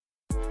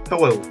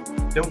Hello,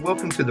 and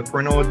welcome to the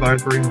Parental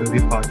Advisory Movie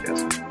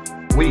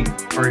Podcast. We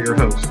are your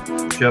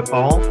hosts, Jeff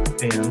Hall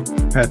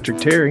and Patrick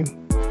Terry.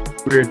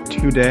 We're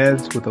two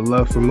dads with a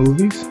love for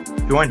movies.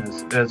 Join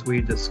us as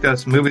we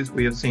discuss movies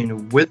we have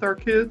seen with our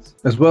kids,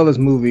 as well as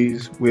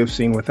movies we have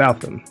seen without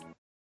them.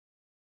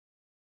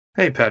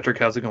 Hey Patrick,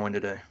 how's it going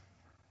today?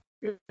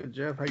 Good,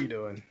 Jeff. How you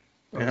doing?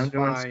 I'm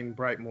doing fine,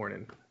 bright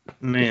morning.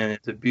 Man,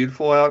 is it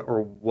beautiful out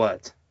or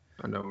what?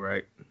 I know,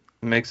 right?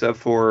 It makes up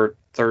for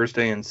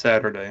Thursday and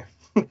Saturday.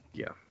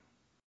 Yeah.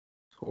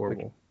 It's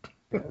horrible.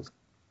 Yeah, it's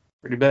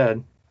pretty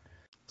bad.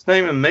 It's not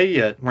even May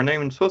yet. We're not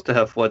even supposed to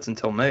have floods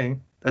until May.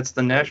 That's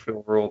the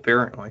Nashville rule,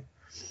 apparently.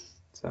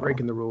 So,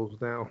 breaking the rules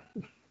now.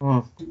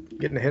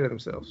 Getting ahead of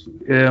themselves.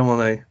 Yeah, well,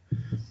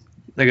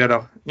 they got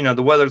to,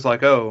 the weather's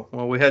like, oh,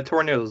 well, we had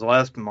tornadoes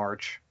last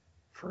March,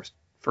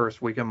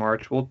 first week of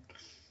March.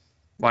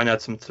 Why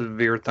not some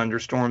severe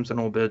thunderstorms and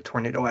a little bit of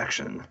tornado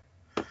action?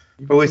 At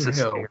least it's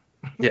here.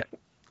 Yeah.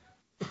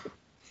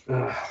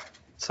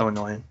 So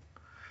annoying.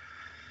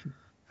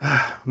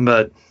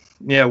 But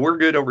yeah, we're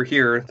good over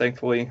here,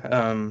 thankfully.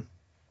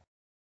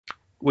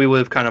 We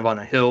live kind of on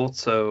a hill,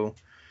 so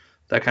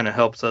that kind of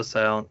helps us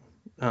out.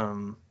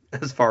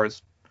 As far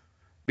as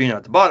being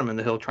at the bottom of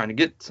the hill trying to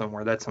get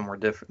somewhere, that's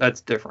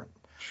different.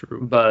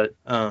 True. But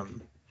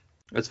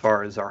as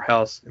far as our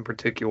house in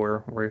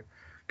particular, we're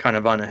kind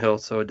of on a hill,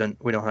 so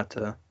we're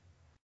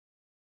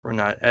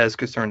not as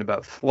concerned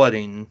about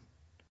flooding.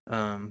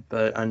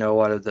 But I know a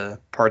lot of the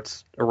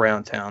parts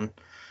around town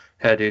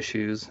had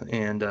issues,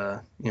 and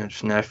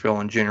just Nashville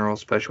in general,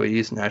 especially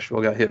East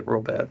Nashville, got hit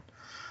real bad.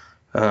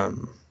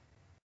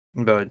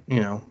 But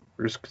we're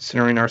just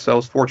considering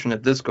ourselves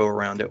fortunate this go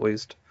around, at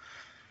least.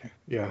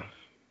 Yeah,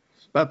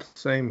 it's about the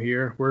same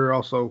here. We're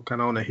also kind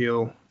of on a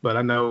hill, but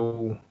I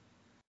know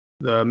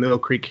the Mill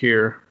Creek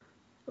here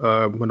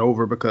went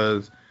over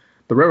because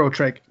the railroad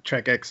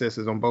track access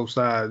is on both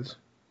sides.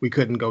 We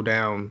couldn't go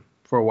down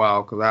for a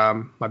while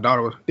because my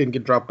daughter didn't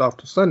get dropped off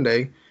till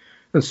Sunday,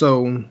 and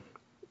so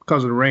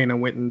because of the rain, I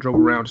went and drove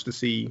around just to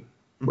see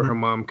where her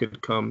mom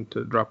could come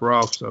to drop her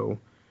off. So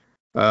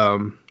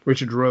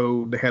Richards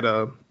Road, they had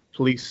a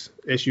police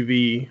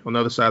SUV on the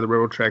other side of the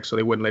railroad track, so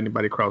they wouldn't let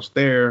anybody cross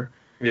there.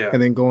 Yeah.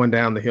 And then going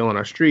down the hill on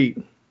our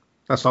street,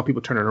 I saw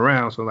people turning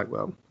around, so I'm like,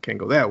 well, can't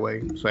go that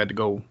way. So I had to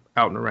go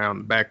out and around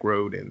the back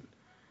road, and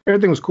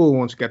everything was cool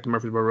once you got to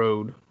Murfreesboro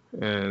Road.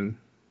 And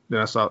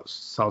then I saw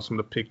some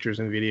of the pictures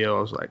and video.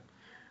 I was like,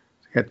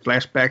 had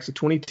flashbacks to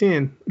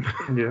 2010.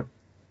 Yeah.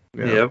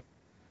 Yeah. Yep.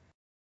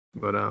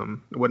 But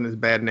it wasn't as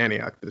bad in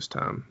Antioch this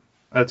time.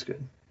 That's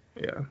good.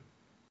 Yeah.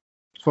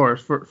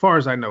 As far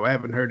as I know, I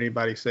haven't heard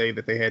anybody say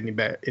that they had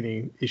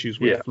any issues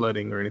with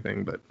flooding or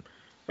anything. But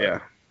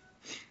yeah.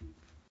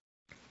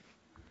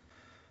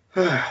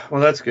 Well,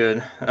 that's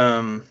good.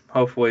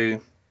 Hopefully,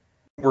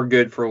 we're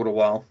good for a little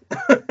while.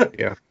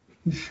 Yeah.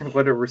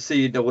 Let it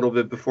recede a little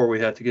bit before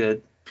we have to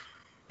get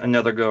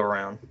another go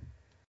around.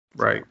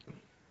 Right.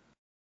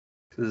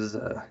 Because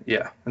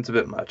it's a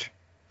bit much.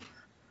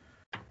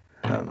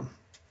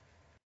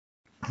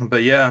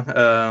 But yeah,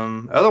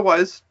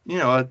 otherwise,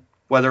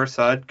 weather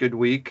aside, good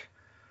week.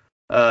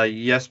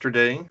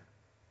 Yesterday,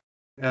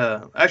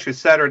 actually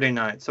Saturday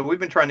night. So we've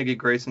been trying to get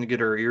Grayson to get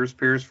her ears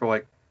pierced for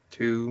like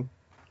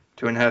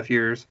 2.5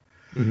 years.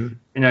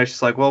 Mm-hmm.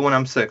 She's like, well, when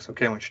I'm 6.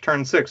 Okay, when she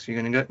turns 6, you're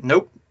going to go?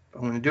 Nope.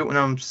 I'm going to do it when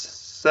I'm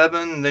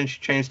 7. And then she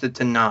changed it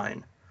to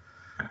 9.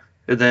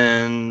 And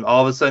then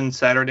all of a sudden,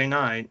 Saturday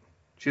night,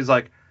 she's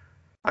like,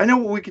 I know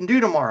what we can do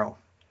tomorrow.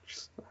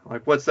 She's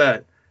like, what's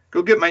that?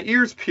 Go get my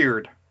ears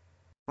pierced.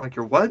 I'm like,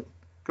 you're what?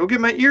 Go get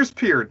my ears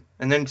pierced.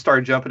 And then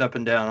started jumping up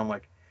and down. I'm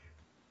like,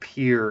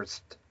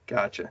 pierced.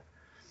 Gotcha.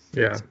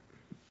 Yeah.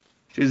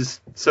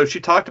 So she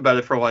talked about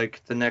it for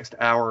like the next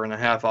hour and a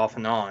half off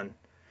and on.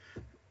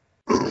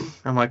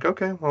 I'm like,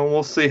 okay, well,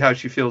 we'll see how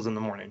she feels in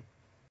the morning.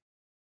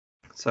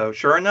 So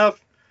sure enough,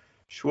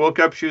 she woke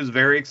up. She was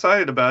very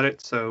excited about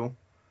it. So,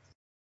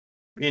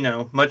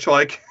 much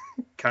like,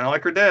 kind of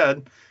like her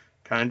dad,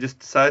 kind of just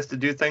decides to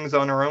do things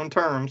on her own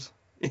terms.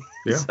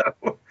 Yeah.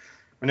 So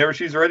whenever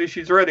she's ready,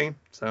 she's ready.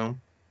 So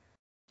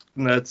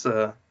that's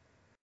so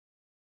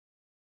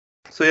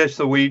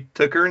we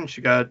took her and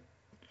she got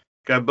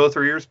both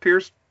her ears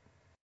pierced.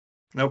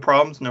 No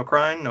problems, no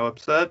crying, no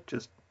upset,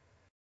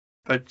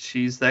 but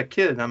she's that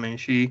kid. I mean,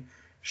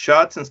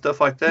 shots and stuff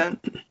like that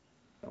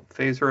don't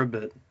faze her a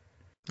bit.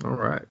 All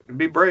right.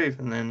 Be brave,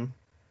 and then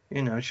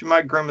she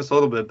might grimace a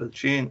little bit, but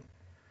she ain't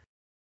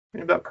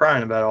about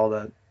crying about all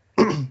that.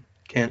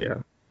 Can't.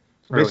 Yeah.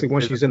 So basically,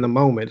 once she's in the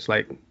moment, it's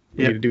like,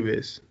 you need to do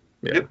this.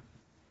 Yeah. Yep.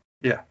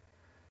 Yeah.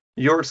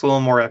 York's a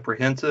little more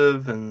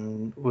apprehensive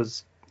and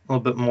was a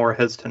little bit more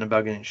hesitant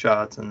about getting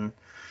shots, and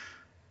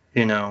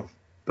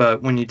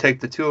but when you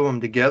take the two of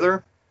them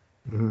together,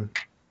 mm-hmm.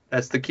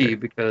 That's the key,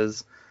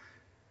 because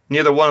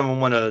neither one of them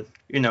want to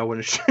be the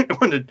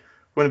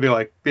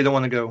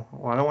one to go,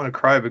 well, I don't want to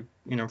cry, but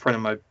in front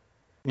of my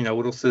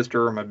little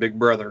sister or my big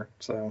brother.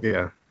 So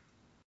yeah.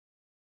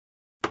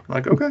 I'm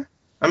like, okay.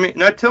 I mean,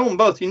 and I tell them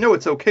both,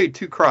 it's okay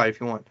to cry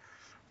if you want.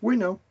 We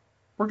know.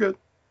 We're good.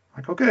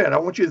 Like, okay, I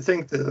don't want you to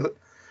think that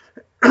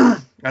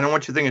I don't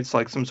want you to think it's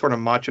like some sort of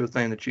macho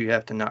thing that you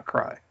have to not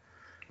cry.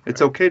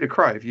 It's okay to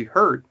cry. If you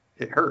hurt,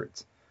 it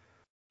hurts.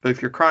 But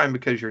if you're crying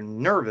because you're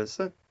nervous,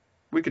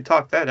 we could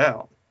talk that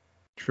out.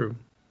 True.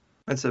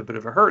 I said, but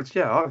if it hurts,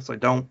 yeah, obviously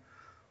don't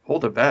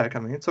hold it back. I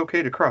mean, it's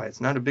okay to cry.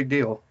 It's not a big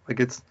deal. Like,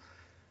 it's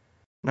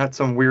not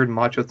some weird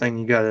macho thing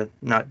you gotta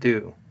not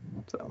do.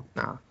 So,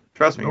 Nah.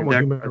 trust me, Normal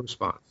human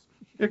response.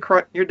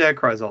 Your dad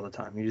cries all the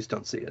time. You just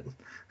don't see it.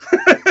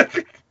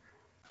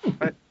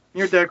 Right?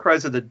 Your dad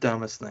cries at the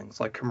dumbest things,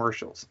 like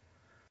commercials.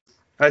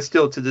 I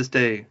still, to this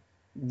day,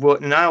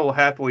 and I will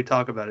happily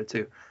talk about it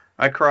too.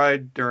 I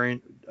cried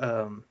during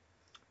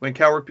when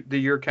the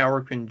year Cal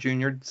Ripken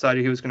Jr.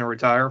 decided he was going to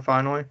retire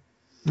finally,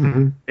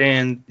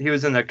 and he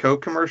was in that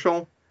Coke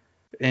commercial,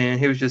 and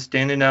he was just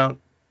standing out,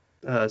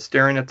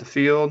 staring at the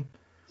field,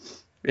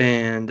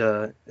 and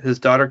his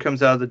daughter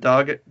comes out of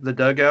the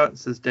dugout and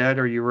says, "Dad,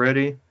 are you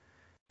ready?" And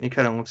he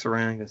kind of looks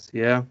around and goes,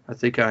 "Yeah, I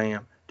think I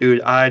am."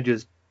 Dude, I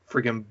just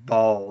freaking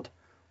bawled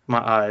my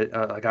eye.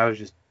 Like, I was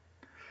just,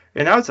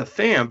 and I was a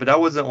fan, but I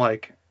wasn't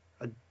like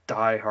a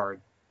diehard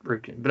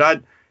Ripken. But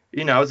I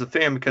was a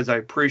fan because I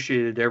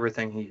appreciated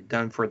everything he had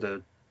done for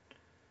the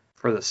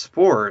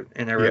sport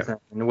and everything,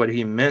 and what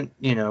he meant,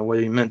 what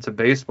he meant to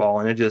baseball.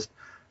 And it just,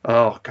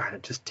 oh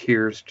God,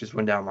 tears just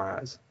went down my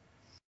eyes.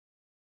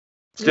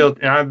 Still,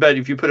 and I bet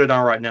if you put it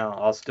on right now,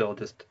 I'll still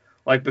just,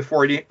 like,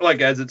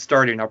 as it's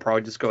starting, I'll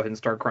probably just go ahead and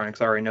start crying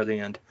because I already know the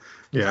end.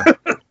 Yeah.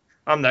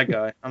 I'm that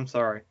guy. I'm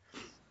sorry.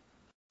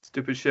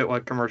 Stupid shit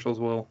like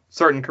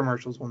certain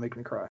commercials will make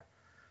me cry.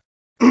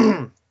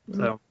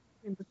 So,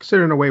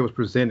 considering the way it was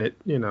presented,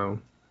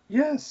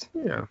 Yes.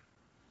 Yeah.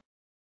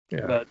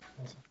 But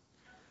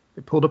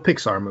they pulled a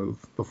Pixar move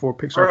before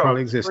Pixar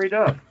probably existed. Straight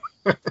up.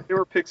 They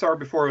were Pixar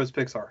before it was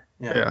Pixar.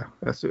 Yeah.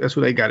 That's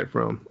where they got it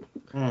from.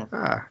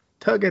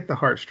 Tug at the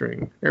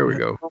heartstring. There we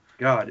go. Oh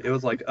God, it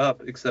was like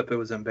Up, except it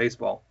was in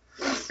baseball.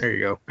 There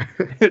you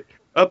go.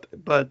 Up,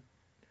 but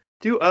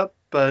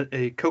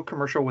a Coke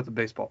commercial with a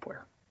baseball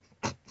player.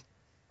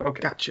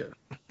 Okay. Gotcha.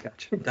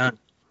 Done.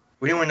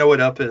 We don't even know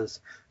what Up is.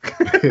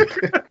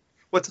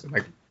 What's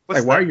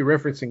why are you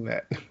referencing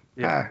that?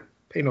 Yeah.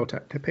 Pay no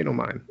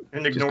mind.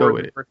 And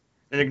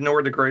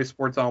ignore the Gray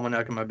Sports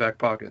Almanac in my back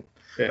pocket.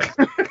 Yeah.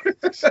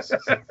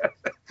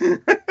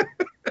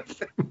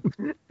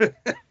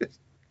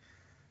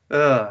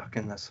 Oh,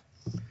 goodness.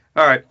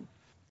 All right.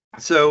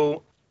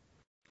 So,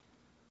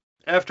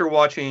 after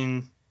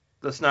watching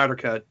the Snyder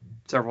Cut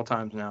several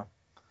times now,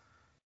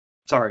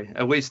 sorry,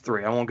 at least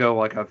 3. I won't go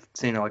like I've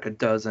seen it like a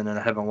dozen and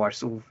I haven't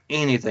watched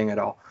anything at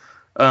all.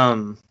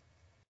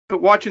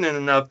 But watching it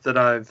enough that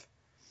I've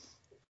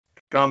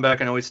gone back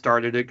and always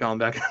started it,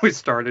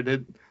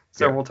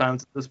 several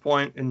times at this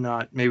point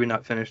and maybe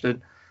not finished it.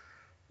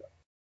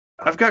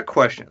 I've got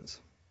questions.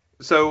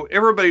 So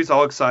everybody's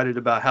all excited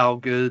about how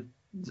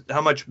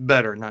much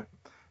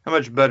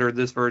better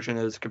this version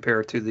is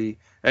compared to the,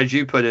 as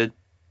you put it,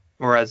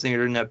 or as the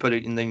internet put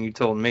it, and then you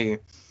told me,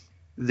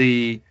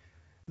 the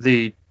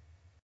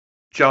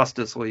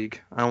Justice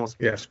League. I almost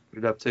screwed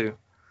it up too.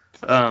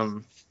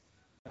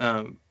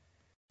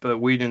 But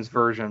Whedon's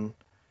version,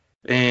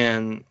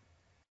 and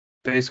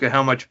basically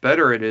how much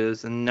better it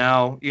is. And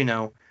now,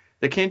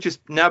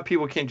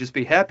 people can't just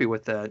be happy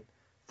with that.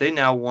 They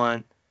now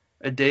want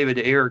a David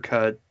Ayer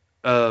cut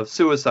of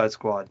Suicide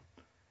Squad,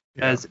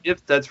 as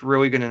if that's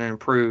really going to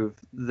improve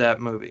that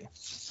movie.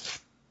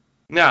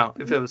 Now,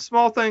 if it was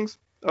small things,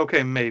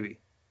 okay, maybe.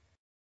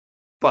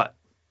 But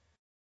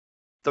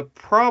the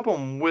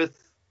problem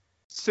with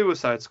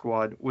Suicide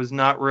Squad was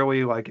not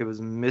really like it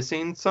was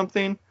missing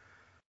something.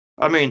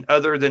 I mean,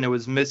 other than it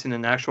was missing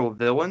an actual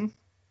villain.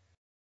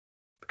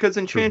 Because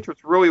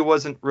Enchantress really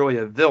wasn't really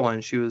a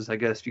villain. She was, I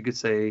guess you could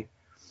say,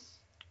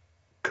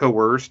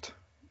 coerced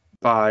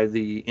by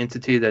the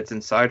entity that's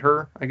inside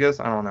her, I guess.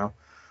 I don't know.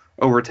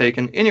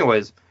 Overtaken.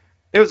 Anyways,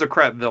 it was a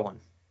crap villain.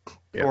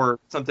 Yeah. Or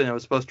something that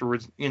was supposed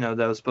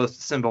to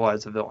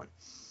symbolize a villain.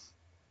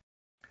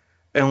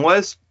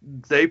 Unless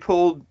they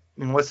pulled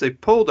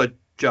a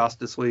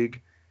Justice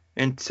League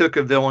and took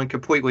a villain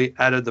completely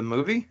out of the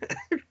movie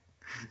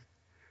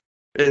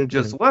and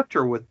just left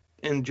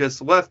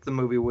the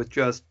movie with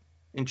just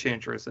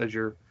Enchantress as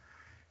your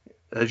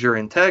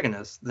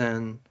antagonist,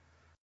 then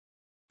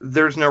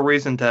there's no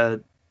reason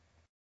to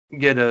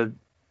get a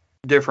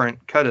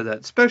different cut of that,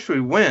 especially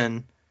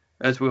when,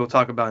 as we will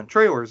talk about in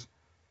trailers,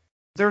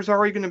 there's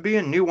already going to be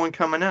a new one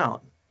coming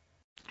out.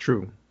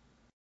 True.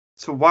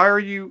 So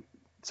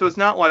it's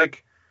not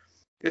like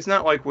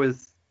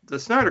with the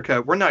Snyder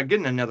Cut, we're not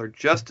getting another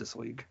Justice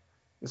League,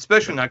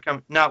 especially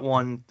not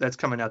one that's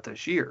coming out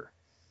this year.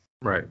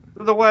 Right.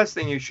 So the last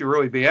thing you should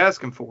really be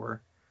asking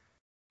for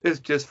is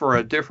just for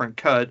a different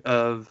cut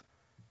of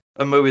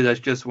a movie that's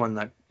just one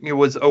that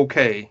was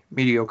okay,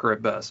 mediocre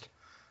at best.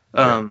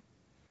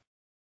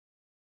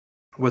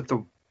 With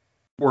the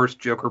worst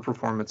Joker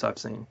performance I've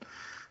seen.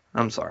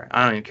 I'm sorry,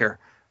 I don't even care.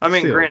 I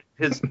mean, granted,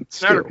 his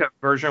Snyder Cut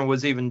version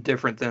was even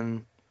different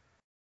than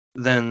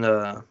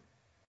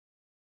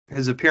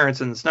his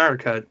appearance in the Snyder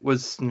Cut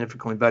was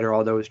significantly better,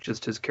 although it's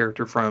just his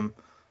character from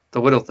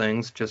the little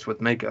things, just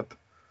with makeup,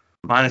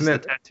 minus the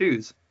And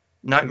tattoos.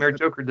 Nightmare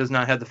Joker does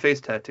not have the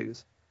face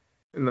tattoos.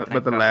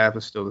 but the laugh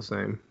is still the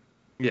same.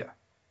 Yeah.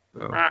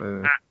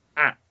 So,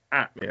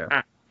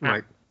 yeah.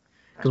 Like,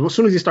 because as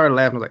soon as he started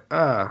laughing,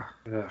 I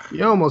was like,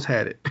 you almost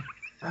had it.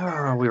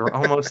 Oh, we were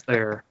almost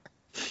there.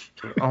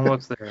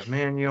 Almost there.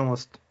 Man, you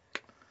almost.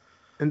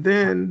 And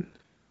then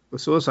the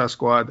Suicide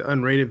Squad, the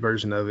unrated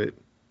version of it,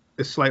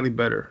 is slightly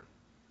better.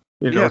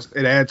 You know,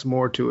 it adds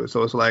more to it.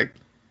 So it's like,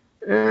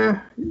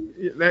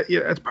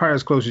 that's probably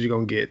as close as you're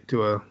gonna get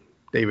to a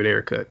David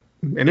Ayer cut.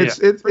 And it's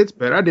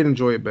better. I did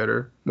enjoy it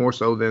better, more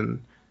so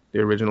than the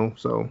original.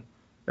 So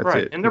that's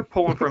it. And they're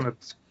pulling from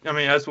it. I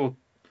mean, I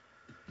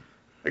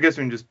guess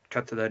we can just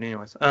cut to that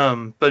anyways.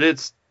 But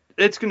it's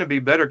going to be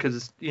better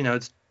because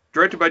it's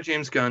directed by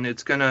James Gunn.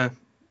 It's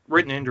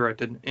written and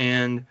directed,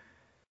 and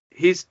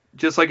he's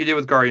just like he did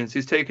with Guardians.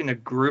 He's taking a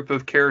group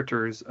of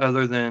characters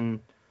other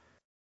than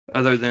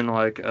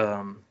like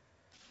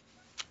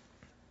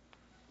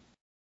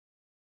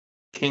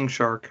King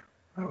Shark.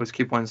 I always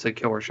keep wanting to say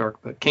Killer Shark,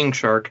 but King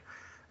Shark.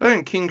 Other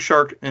than King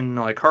Shark and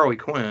like Harley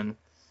Quinn,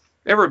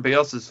 everybody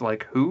else is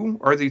like, who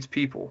are these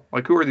people?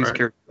 Like, who are these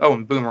characters? Oh,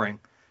 and Boomerang.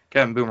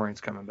 Captain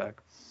Boomerang's coming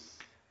back.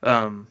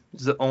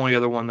 He's the only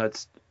one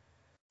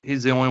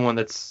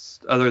that's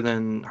other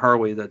than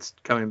Harley that's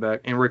coming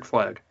back, and Rick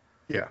Flag.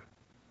 Yeah.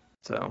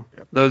 So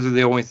those are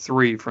the only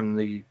 3 from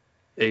the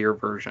Ayer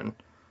version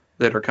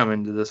that are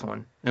coming to this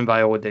one, and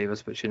Viola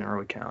Davis, but she didn't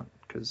really count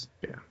because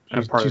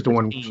she's the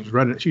one. She's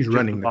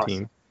running the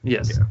team.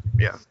 Yes.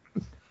 Yeah.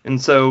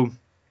 And so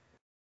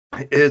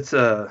it's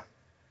but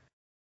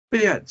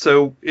yeah,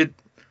 so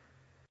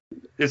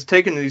it's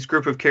taken these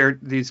group of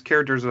these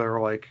characters that are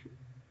like,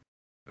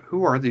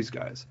 who are these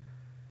guys?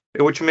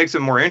 Which makes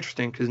it more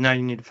interesting because now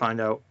you need to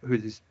find out who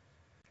these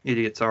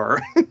idiots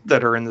are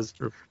that are in this,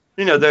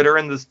 that are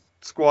in this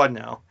squad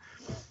now.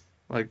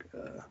 Like,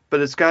 but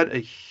it's got a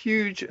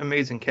huge,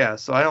 amazing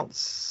cast, so I don't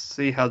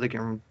see how they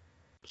can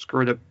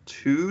screw it up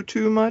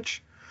too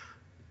much.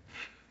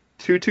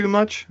 Too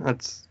much.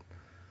 That's,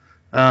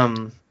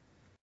 so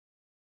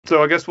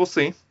I guess we'll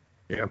see.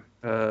 Yeah.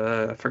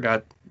 I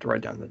forgot to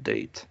write down the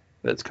date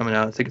that's coming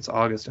out. I think it's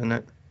August, isn't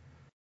it?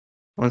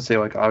 I want to say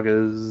like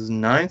August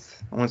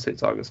 9th. I want to say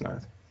it's August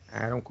 9th.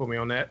 Don't quote me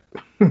on that.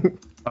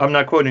 I'm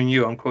not quoting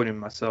you. I'm quoting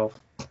myself.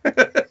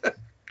 But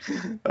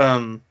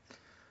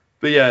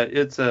yeah,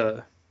 it's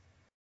I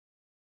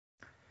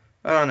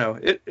don't know.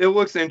 It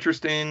looks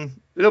interesting.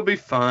 It'll be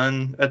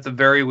fun. At the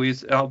very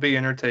least, I'll be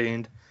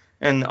entertained.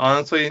 And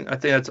honestly, I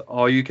think that's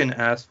all you can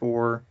ask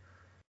for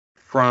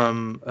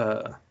from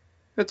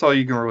that's all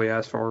you can really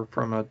ask for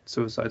from a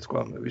Suicide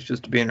Squad movie, is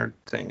just to be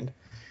entertained.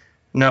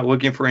 Not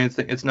looking for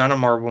anything. It's not a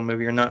Marvel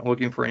movie. You're not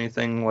looking for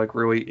anything like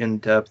really in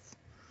depth.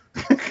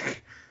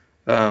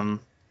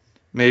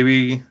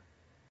 Maybe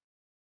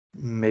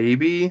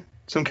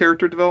some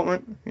character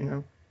development.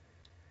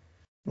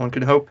 One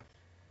can hope.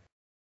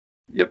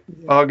 Yep,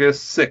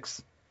 August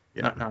 6th,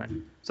 not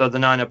 9. So the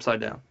 9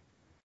 upside down.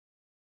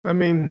 I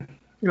mean,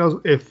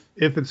 if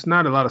it's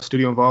not a lot of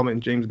studio involvement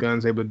and James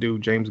Gunn's able to do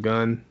James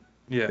Gunn,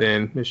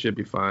 then it should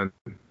be fine.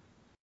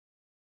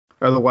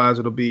 Otherwise,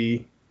 it'll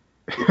be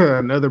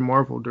another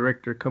Marvel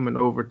director coming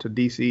over to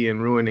DC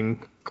and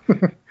ruining.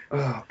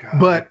 Oh God!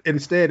 But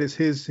instead, it's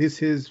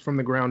his from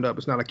the ground up.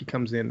 It's not like he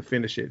comes in to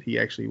finish it. He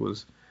actually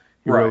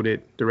wrote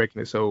it,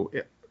 directing it. So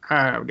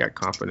I've got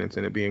confidence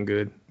in it being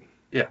good.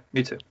 Yeah,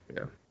 me too.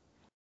 Yeah.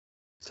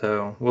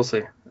 So we'll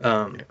see.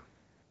 And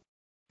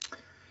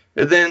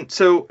then,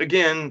 so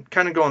again,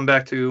 kind of going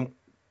back to,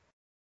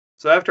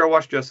 so after I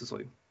watched Justice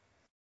League,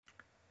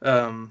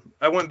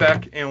 I went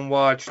back and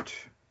watched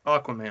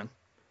Aquaman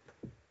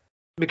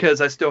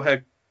because I still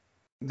felt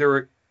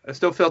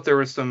there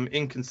were some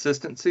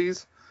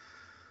inconsistencies.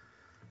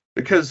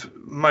 Because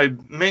my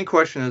main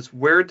question is,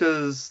 where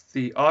does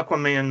the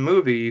Aquaman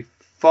movie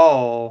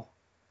fall,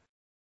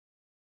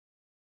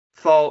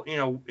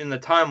 in the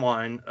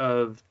timeline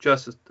of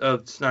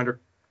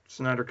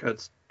Snyder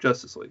Cut's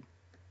Justice League?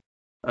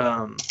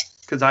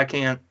 Because I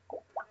can't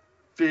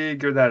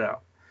figure that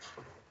out.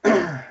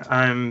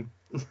 I'm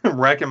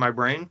racking my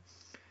brain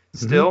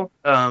still.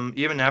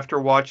 Even after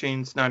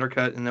watching Snyder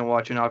Cut and then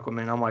watching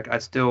Aquaman, I'm like,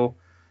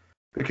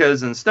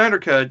 because in Snyder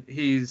Cut,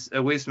 he's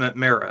at least met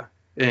Mera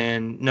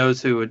and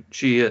knows who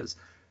she is.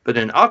 But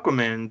in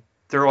Aquaman,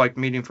 they're like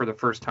meeting for the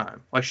first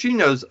time. Like, she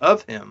knows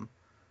of him,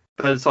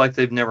 but it's like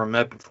they've never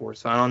met before.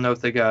 So I don't know if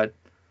they got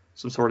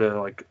some sort of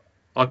like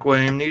aqua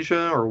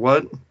amnesia or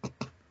what.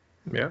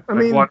 Yeah, I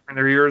mean, water in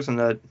their ears and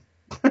that.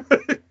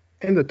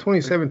 In the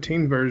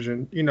 2017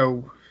 version,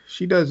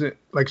 she doesn't,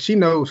 like, she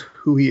knows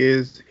who he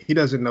is. He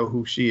doesn't know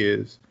who she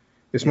is.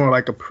 It's more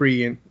like a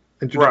and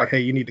just like, hey,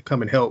 you need to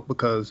come and help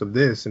because of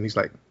this. And he's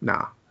like,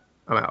 nah,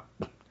 I'm out.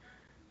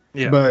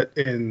 Yeah. But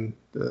in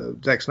the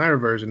Zack Snyder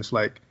version, it's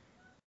like,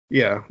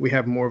 yeah, we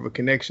have more of a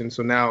connection.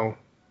 So now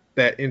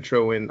that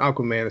intro in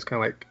Aquaman is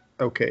kind of like,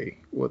 okay,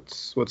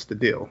 what's the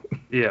deal?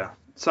 Yeah.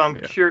 So I'm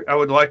curious. I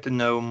would like to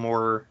know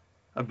more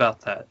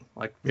about that,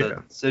 like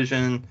the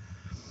decision.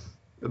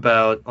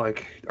 about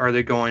like, are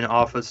they going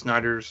off of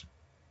Snyder's?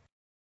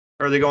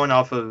 Are they going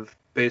off of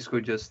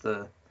basically just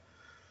the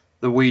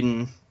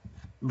Whedon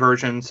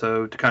version,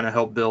 so to kind of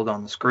help build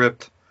on the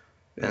script,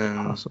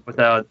 and Possibly.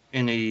 without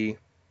any,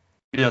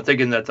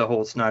 thinking that the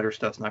whole Snyder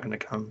stuff's not going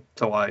to come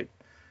to light.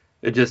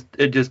 It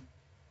just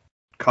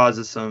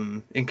causes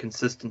some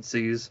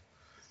inconsistencies.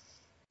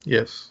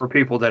 Yes. For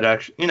people that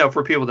actually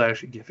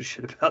give a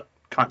shit about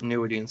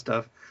continuity and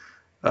stuff.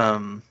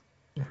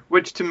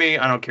 Which to me,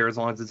 I don't care as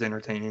long as it's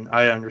entertaining.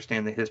 I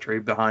understand the history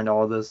behind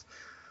all of this,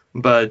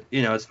 but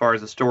as far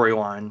as a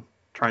storyline,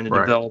 trying to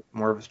develop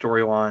more of a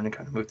storyline and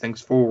kind of move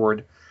things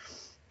forward,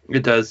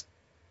 it does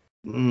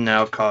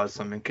now cause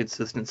some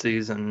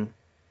inconsistencies and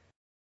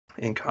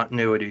in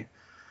continuity.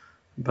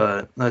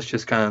 But that's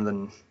just kind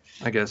of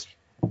I guess,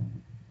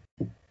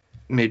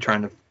 me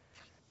trying to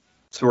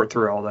sort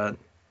through all that.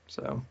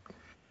 So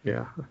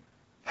yeah,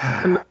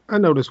 I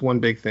noticed one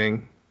big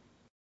thing.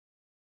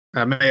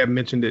 I may have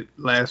mentioned it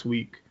last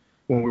week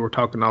when we were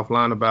talking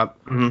offline about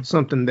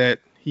something that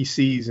he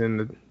sees in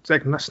the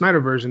Zack Snyder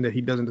version that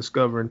he doesn't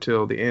discover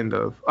until the end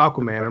of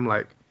Aquaman.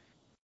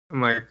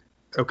 I'm like,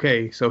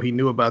 okay, so he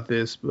knew about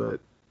this, but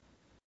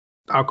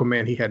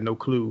Aquaman he had no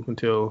clue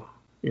until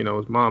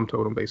his mom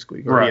told him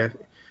basically. Right.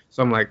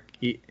 So I'm like,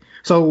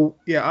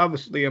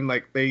 obviously I'm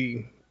like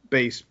they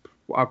based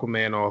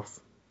Aquaman off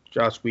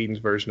Joss Whedon's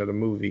version of the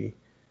movie.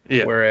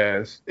 Yeah.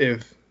 Whereas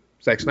if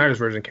Zack Snyder's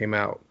version came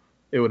out,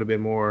 it would have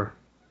been more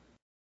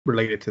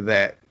related to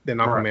that. Then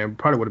Aquaman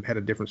probably would have had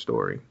a different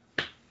story.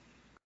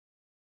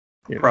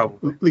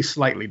 Probably. At least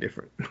slightly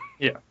different.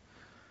 Yeah.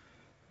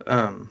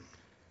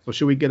 So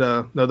should we get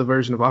another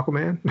version of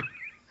Aquaman?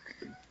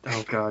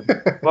 Oh God.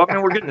 Well, I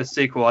mean, we're getting a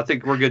sequel. I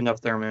think we're good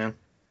enough there, man.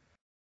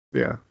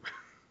 Yeah.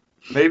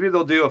 Maybe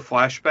they'll do a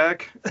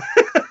flashback.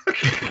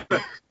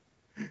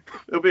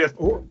 It'll be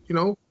or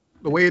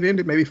the way it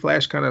ended, maybe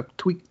Flash kind of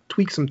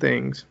tweak some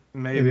things.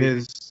 Maybe.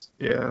 I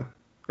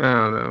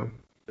don't know.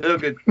 It'll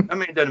get. I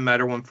mean, it doesn't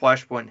matter when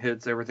Flashpoint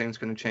hits. Everything's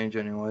going to change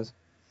anyways.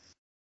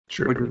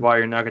 Sure. Which is why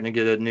you're not going to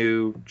get a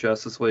new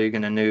Justice League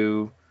and a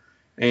new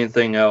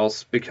anything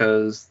else,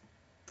 because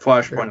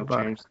Flashpoint will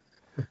change.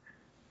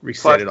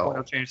 Reset it all. Flashpoint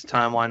will change the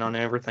timeline on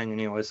everything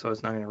anyway, so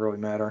it's not going to really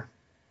matter.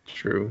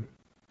 True.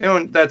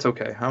 And that's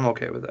okay. I'm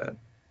okay with that.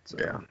 So,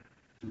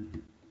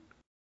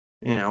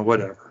 yeah.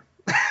 Whatever.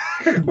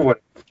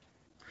 What?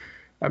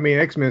 I mean,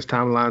 X-Men's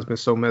timeline's been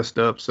so messed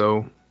up,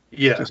 so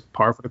yeah, just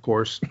par for the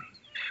course.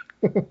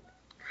 All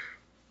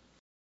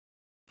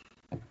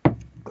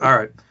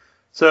right.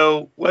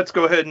 So let's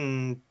go ahead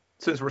and,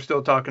 since we're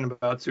still talking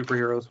about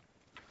superheroes,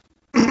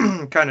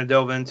 kind of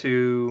delve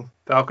into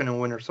Falcon and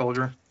Winter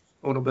Soldier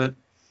a little bit.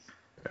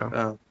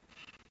 Yeah.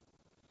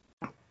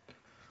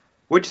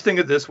 What'd you think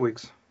of this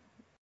week's?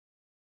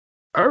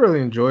 I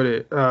really enjoyed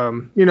it.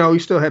 You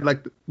still had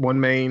like one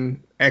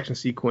main action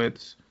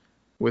sequence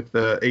with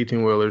the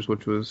 18-wheelers,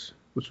 which was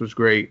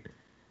great.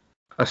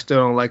 I still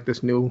don't like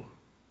this new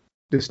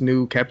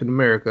Captain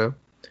America.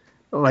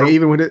 Like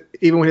even with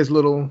his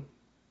little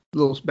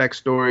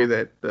backstory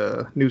that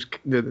the news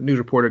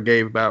reporter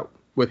gave about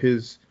what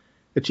his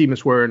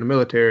achievements were in the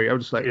military, I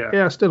was just like,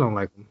 I still don't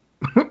like him.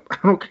 I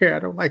don't care. I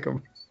don't like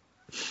him.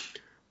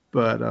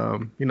 But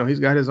he's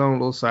got his own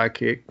little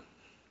sidekick,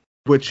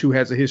 who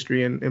has a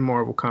history in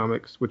Marvel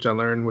Comics, which I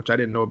learned, which I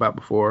didn't know about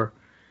before.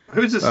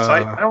 Who's his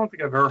sidekick? I don't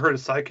think I've ever heard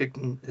his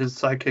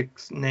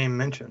sidekick's name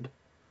mentioned.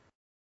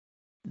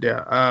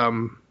 Yeah, I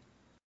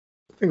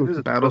think it was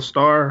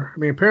Battlestar. I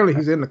mean, apparently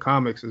he's in the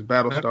comics as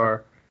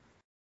Battlestar.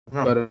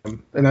 But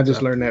and I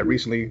just learned that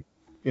recently,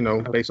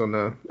 based on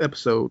the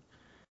episode.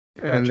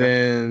 Gotcha. And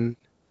then,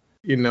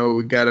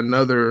 we got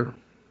another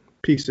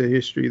piece of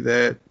history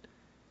that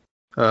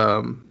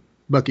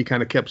Bucky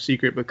kind of kept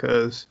secret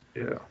because,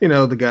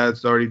 the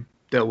guy's already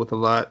dealt with a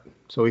lot.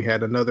 So he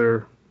had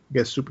another, I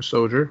guess, super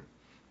soldier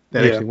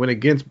that actually went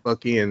against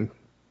Bucky and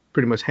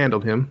pretty much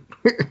handled him,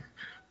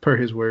 per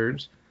his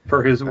words.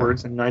 Per his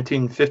words in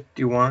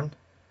 1951.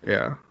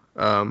 Yeah.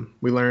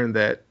 We learned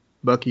that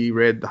Bucky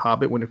read The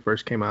Hobbit when it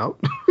first came out.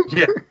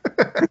 Yeah.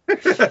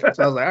 So I was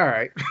like, all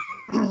right.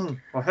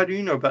 Well, how do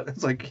you know about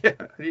this? Like,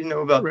 how do you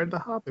know about... I read The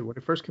Hobbit when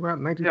it first came out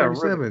in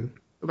 1937.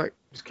 Like,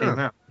 just came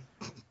out.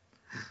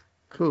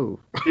 Cool.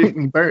 He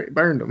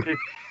burned him.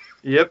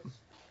 Yep.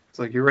 It's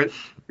like, you read...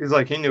 He's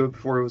like, he knew it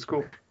before it was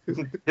cool.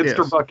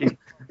 Hipster Bucky.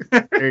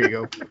 There you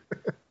go.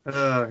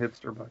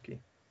 Hipster Bucky.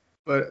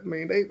 But, I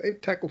mean, they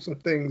tackled some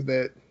things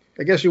that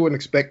I guess you wouldn't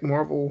expect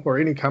Marvel or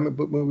any comic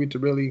book movie to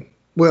really...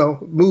 Well,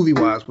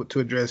 movie-wise, to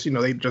address,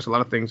 they address a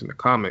lot of things in the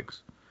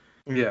comics.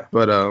 Yeah.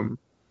 But,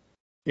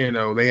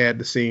 they had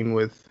the scene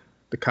with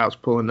the cops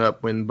pulling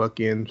up when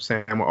Bucky and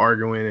Sam were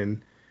arguing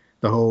and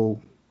the whole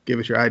give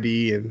us your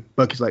ID. And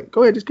Bucky's like,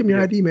 go ahead, just give me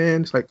your ID,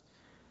 man. It's like,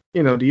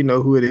 do you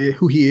know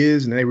who he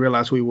is? And they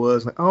realized who he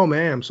was. Like, oh,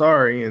 man, I'm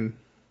sorry. And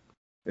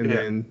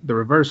then the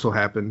reversal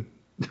happened,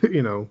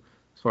 as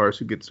far as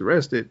who gets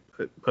arrested.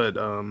 But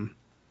it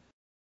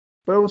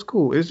was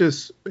cool.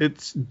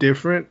 It's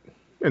different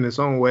in its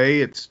own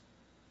way. It's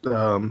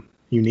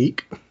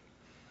unique.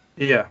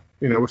 Yeah.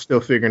 we're still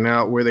figuring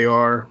out where they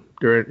are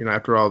during,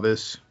 after all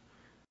this,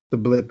 the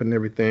blip and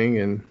everything,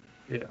 and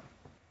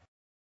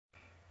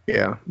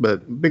yeah.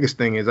 But biggest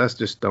thing is I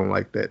just don't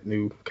like that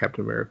new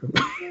Captain America.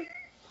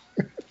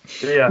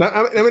 Yeah.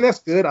 I mean that's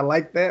good. I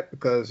like that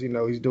because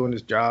he's doing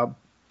his job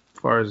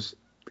as far as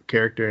the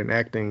character and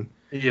acting.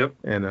 Yep.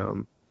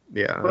 And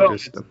yeah, well,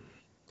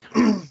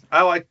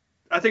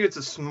 I think it's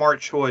a smart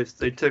choice.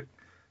 They took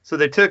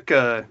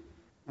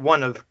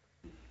one of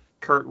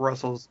Kurt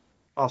Russell's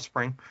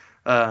offspring.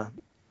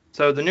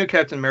 So the new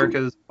Captain America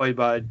is played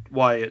by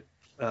Wyatt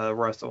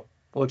Russell.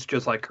 Looks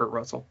just like Kurt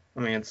Russell. I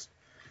mean, it's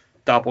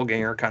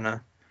doppelganger kind of,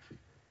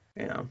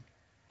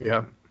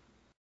 yeah,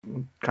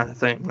 kind of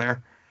thing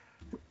there.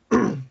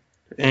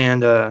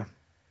 And I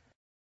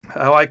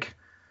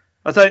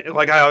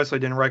obviously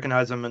didn't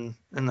recognize him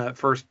in that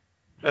first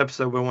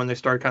episode, but when they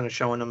started kind of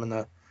showing him in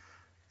the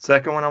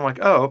second one, I'm like,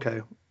 oh,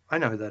 okay, I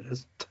know who that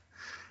is.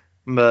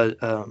 But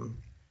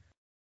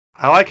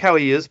I like how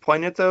he is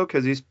playing it though,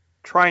 because he's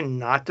trying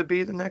not to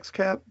be the next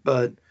Cap,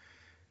 but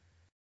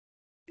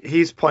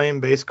he's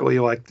playing basically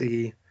like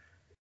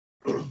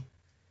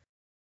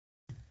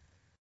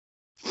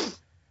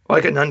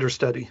like an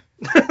understudy,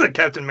 the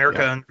Captain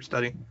America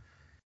understudy.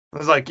 I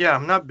was like, yeah,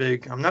 I'm not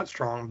big, I'm not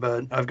strong,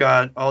 but I've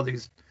got all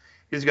these.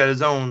 He's got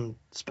his own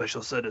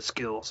special set of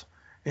skills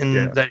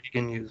that he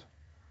can use.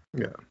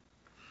 Yeah.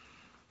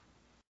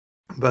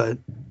 But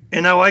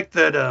and I like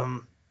that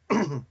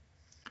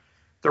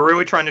they're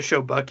really trying to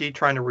show Bucky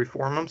trying to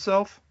reform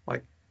himself,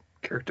 like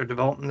character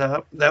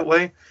development that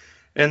way,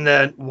 and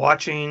that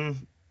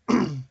watching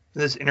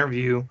this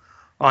interview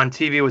on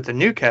TV with the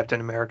new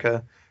Captain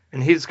America,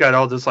 and he's got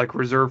all this like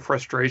reserved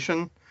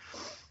frustration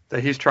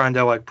that he's trying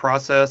to like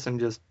process and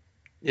just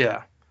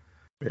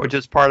which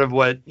is part of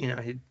what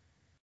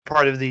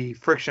part of the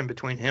friction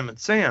between him and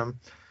Sam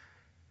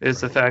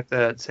is the fact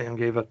that Sam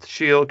gave up the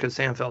shield because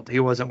Sam felt he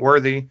wasn't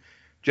worthy,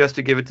 just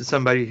to give it to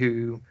somebody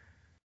who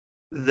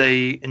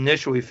they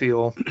initially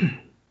feel,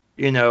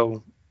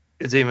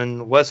 is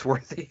even less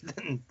worthy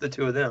than the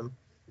two of them.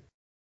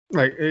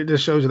 Like, it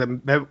just shows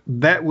you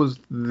that was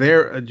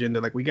their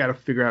agenda. Like, we got to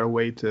figure out a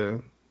way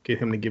to get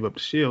him to give up the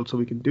shield so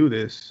we can do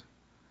this.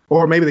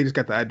 Or maybe they just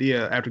got the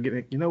idea after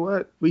getting, you know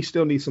what? We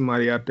still need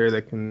somebody out there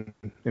that can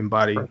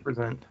embody,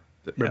 represent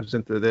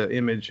the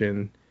image.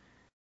 And,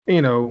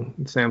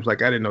 Sam's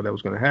like, I didn't know that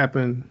was going to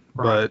happen,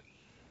 but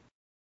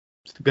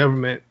it's the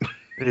government.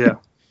 Yeah.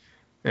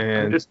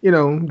 And,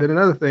 then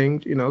another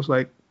thing, it's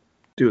like,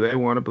 do they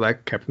want a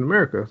black Captain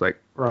America? It's like,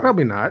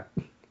 probably not.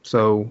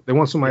 So they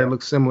want somebody that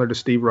looks similar to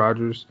Steve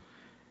Rogers.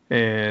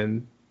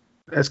 And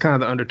that's kind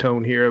of the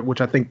undertone here, which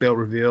I think they'll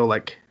reveal,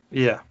 like,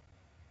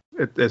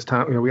 as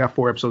time, we got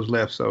 4 episodes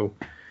left, so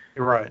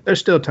there's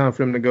still time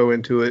for them to go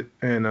into it.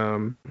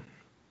 And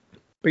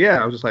but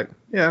yeah, I was just like,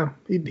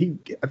 he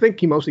I think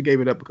he mostly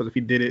gave it up because if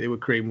he did it, it would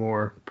create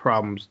more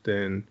problems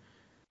than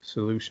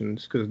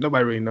solutions, because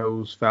nobody really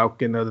knows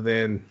Falcon other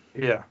than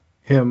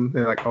him.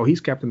 They're like, oh,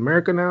 he's Captain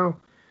America now.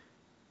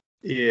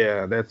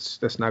 Yeah,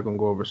 that's not gonna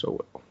go over so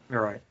well.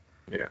 You're right.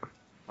 Yeah.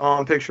 All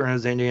I'm picturing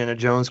is Indiana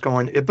Jones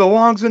going, "It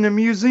belongs in a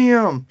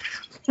museum."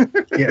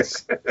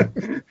 Yes.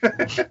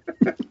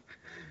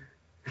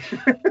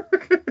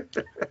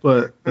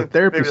 But the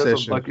therapy Maybe that's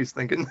session, what Bucky's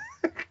thinking.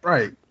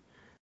 right?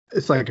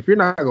 It's like, if you're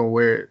not gonna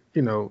wear it,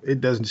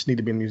 it doesn't just need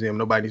to be in a museum.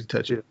 Nobody needs to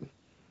touch it.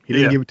 He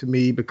didn't give it to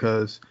me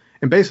because,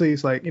 and basically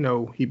it's like,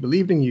 he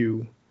believed in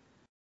you,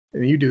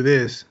 and you do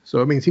this,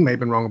 so it means he may have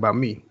been wrong about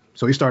me.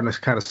 So he's starting to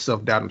kind of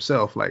self-doubt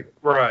himself, like,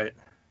 like,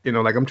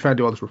 I'm trying to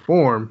do all this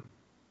reform.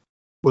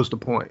 What's the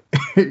point?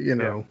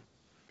 Yeah.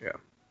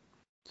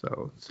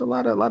 So it's a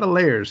lot of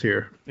layers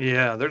here.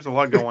 Yeah, there's a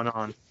lot going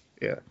on.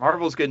 Yeah.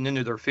 Marvel's getting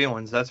into their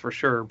feelings, that's for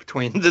sure,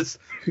 between this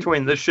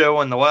show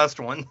and the last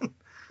one.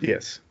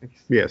 Yes.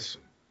 Yeah.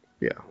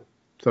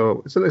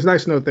 So it's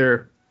nice to know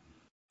they're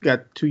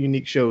got 2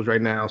 unique shows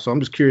right now. So I'm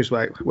just curious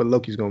what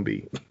Loki's gonna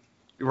be.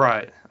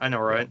 Right. I know,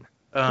 right?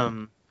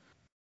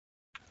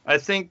 I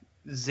think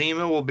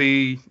Zemo will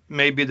be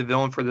maybe the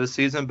villain for this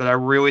season, but I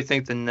really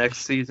think the next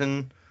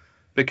season,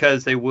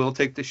 because they will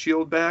take the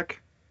shield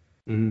back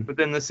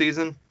within the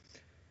season,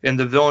 and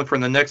the villain for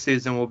the next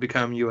season will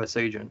become U.S.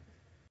 Agent.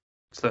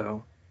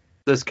 So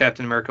this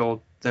Captain America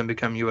will then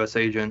become U.S.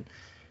 Agent.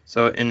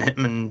 So him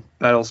and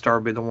Battlestar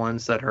will be the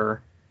ones that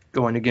are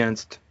going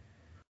against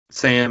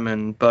Sam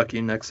and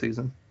Bucky next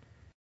season.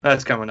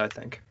 That's coming, I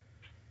think.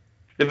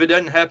 If it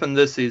doesn't happen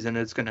this season,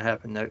 it's going to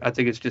happen next. I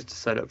think it's just a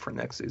setup for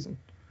next season.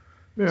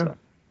 Yeah.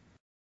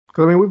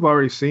 Because, we've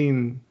already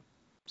seen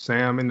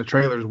Sam in the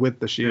trailers with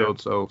the shield,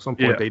 so at some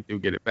point they do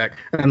get it back.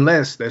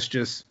 Unless that's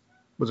just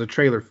was a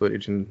trailer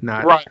footage and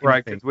not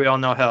right. Because we all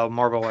know how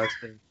Marvel likes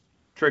to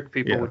trick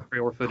people with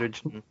trailer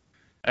footage and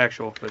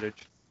actual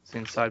footage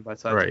seen side by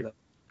side. Right.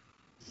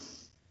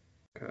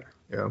 Okay.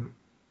 Yeah.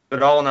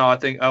 But all in all, I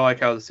think I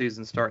like how the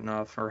season's starting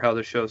off, or how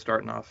the show's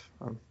starting off.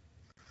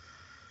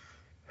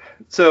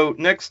 So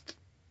next,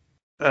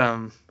 we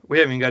haven't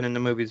even gotten into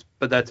movies,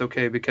 but that's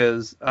okay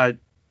because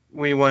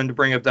we wanted to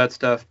bring up that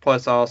stuff.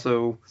 Plus,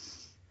 also,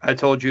 I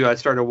told you I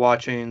started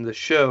watching the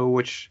show,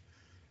 which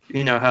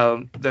You know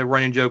how the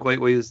running joke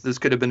lately is this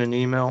could have been an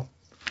email.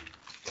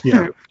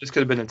 Yeah. This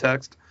could have been a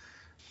text.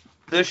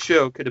 This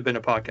show could have been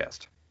a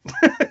podcast.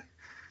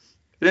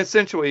 And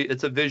essentially,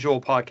 it's a visual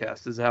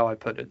podcast, is how I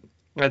put it.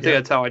 And I think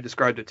that's how I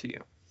described it to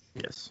you.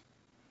 Yes.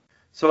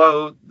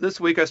 So this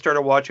week I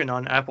started watching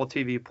on Apple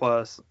TV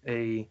Plus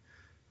I'm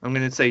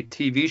going to say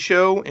TV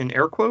show in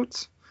air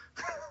quotes.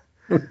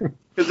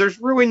 Because there's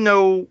really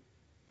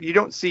you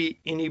don't see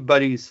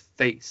anybody's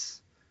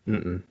face.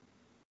 Mm-mm.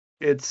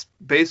 It's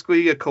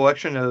basically a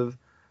collection of,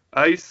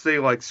 I used to say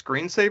like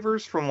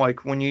screensavers from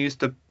like when you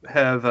used to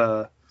have,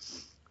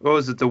 what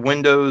was it, the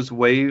Windows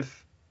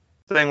Wave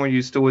thing where you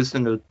used to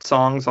listen to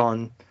songs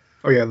on.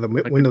 Oh yeah, the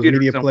like Windows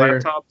Media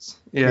Player. Laptops.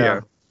 Yeah.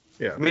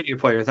 Media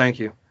Player, thank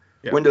you.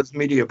 Yeah. Windows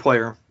Media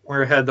Player,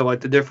 where it had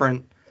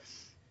the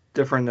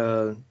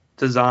different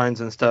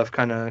designs and stuff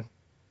kind of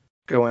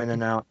go in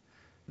and out.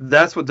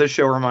 That's what this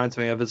show reminds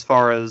me of as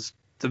far as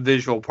the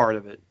visual part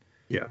of it.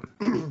 Yeah.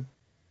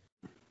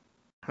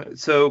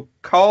 So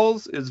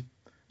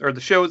the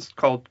show is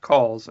called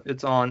Calls.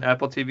 It's on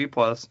Apple TV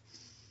Plus.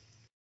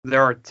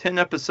 There are 10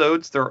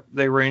 episodes.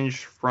 They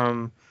range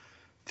from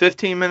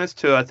 15 minutes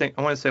to I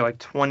want to say like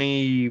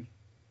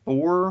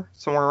 24,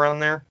 somewhere around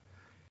there.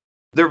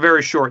 They're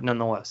very short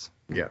nonetheless.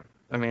 Yeah.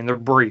 I mean, they're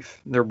brief.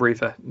 They're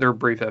brief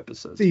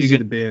episodes. It's easy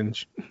to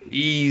binge.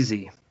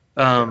 Easy.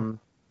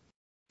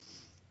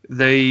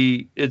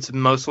 It's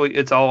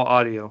all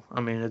audio.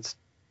 I mean, it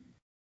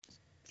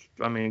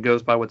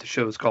goes by what the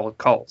show is called,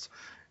 Calls.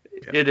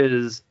 Yeah. It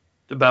is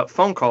about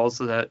phone calls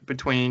that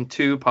between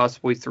 2,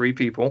 possibly 3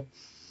 people.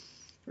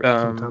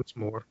 Sometimes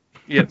more.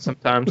 Yeah,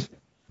 sometimes.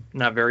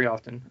 Not very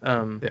often.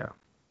 Yeah.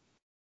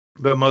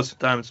 But most of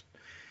the times.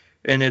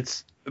 And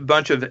it's a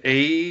bunch of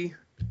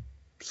A/B-list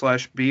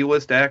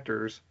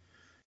actors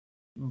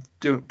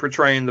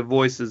portraying the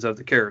voices of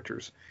the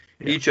characters.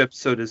 Yeah. Each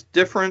episode is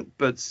different,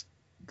 but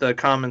the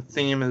common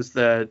theme is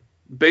that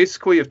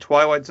basically if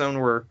Twilight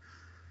Zone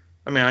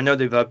I know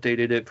they've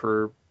updated it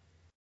for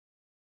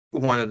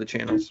one of the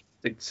channels, I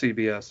think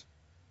CBS.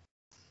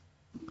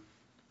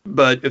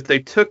 But if they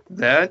took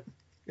that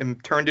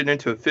and turned it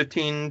into a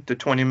 15 to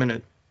 20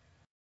 minute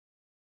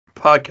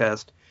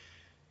podcast,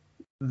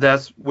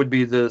 that would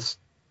be this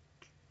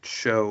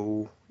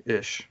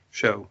show-ish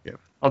show. Yeah.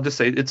 I'll just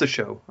say it's a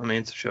show. I mean,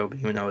 it's a show,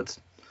 but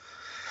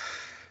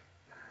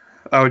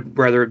I would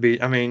rather it be,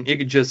 it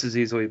could just as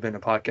easily have been a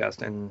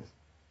podcast and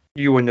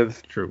you wouldn't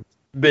have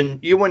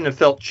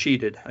felt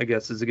cheated, I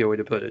guess is a good way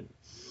to put it.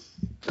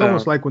 It's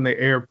almost like when they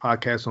air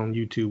podcasts on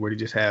YouTube where they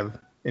just have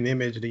an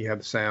image and then you have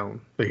the sound,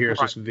 but here's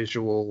just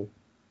visual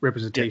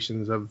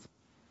representations of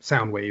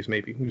sound waves,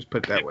 maybe. You just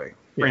put it that way.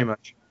 Yeah. Pretty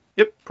much.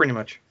 Yep, pretty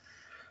much.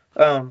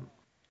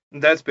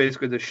 That's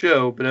basically the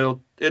show, but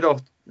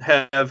it'll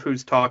have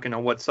who's talking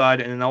on what side,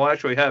 and they'll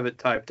actually have it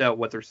typed out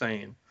what they're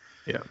saying.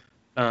 Yeah.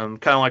 Kind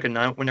of like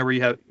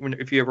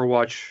if you ever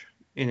watch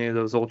any of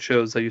those old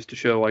shows, they used to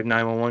show like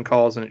 911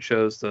 calls, and it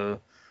shows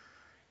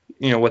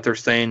what they're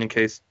saying in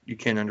case you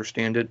can't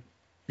understand it.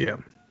 Yeah.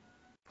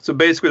 So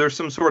basically, there's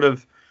some sort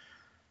of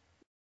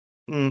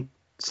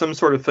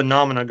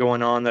phenomena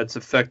going on that's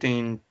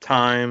affecting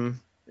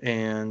time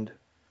and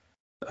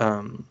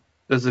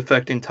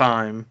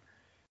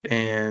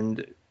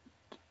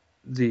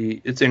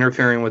it's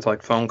interfering with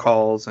like phone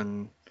calls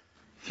and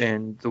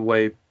the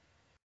way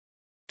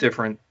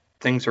different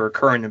things are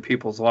occurring in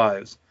people's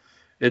lives.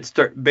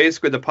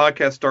 Basically the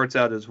podcast starts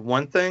out as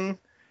one thing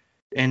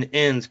and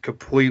ends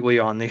completely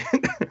on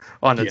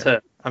its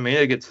head. I mean,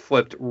 it gets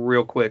flipped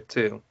real quick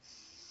too.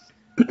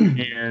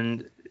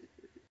 And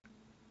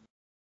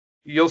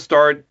it'll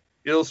start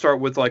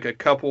with like a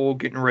couple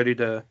getting ready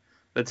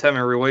that's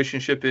having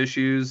relationship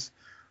issues.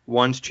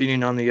 One's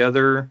cheating on the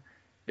other,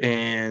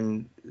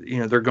 and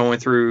they're going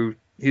through.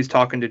 He's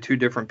talking to 2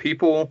 different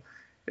people,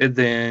 and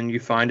then you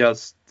find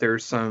out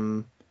there's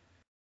some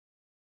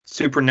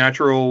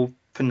supernatural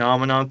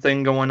phenomenon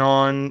thing going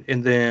on,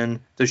 and then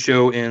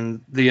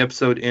the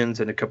episode ends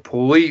in a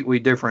completely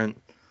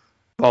different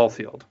ball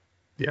field.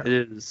 Yeah,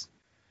 it is.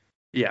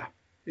 Yeah,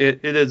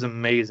 it is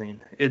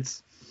amazing.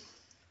 It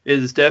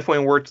is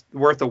definitely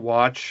worth a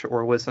watch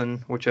or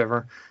listen,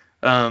 whichever.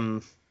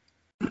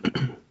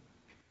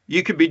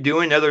 You could be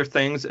doing other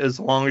things as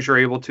long as you're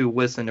able to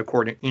listen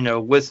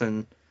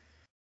listen.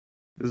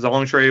 As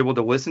long as you're able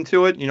to listen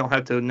to it, you don't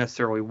have to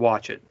necessarily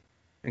watch it.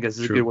 I guess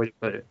is a good way to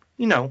put it.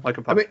 Like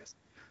a podcast.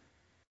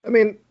 I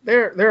mean,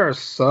 there are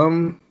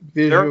some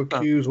visual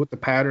cues with the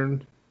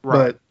pattern,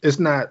 right, but it's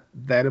not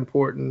that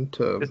important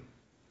to.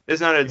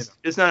 It's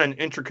not an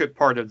intricate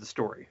part of the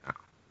story.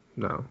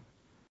 No.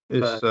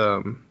 It's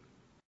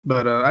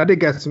but I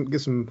did get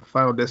some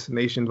Final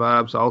Destination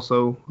vibes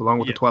also, along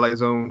with the Twilight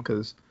Zone,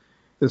 because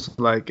it's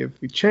like if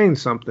you change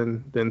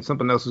something, then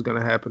something else is going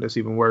to happen that's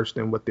even worse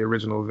than what the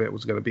original event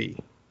was going to be.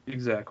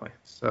 Exactly.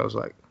 So I was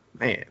like,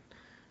 man,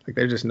 like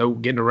there's just no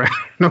getting around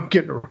No,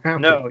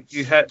 it.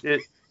 You had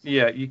it.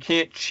 Yeah, you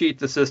can't cheat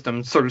the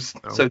system, so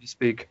to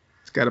speak.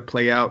 It's got to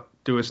play out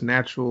through its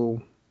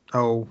natural.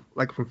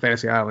 Like from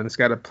Fantasy Island, it's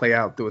got to play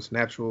out through its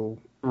natural.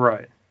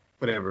 Right.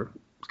 Whatever.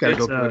 It's got to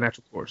go It's, through the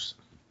natural course.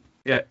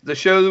 Yeah, the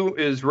show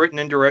is written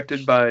and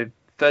directed by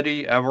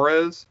Fede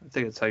Alvarez. I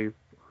think that's how you,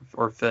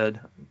 or Fed,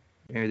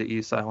 maybe the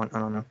E silent. I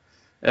don't know.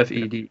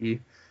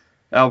 Fede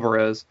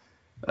Alvarez.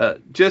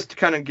 Just to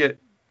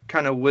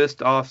kind of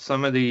list off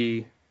some of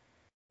the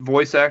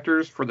voice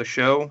actors for the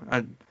show,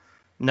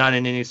 not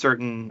in any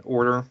certain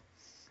order.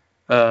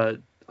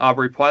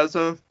 Aubrey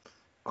Plaza,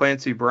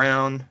 Clancy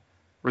Brown,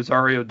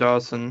 Rosario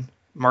Dawson,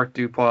 Mark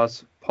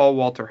Duplass, Paul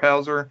Walter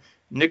Hauser,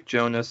 Nick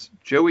Jonas,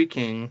 Joey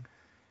King,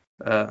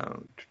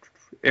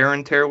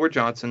 Aaron Taylor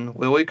Johnson,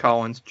 Lily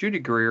Collins, Judy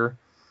Greer,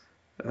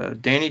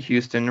 Danny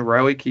Houston,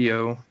 Riley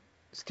Keough,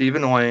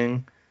 Stephen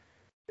Lang,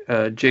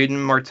 Jaden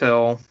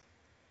Martell,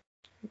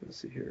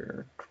 let's see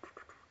here,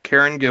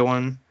 Karen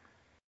Gillan,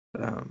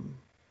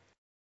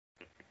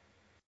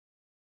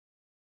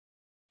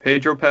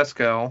 Pedro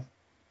Pascal,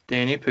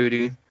 Danny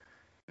Pudi,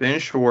 Ben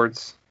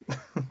Schwartz.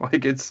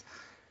 It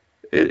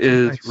is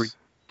Nice.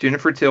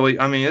 Jennifer Tilly.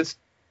 I mean, it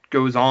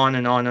goes on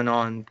and on and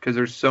on because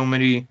there's so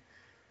many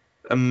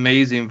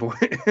amazing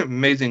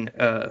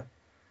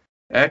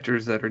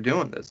actors that are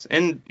doing this.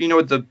 And you know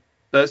what the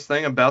best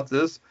thing about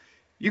this?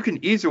 You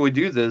can easily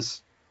do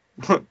this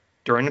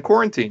during the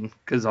quarantine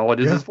because all it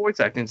is voice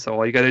acting. So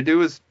all you got to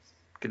do is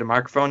get a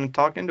microphone and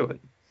talk into it.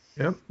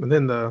 Yeah, and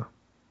then the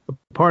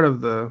part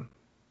of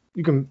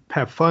you can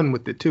have fun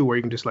with it too, where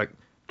you can just like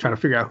try to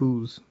figure out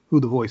who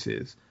the voice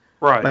is.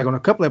 Right. Like on a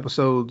couple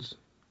episodes,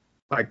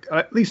 like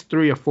at least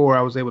 3 or 4,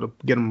 I was able to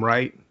get them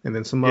right, and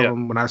then some of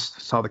them, when I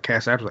saw the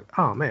cast, I was like,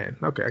 oh man,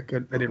 okay, I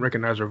didn't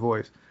recognize her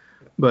voice.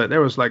 But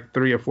there was like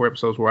 3 or 4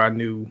 episodes where I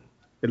knew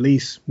at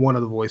least one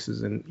of the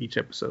voices in each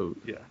episode.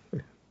 Yeah.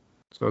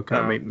 So it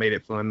kind of made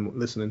it fun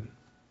listening.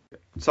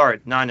 Sorry,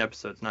 9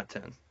 episodes, not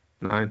 10.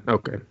 9?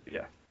 Okay.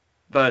 Yeah.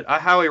 But I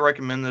highly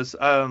recommend this.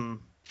 I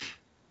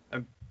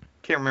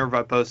can't remember if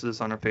I posted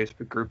this on our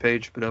Facebook group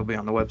page, but it'll be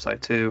on the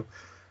website too.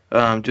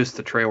 Just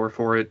the trailer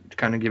for it to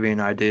kind of give you an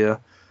idea.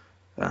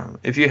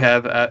 If you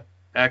have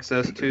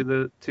access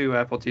to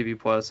Apple TV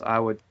Plus, I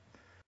would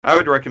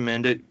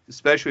recommend it,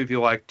 especially if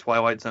you like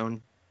Twilight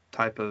Zone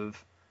type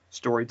of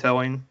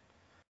storytelling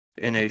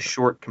in a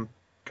short,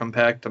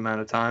 compact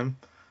amount of time.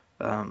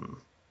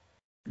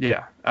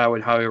 Yeah, I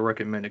would highly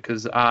recommend it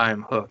because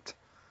I'm hooked.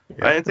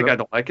 Yeah, I didn't think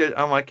I'd like it.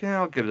 I'm like, yeah,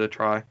 I'll give it a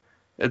try.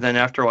 And then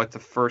after like the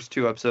first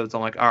 2 episodes,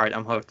 I'm like, all right,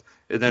 I'm hooked.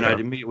 And then I'd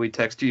immediately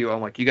text you.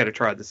 I'm like, you got to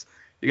try this.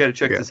 You got to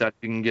check this out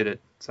if you can get it.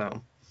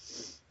 So.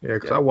 Yeah,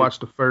 because I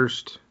watched the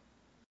first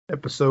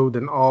episode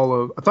and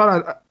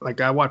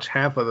I watched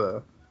half of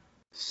the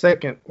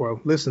second,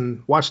 or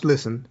listen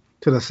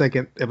to the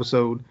second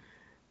episode.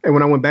 And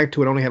when I went back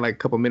to it, I only had like a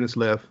couple minutes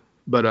left.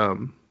 But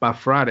by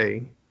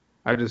Friday,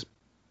 I just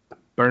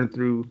burned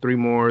through 3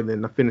 more.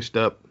 Then I finished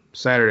up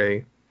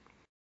Saturday.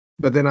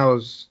 But then I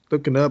was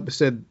looking up. It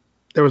said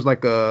there was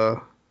like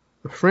a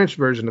French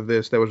version of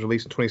this that was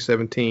released in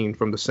 2017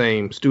 from the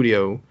same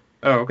studio.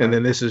 Oh, okay. And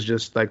then this is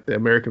just like the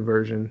American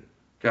version.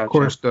 Gotcha. Of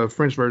course, the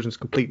French version is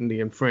completely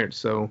in French.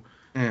 So.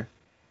 Yeah.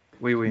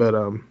 Oui. But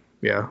I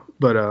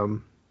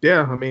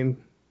mean,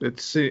 it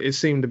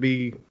seemed to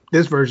be,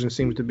 this version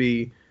seems to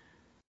be,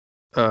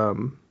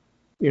 you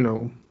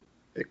know,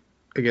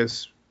 I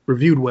guess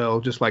reviewed well,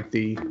 just like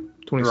the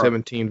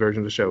 2017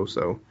 version of the show.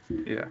 So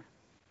yeah.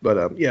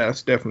 But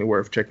it's definitely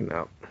worth checking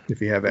out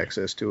if you have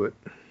access to it.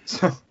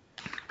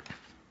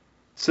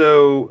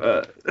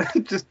 So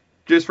just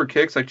for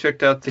kicks, I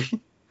checked out the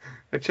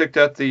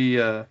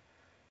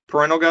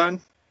parental guide.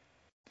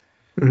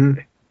 Mm-hmm.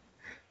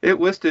 It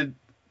listed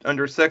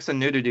under sex and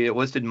nudity. It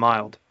listed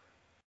mild.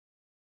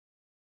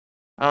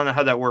 I don't know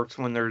how that works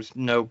when there's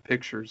no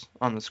pictures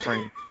on the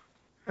screen.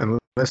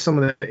 Unless some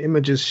of the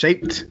images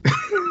shaped.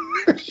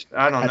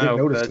 I don't know. I didn't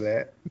notice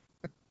that.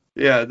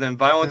 Yeah. Then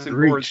violence and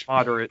gore is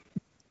moderate.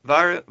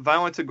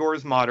 Violence and gore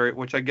is moderate,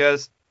 which I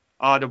guess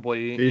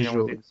audibly,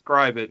 visually,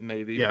 describe it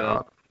maybe.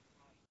 Yeah.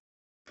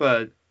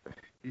 But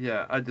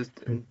yeah, I just.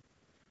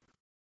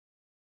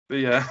 But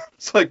yeah,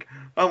 it's like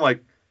I'm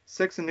like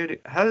sex and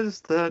nudity. How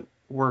does that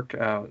work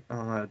out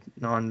on a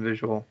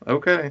non-visual?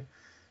 Okay.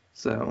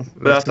 So,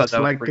 but I thought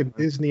that was like a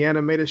Disney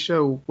animated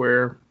show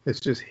where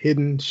it's just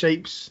hidden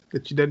shapes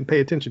that you didn't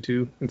pay attention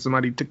to, and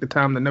somebody took the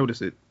time to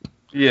notice it.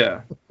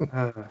 Yeah.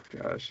 Oh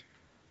gosh,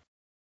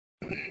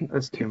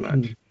 that's too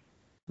much.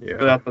 Yeah.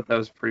 But I thought that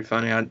was pretty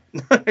funny. I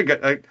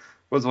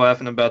was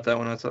laughing about that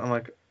when I'm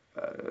like,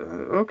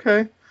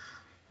 okay,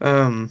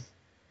 yeah,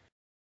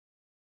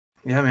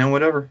 man,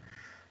 whatever.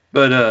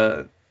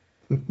 But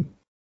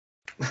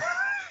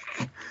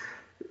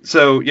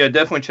so yeah,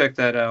 definitely check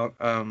that out.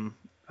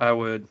 I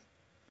would,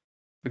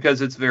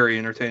 because it's very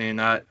entertaining.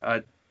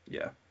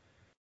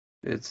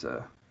 It's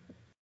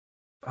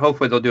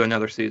hopefully they'll do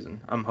another season.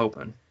 I'm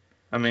hoping.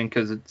 I mean,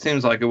 because it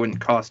seems like it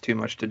wouldn't cost too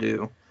much to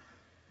do,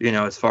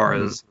 as far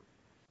as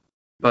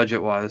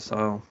budget wise.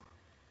 So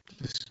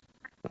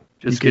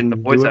just getting the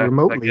voice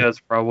actors, I guess,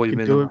 probably. You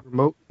can do it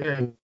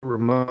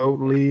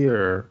remotely,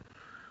 or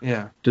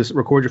just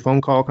record your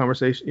phone call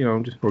conversation.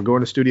 Or go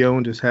in the studio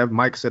and just have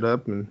mics set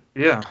up and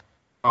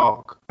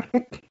talk.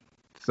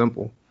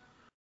 Simple.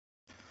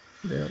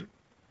 Yeah.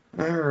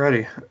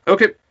 Alrighty.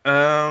 Okay.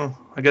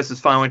 I guess it's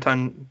finally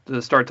time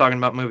to start talking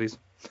about movies.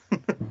 All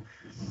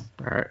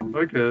right.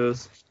 I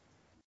guess.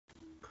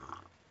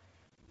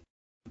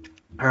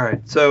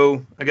 Alright,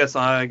 so I guess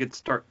I get to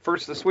start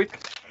first this week.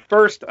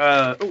 First,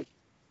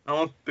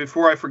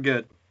 before I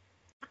forget,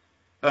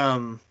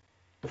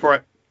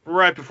 before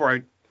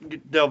I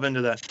delve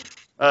into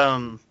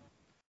that,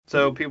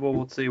 so people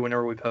will see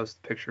whenever we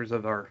post pictures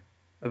of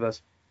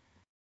us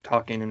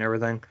talking and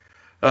everything.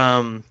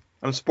 I'm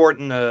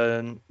sporting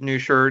a new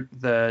shirt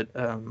that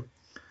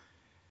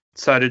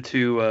decided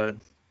to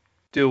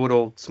do a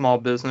little small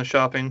business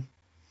shopping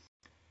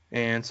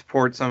and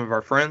support some of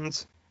our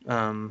friends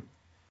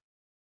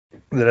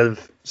that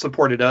have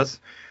supported us.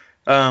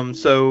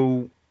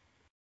 So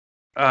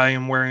I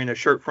am wearing a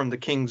shirt from the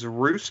King's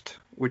Roost,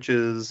 which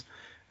is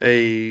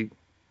a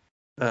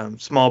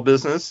small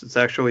business. It's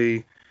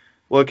actually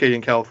located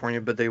in California,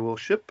 but they will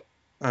ship.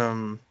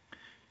 If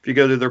you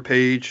go to their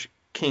page,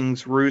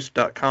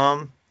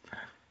 kingsroost.com,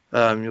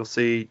 you'll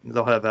see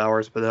they'll have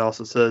hours, but it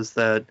also says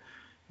that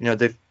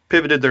they've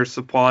pivoted their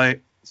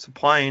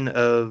supplying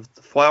of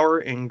the flour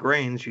and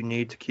grains you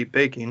need to keep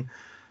baking.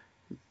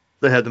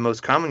 They have the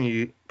most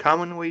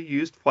commonly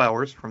used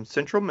flours from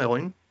Central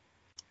Milling,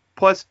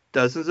 plus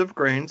dozens of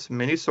grains,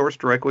 many sourced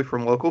directly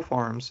from local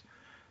farms.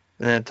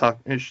 And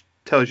it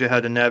tells you how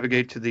to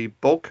navigate to the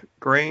bulk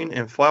grain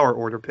and flour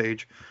order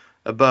page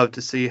above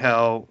to see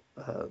how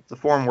the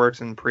form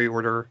works in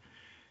pre-order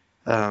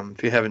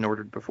if you haven't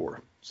ordered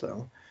before.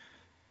 So,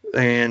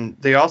 and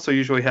they also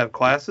usually have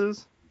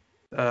classes,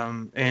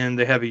 and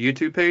they have a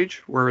YouTube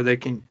page where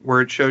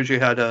it shows you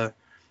how to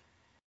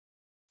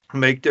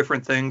make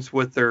different things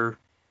with their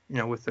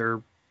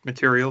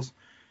materials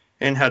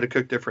and how to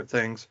cook different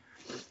things.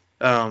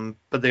 But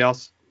they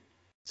also,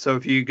 so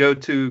if you go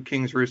to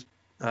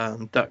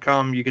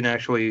kingsroost.com, you can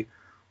actually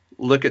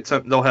look at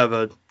some. They'll have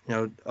a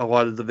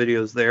lot of the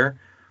videos there.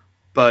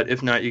 But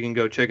if not, you can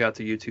go check out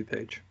the YouTube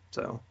page.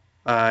 So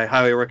I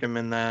highly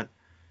recommend that.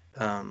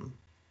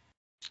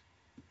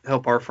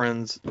 Help our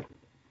friends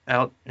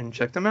out and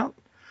check them out,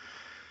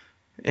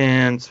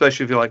 and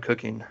especially if you like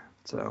cooking.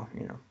 So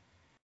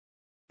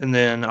and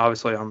then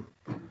obviously I'm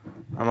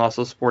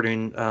also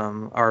supporting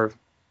our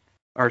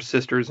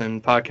sisters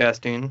in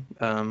podcasting.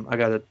 I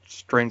got a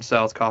Strange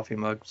South coffee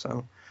mug,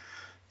 so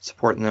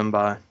supporting them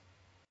by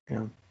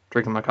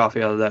drinking my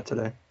coffee out of that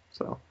today.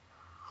 So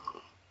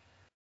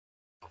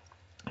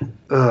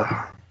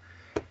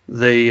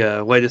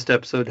the latest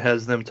episode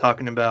has them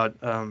talking about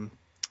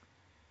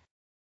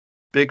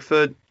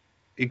Bigfoot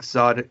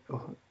exotic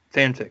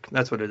fanfic.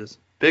 That's what it is.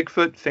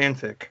 Bigfoot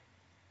fanfic.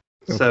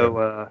 Okay.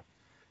 So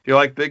if you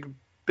like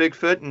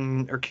Bigfoot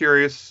and are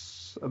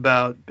curious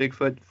about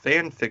Bigfoot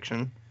fan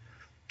fiction,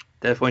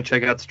 definitely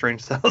check out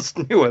Strange South's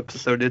new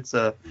episode. It's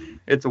a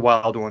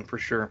wild one for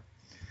sure.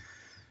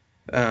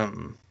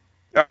 All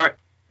right.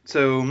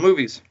 So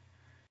movies.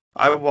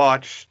 I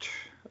watched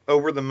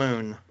Over the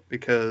Moon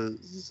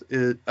because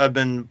I've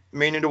been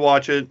meaning to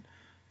watch it,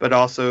 but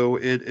also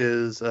it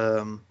is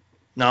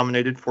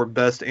nominated for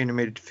Best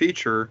Animated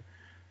Feature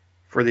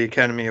for the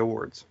Academy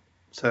Awards.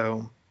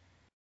 So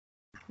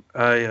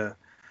I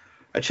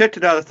checked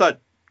it out. I thought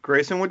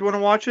Grayson would want to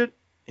watch it,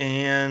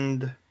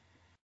 and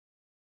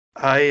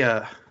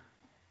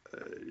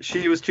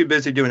she was too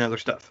busy doing other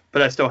stuff,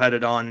 but I still had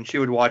it on, and she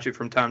would watch it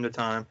from time to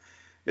time.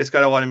 It's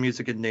got a lot of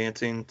music and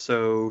dancing,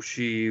 so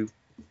she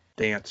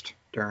danced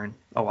during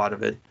a lot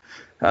of it,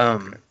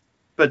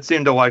 but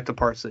seemed to like the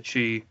parts that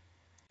she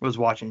was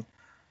watching.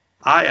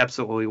 I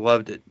absolutely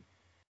loved it.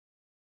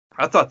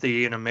 I thought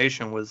the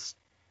animation was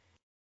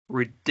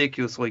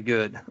ridiculously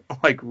good,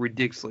 like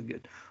ridiculously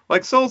good.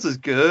 Like Souls is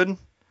good,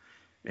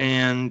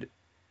 and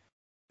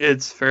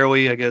it's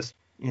fairly, I guess,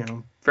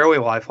 fairly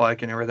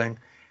lifelike and everything,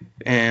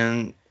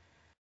 and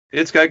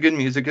it's got good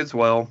music as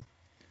well.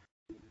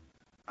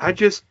 I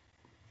just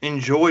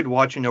enjoyed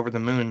watching Over the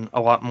Moon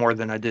a lot more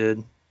than I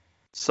did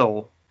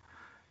Soul.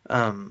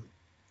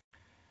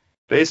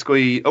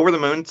 Basically, Over the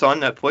Moon, it's on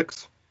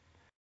Netflix.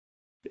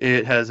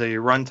 It has a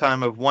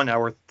runtime of 1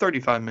 hour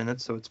 35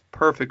 minutes, so it's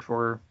perfect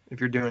for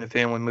if you're doing a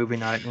family movie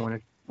night and want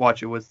to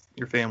watch it with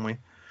your family.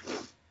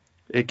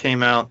 It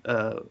came out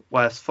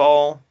last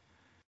fall.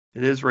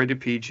 It is rated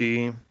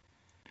PG.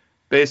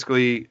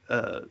 Basically,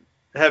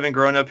 having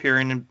grown up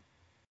hearing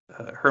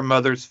her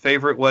mother's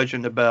favorite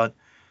legend about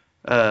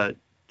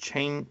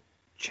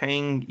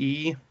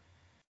Chang-E,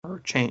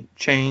 or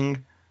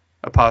Chang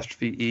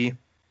apostrophe E,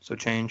 so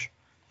change.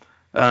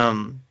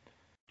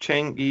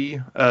 Chang-E,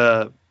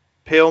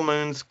 pale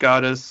moon's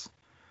goddess,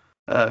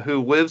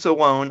 who lives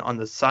alone on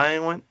the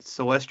silent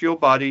celestial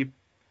body,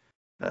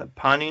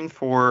 pining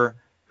for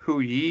Hu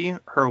Yi,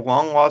 her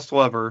long-lost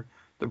lover.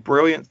 The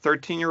brilliant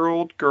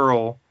 13-year-old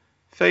girl,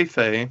 Fei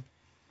Fei,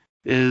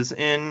 is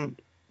in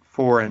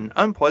for an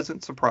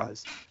unpleasant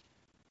surprise.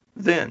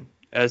 Then,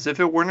 as if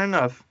it weren't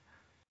enough,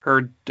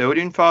 her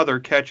doting father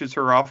catches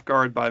her off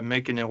guard by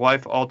making a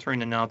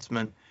life-altering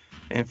announcement,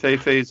 and Fei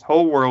Fei's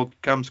whole world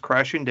comes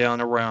crashing down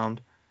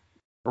around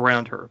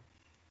her.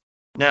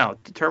 Now,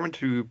 determined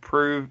to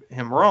prove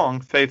him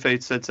wrong, Fei-Fei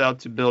sets out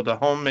to build a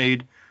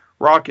homemade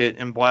rocket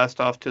and blast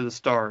off to the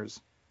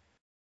stars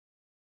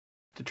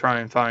to try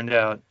and find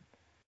out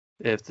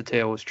if the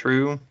tale was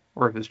true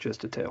or if it's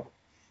just a tale.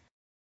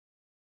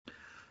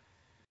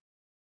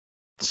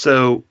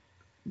 So,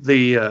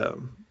 the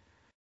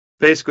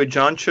basically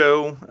John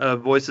Cho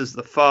voices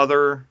the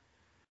father.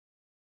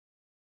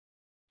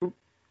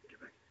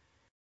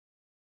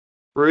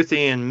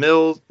 Ruthie Ann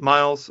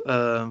Miles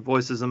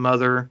voices the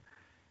mother.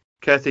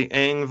 Kathy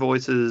Ang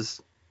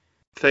voices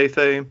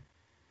Fei-Fei.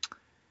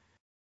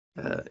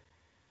 Let's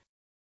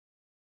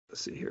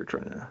see here,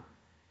 trying to.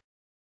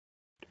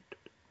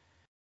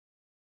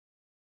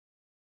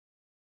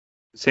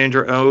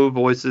 Sandra Oh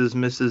voices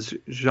Mrs.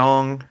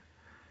 Zhang.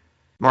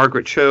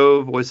 Margaret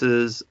Cho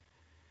voices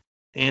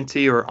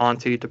Auntie or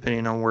Auntie,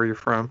 depending on where you're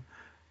from.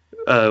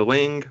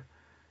 Ling.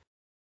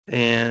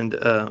 And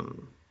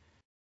trying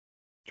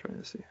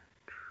to see.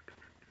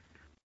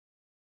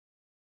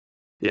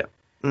 Yeah,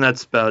 and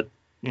that's about,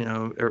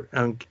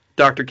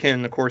 Dr.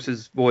 Ken, of course,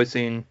 is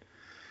voicing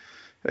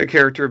a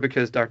character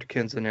because Dr.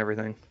 Ken's in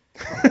everything.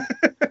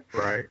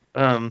 Right.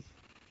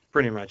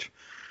 Pretty much.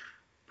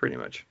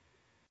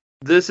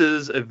 This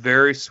is a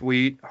very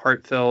sweet,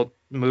 heartfelt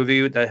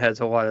movie that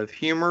has a lot of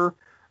humor,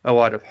 a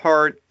lot of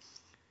heart.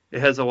 It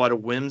has a lot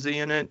of whimsy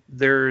in it.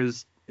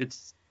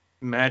 It's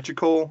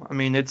magical. I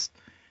mean, it's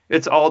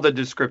all the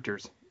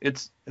descriptors.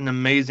 It's an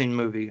amazing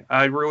movie.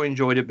 I really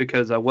enjoyed it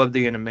because I love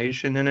the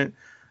animation in it.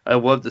 I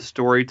love the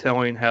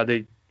storytelling, how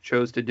they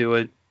chose to do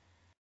it,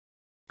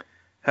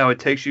 how it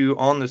takes you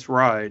on this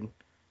ride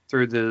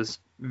through this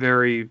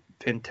very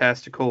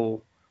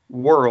fantastical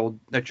world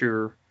that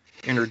you're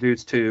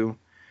introduced to.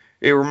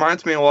 It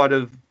reminds me a lot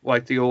of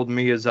like the old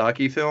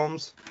Miyazaki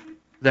films,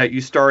 that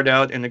you start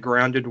out in a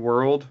grounded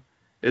world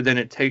and then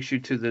it takes you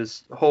to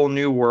this whole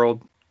new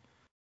world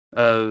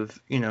of,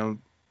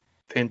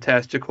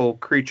 fantastical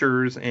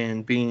creatures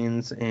and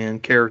beings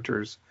and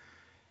characters,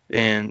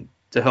 and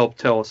to help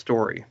tell a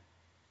story.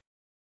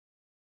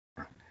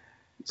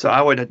 So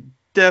I would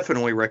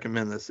definitely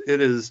recommend this. It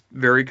is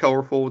very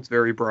colorful. It's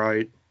very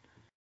bright.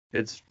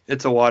 It's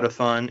a lot of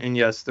fun. And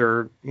yes,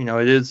 it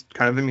is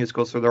kind of a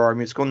musical, so there are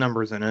musical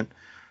numbers in it.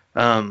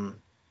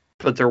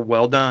 But they're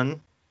well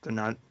done. They're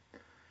not,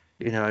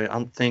 I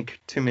don't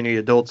think too many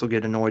adults will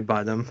get annoyed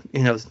by them,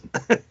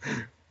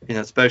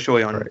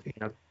 especially on,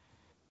 right.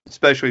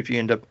 Especially if you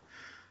end up,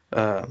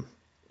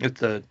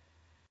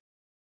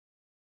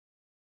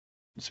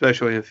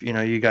 especially if,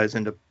 you guys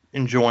end up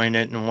enjoying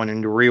it and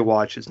wanting to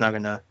rewatch, it's not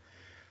going to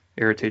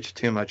irritate you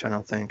too much, I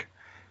don't think.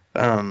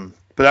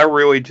 But I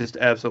really just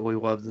absolutely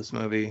love this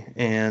movie,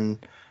 and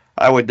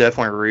I would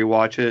definitely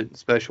rewatch it,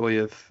 especially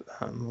if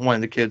one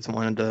of the kids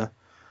wanted to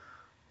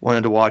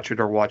watch it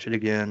or watch it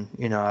again.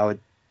 I would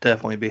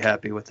definitely be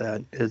happy with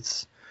that.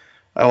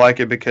 I like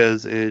it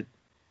because it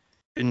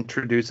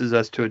introduces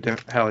us to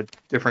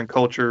different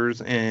cultures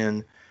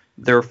and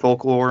their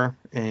folklore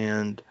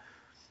and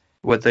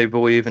what they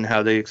believe and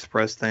how they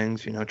express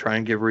things. Try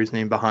and give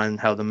reasoning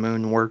behind how the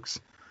moon works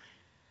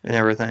and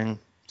everything.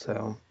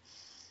 So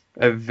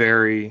I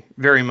very,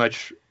 very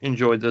much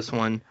enjoyed this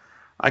one.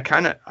 I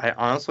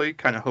honestly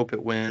kind of hope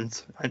it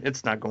wins.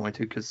 It's not going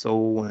to because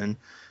Soul will win,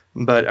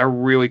 but I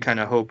really kind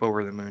of hope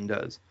Over the Moon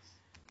does,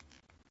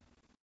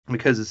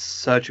 because it's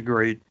such a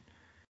great.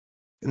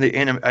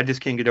 I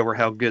just can't get over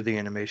how good the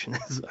animation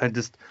is. I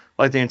just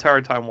like the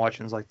entire time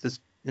watching. It's like, this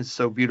is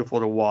so beautiful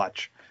to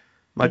watch,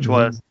 much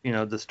less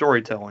the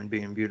storytelling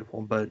being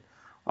beautiful, but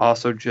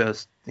also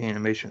just the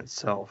animation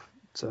itself.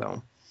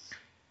 So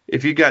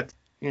if you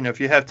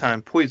have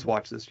time, please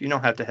watch this. You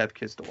don't have to have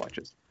kids to watch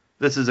this.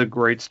 This is a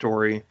great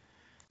story,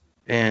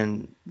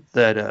 and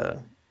that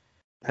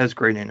has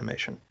great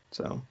animation.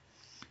 So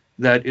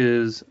that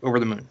is Over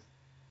the Moon.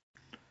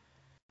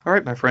 All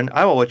right, my friend,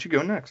 I will let you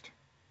go next.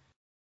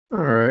 All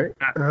right.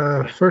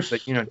 First,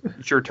 but,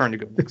 it's your turn to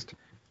go next.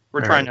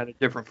 We're trying out a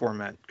different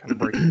format, kind of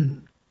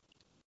breaking.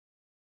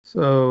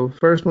 So,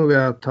 first movie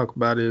I'll talk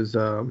about is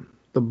The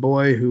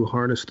Boy Who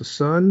Harnessed the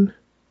Sun,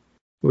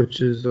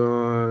 which is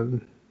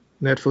on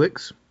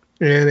Netflix,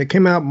 and it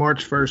came out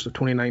March 1st of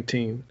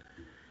 2019.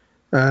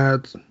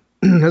 It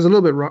has a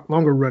little bit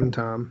longer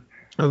runtime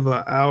of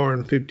an hour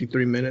and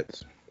 53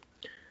 minutes.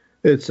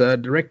 It's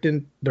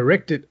directed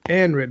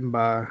and written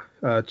by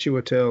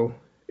Chiwetel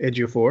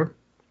Ejiofor.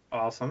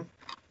 Awesome.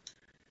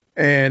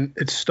 And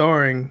it's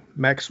starring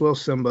Maxwell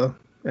Simba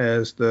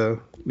as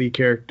the lead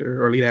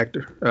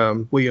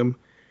actor, William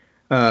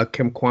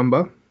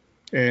Kamkwamba,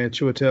 and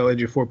Chiwetel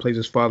Ejiofor plays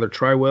his father,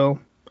 Tyrell.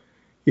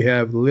 You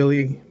have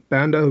Lily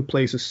Banda, who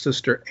plays his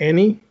sister,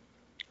 Annie.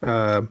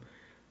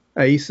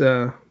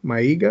 Aisa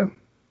Maiga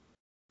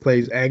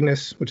plays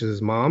Agnes, which is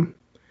his mom.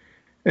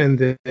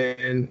 And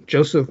then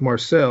Joseph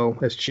Marcel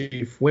as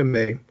Chief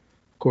Wimbe.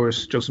 Of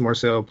course, Joseph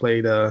Marcel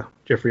played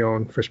Jeffrey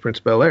on Fresh Prince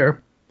of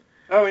Bel-Air.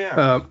 Oh,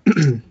 yeah.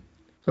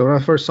 So when I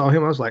first saw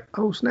him, I was like,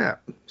 oh, snap,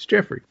 it's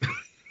Jeffrey.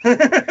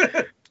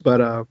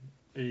 But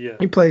yeah,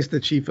 he plays the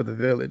chief of the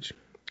village.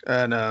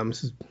 And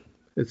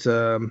it's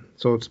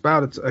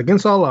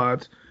against all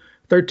odds.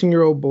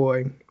 13-year-old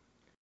boy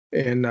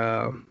in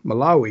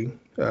Malawi,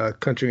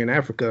 country in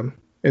Africa,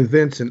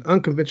 invents an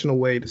unconventional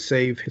way to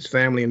save his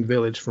family and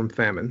village from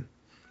famine.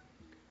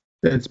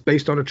 It's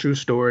based on a true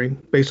story,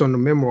 based on the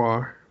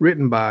memoir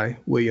written by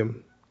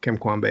William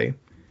Kamkwambe,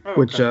 Oh,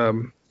 which okay.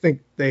 I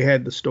think they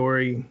had the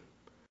story.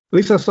 At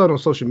least I saw it on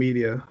social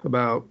media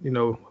about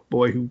a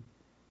boy who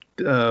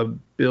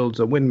builds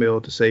a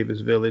windmill to save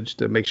his village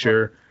to make Right.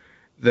 sure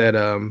that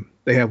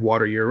they have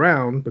water year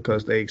round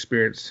because they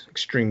experience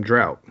extreme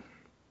drought.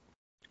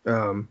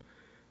 Um,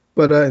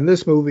 but in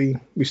this movie,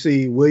 we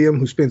see William,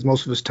 who spends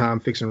most of his time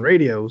fixing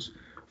radios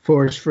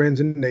for his friends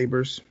and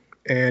neighbors,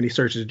 and he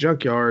searches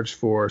junkyards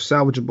for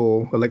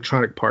salvageable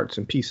electronic parts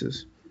and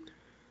pieces.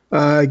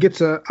 He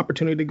gets an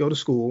opportunity to go to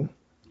school,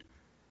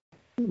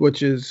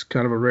 which is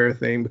kind of a rare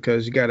thing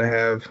because you got to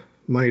have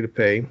money to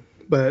pay.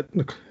 But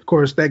of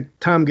course, that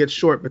time gets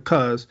short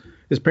because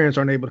his parents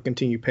aren't able to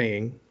continue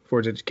paying for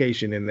his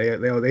education, and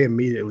they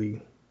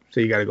immediately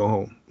say you got to go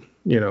home.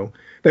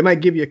 They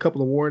might give you a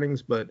couple of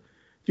warnings, but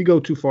if you go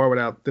too far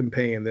without them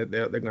paying, they're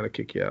going to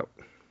kick you out.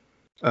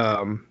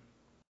 Um,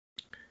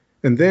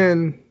 and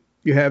then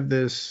you have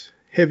this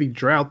heavy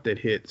drought that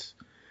hits.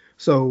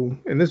 So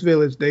in this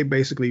village, they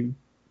basically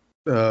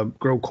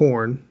grow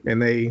corn,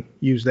 and they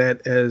use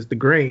that as the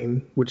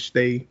grain, which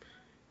they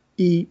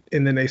eat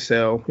and then they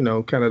sell,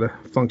 kind of the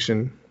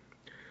function.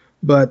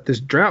 But this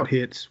drought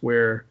hits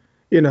where,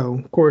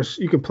 of course,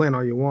 you can plant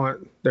all you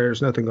want.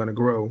 There's nothing going to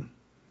grow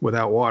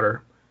without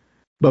water.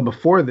 But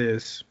before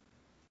this,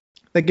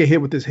 they get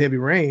hit with this heavy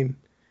rain,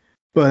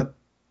 but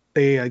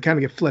they kind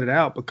of get flooded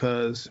out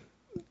because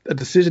a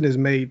decision is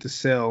made to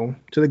sell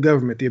to the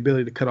government the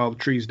ability to cut all the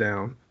trees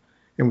down.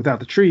 And without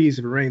the trees,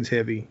 if it rains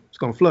heavy, it's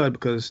going to flood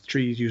because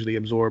trees usually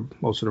absorb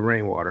most of the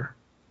rainwater.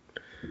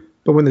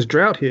 But when this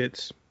drought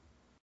hits,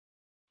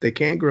 they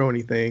can't grow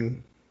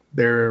anything.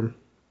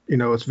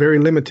 It's very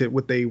limited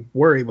what they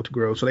were able to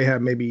grow. So they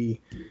have maybe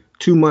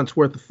 2 months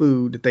worth of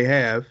food that they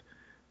have.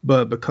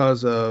 But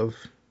because of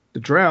the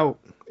drought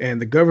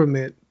and the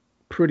government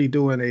pretty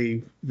doing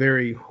a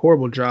very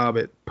horrible job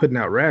at putting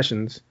out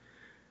rations,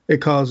 it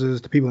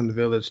causes the people in the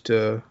village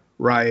to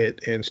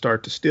riot and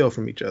start to steal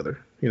from each other.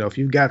 If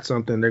you've got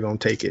something, they're going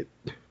to take it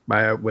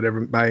by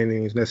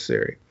anything is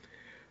necessary.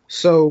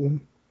 So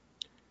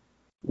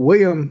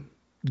William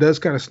does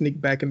kind of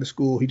sneak back into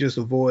school. He just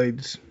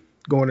avoids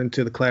going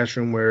into the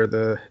classroom where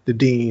the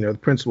dean or the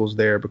principal's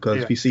there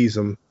because if he sees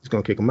him, he's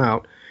going to kick him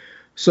out.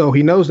 So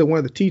he knows that one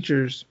of the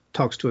teachers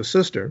talks to his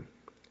sister.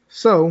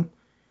 So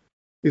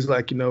he's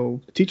like, the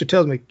teacher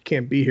tells me you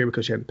can't be here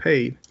because you hadn't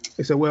paid.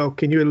 They said, well,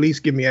 can you at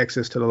least give me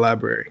access to the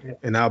library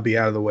and I'll be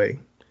out of the way.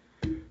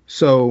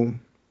 So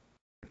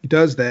he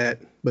does that,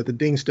 but the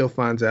dean still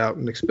finds out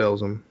and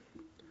expels him.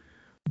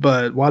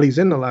 But while he's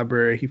in the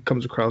library, he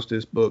comes across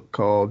this book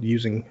called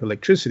Using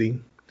Electricity.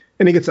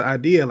 And he gets an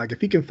idea, like if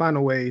he can find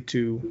a way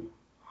to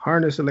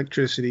harness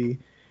electricity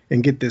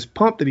and get this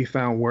pump that he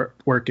found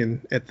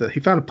working he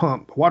found a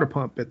water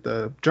pump at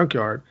the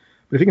junkyard.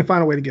 But if he can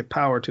find a way to get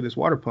power to this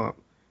water pump,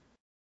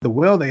 the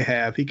well they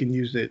have, he can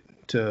use it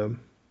to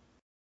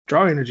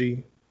draw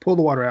energy, pull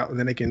the water out, and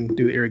then they can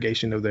do the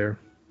irrigation of their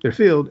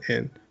field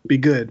and be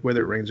good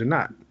whether it rains or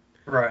not.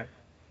 Right.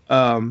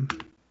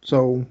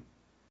 So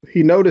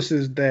he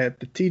notices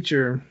that the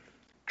teacher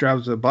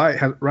rides a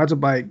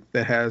bike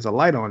that has a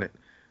light on it,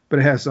 but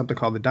it has something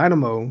called the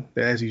dynamo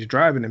that as he's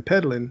driving and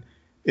pedaling,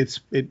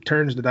 it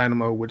turns the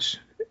dynamo, which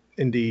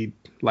indeed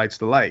lights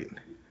the light.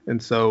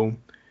 And so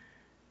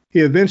he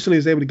eventually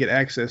is able to get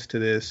access to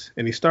this,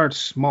 and he starts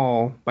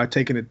small by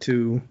taking it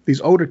to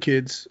these older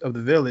kids of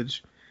the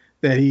village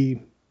that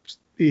he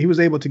was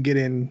able to get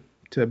in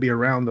to be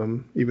around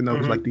them, even though he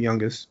was like the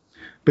youngest.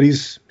 But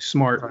he's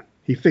smart. Right.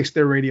 He fixed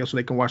their radio so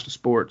they can watch the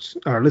sports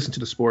or listen to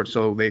the sports,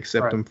 so they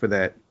accept him for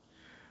that.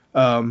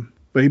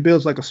 But he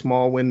builds like a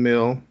small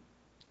windmill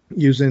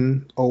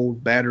using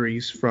old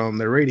batteries from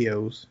their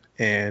radios,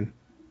 and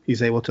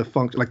he's able to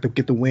function, like to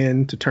get the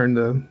wind to turn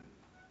the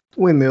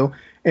windmill,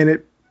 and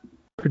it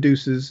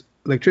produces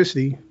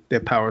electricity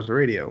that powers the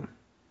radio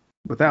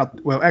without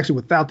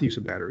the use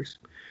of batteries.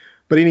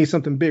 But he needs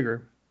something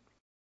bigger.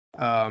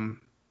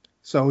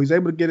 So he's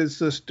able to get his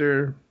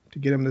sister to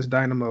get him this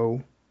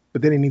dynamo,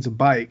 but then he needs a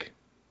bike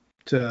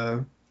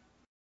to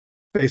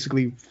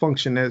basically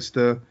function as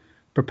the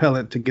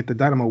propellant to get the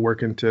dynamo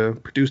working to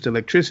produce the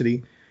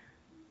electricity.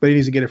 But he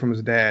needs to get it from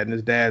his dad, and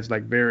his dad's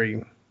like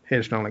very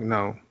headstrong, like,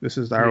 no, this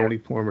is our only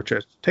form of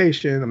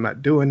transportation. I'm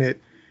not doing it.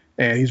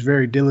 And he's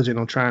very diligent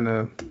on trying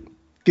to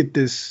get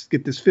this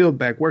field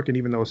back working,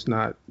 even though it's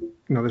not,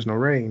 there's no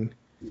rain.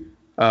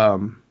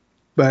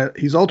 But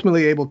he's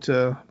ultimately able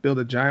to build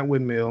a giant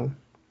windmill.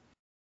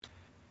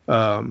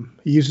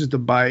 He uses the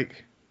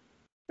bike,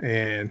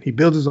 and he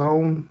builds his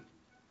own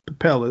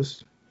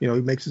propellers. He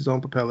makes his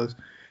own propellers,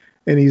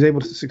 and he's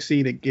able to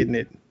succeed at getting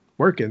it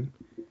working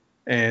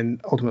and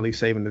ultimately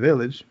saving the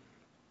village.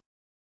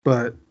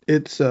 But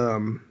it's a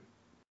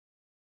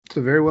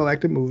very well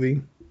acted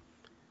movie.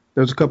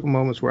 There's a couple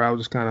moments where I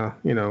was just kind of,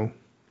 a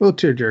little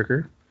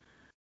tearjerker.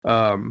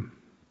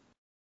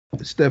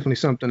 It's definitely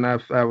something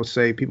I would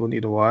say people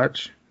need to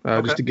watch,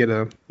 Okay. just to get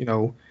a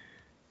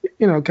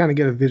kind of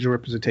get a visual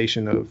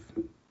representation of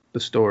the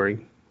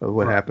story of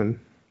what Right. happened.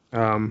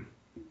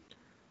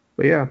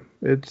 But yeah,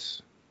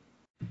 it's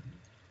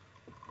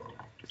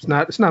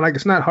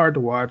not hard to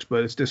watch,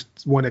 but it's just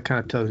one that kind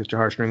of tugs at your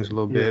heartstrings a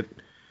little Yeah. bit.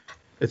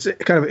 It's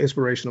kind of an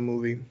inspirational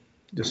movie.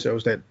 Just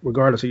shows that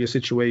regardless of your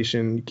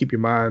situation, you keep your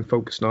mind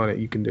focused on it,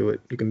 you can do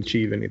it. You can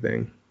achieve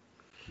anything.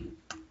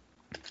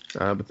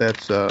 But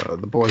that's The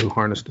Boy Who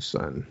Harnessed the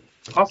Sun,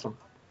 Awesome.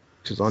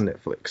 which is on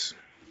Netflix.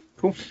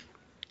 Cool.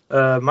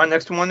 My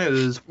next one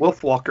is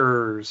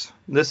Wolfwalkers.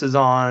 This is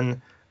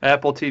on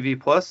Apple TV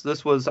Plus.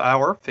 This was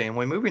our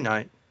family movie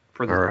night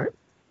for All right.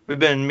 We've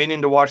been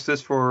meaning to watch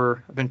this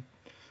for.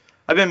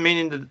 I've been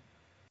meaning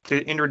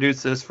to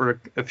introduce this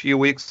for a few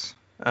weeks.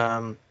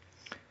 I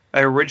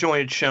originally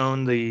had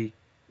shown the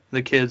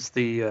kids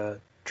the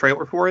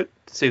trailer for it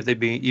to see if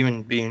they'd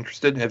even be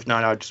interested. If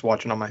not, I'd just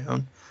watch it on my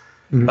own.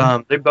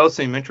 Mm-hmm. They both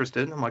seem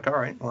interested. I'm like, all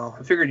right, well,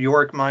 I figured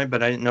York might,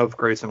 but I didn't know if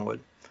Grayson would.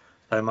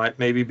 That might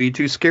maybe be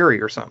too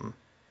scary or something.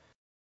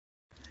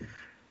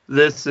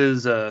 This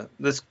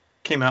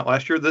came out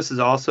last year. This is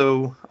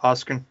also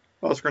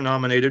Oscar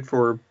nominated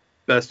for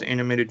Best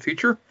Animated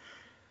Feature,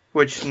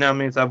 which now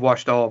means I've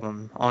watched all of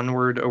them: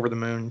 Onward, Over the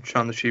Moon,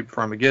 Shaun the Sheep,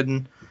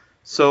 Farmageddon,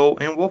 Soul,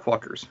 and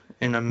Wolfwalkers.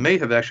 And I may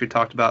have actually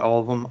talked about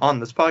all of them on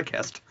this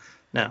podcast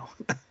now.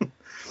 I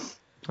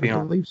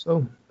believe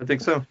so. I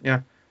think so, yeah.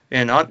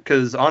 And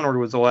because Onward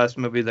was the last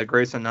movie that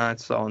Grayson and I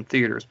saw in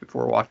theaters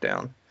before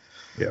lockdown.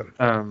 Yeah.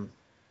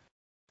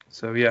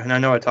 So yeah, and I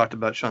know I talked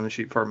about Shaun the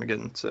Sheep,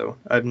 Farmageddon, so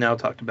I've now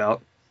talked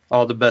about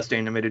all the best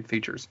animated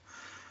features.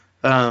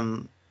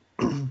 So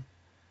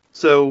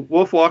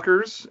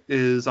Wolfwalkers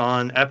is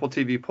on Apple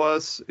TV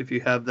Plus if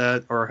you have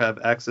that or have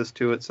access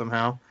to it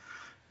somehow.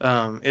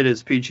 It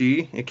is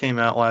PG. It came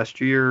out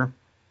last year.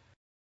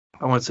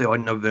 I want to say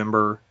like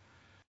November,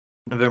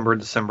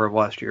 December of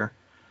last year.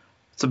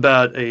 It's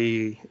about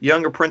a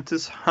young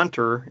apprentice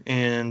hunter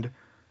and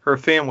her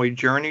family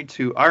journey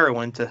to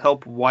Ireland to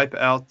help wipe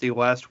out the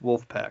last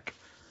wolf pack.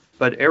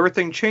 But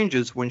everything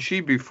changes when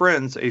she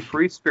befriends a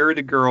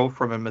free-spirited girl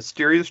from a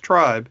mysterious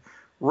tribe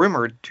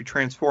rumored to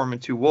transform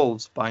into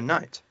wolves by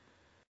night.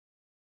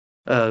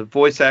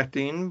 Voice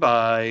acting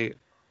by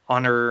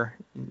Honor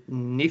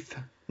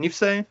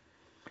Nifse,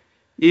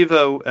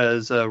 Eva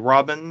as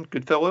Robin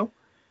Goodfellow,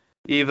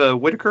 Eva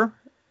Whitaker,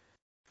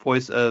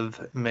 voice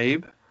of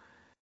Mabe,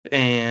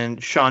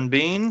 and Sean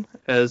Bean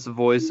as the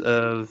voice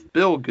of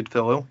Bill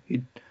Goodfellow.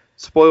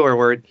 Spoiler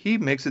alert, he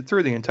makes it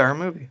through the entire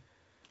movie.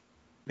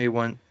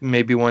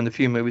 Maybe one of the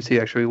few movies he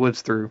actually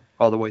lives through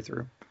all the way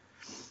through.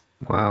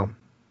 Wow.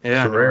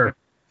 Yeah, it's rare.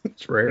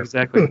 It's rare.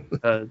 Exactly.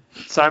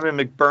 Simon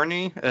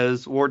McBurney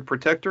as Lord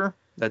Protector.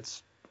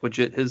 That's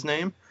legit his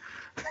name.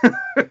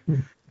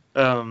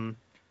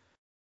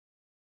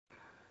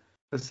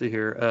 Let's see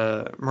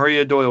here.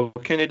 Maria Doyle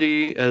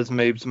Kennedy as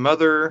Mabe's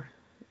mother.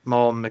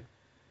 Mal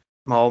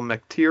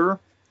McTeer.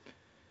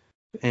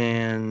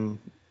 And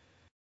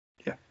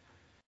yeah.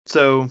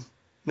 So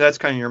that's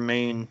kind of your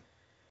main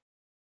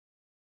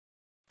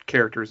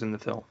characters in the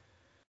film.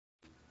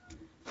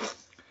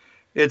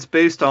 It's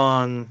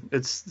directed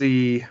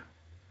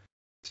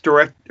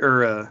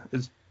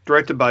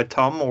by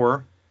Tom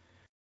Moore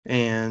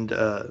and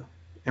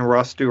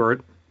Ross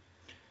Stewart.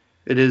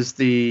 It is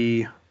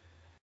the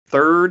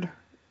third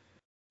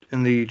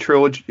in the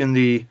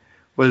trilogy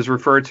what is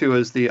referred to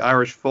as the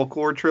Irish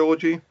Folklore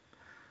Trilogy.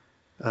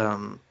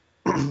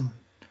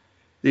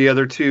 The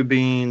other two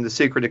being The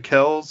Secret of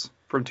Kells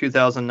from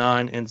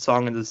 2009 and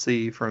Song of the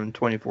Sea from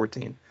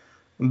 2014.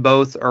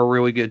 Both are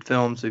really good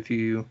films. If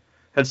you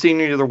have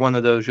seen either one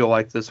of those, you'll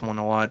like this one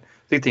a lot.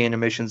 I think the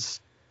animation's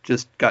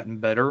just gotten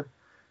better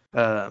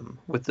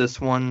with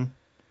this one.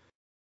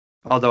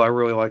 Although I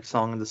really like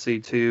Song of the Sea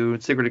too.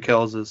 Secret of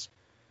Kells is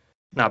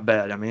not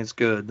bad. I mean, it's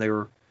good. They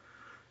were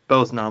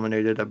both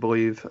nominated, I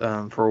believe,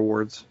 for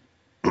awards.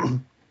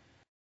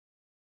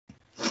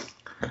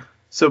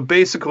 So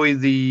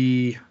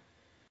basically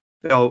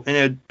and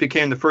it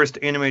became the first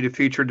animated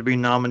feature to be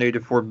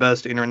nominated for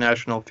Best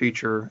International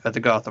Feature at the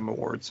Gotham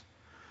Awards.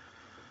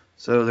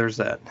 So there's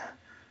that.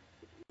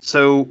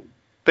 So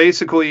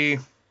basically,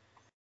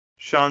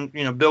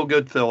 Bill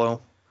Goodfellow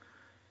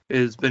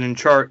has been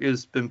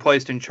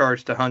placed in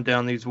charge to hunt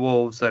down these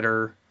wolves that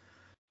are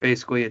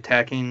basically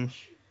attacking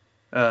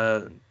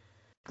the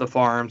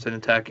farms and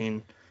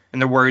attacking, and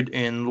they're worried.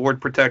 And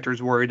Lord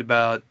Protector's worried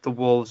about the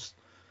wolves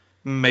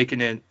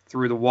making it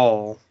through the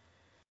wall.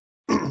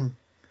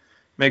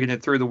 Making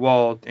it through the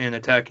wall and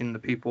attacking the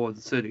people of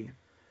the city.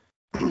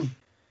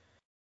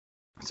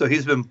 So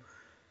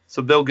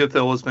Bill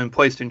Goodfellow has been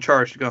placed in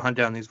charge to go hunt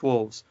down these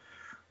wolves.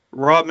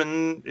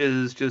 Robin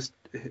is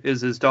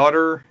his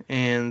daughter,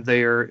 and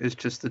it's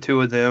just the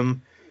two of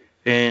them,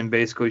 and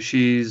basically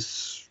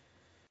she's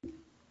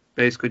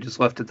just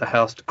left at the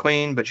house to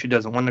clean, but she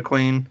doesn't want to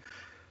clean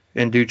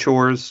and do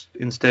chores.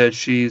 Instead,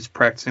 she's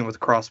practicing with a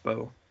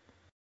crossbow,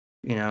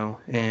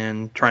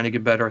 and trying to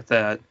get better at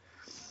that.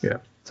 Yeah.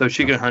 So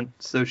she can hunt.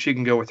 So she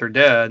can go with her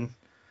dad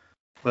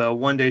Well,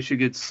 one day she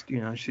gets,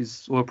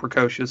 she's a little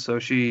precocious, so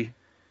she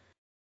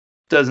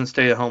doesn't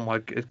stay at home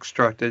like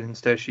instructed.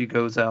 Instead, she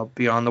goes out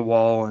beyond the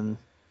wall and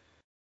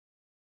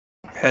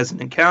has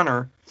an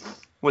encounter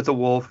with a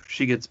wolf.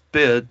 She gets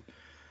bit,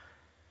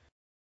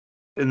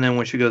 and then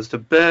when she goes to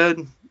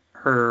bed,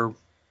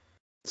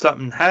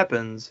 something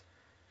happens,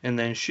 and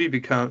then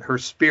her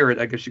spirit,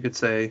 I guess you could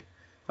say,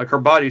 like her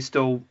body's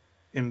still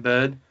in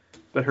bed,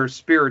 but her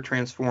spirit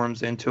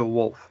transforms into a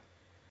wolf.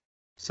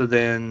 So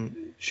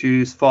then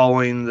she's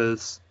following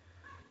this,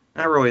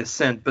 not really a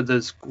scent, but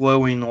this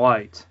glowing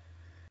light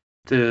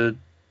to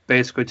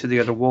the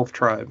other wolf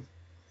tribe.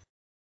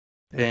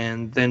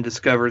 And then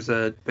discovers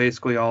that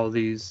basically all of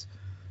these,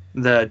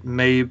 that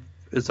Maeve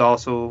is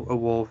also a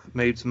wolf.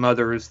 Maeve's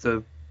mother is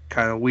the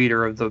kind of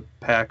leader of the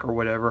pack or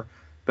whatever,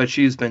 but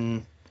she has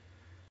been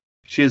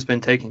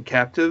taken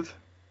captive.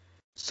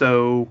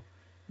 So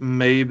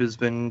Maeve has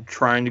been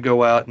trying to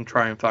go out and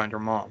try and find her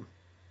mom.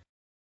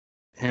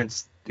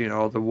 Hence,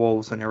 the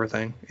wolves and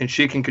everything. And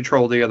she can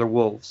control the other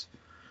wolves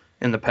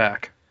in the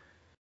pack.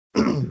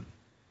 And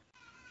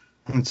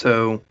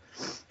so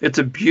it's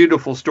a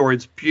beautiful story.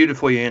 It's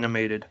beautifully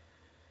animated.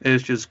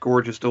 It's just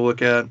gorgeous to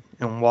look at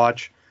and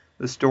watch.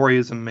 The story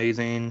is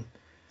amazing.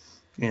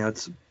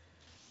 It's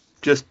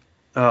just,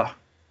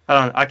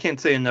 I can't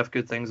say enough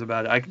good things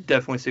about it. I can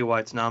definitely see why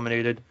it's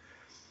nominated.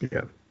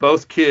 Yeah.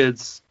 Both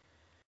kids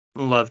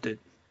loved it.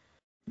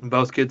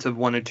 Both kids have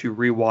wanted to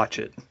rewatch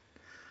it.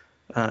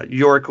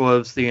 York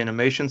loves the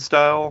animation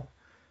style.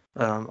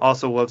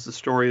 Also loves the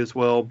story as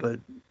well, but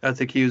I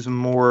think he was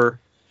more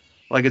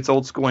like it's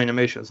old school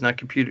animation. It's not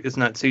computer. It's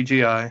not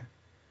CGI.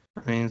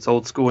 I mean, it's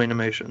old school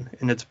animation,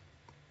 and it's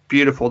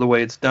beautiful the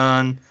way it's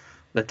done.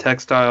 The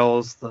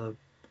textiles, the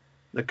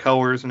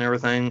colors, and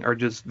everything are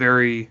just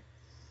very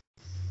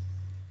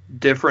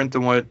different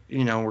than what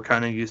we're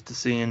kind of used to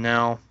seeing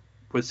now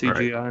with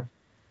CGI. Right.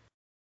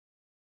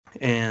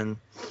 And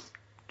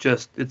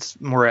just it's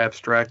more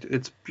abstract.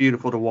 It's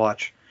beautiful to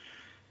watch,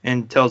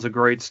 and tells a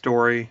great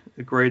story,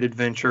 a great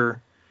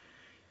adventure.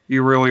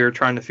 You really are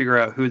trying to figure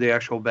out who the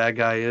actual bad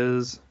guy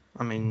is.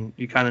 I mean,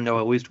 you kind of know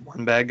at least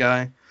one bad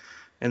guy,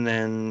 and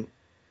then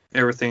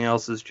everything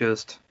else is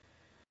just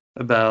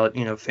about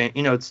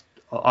it's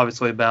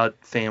obviously about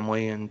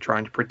family and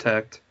trying to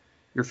protect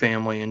your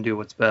family and do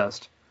what's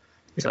best.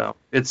 Yeah. So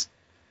it's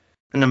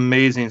an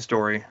amazing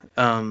story.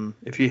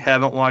 If you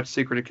haven't watched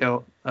Secret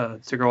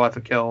Life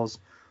of Kells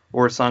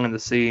or Song of the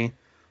Sea,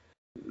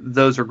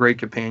 those are great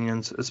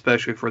companions,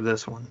 especially for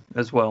this one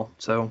as well.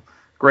 So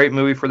great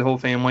movie for the whole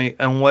family,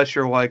 unless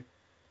you're like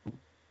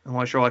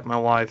my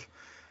wife,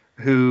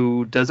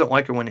 who doesn't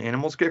like it when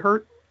animals get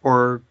hurt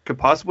or could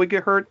possibly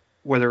get hurt,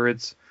 whether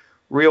it's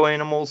real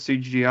animals,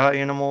 CGI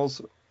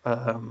animals,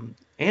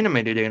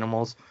 animated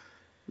animals,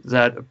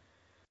 that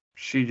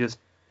she just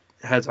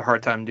has a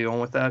hard time dealing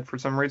with that for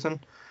some reason.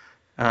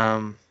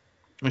 And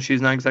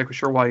she's not exactly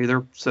sure why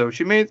either. So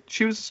she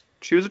was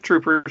a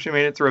trooper. She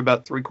made it through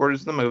about 3/4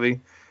 of the movie,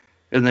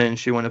 and then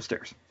she went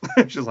upstairs.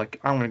 She's like,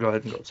 I'm going to go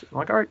ahead and go upstairs. I'm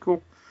like, all right,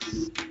 cool.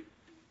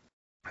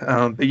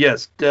 But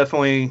yes,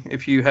 definitely,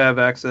 if you have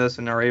access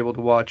and are able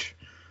to watch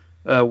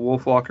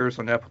Wolfwalkers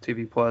on Apple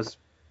TV Plus,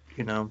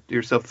 do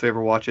yourself a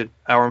favor, watch it.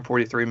 1 hour and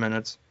 43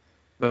 minutes.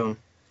 Boom.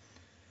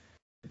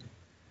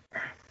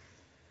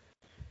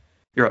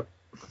 You're up.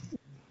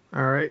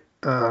 All right.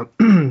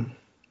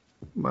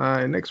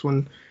 My next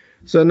one.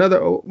 So another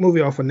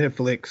movie off of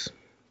Netflix.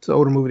 It's an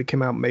older movie that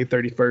came out May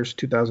 31st,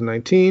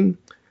 2019.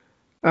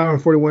 1 hour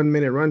and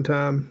 41-minute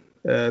runtime.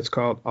 It's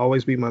called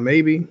Always Be My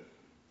Maybe.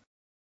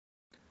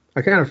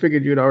 I kind of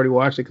figured you'd already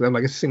watched it because I'm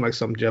like, it seemed like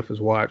something Jeff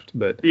has watched,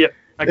 but yeah,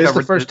 it's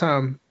the first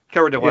time.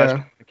 Covered it last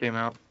time it came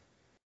out.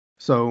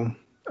 So,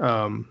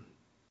 but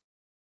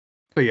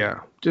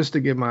yeah, just to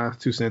give my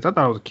 2 cents, I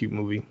thought it was a cute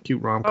movie,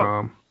 cute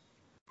rom-com.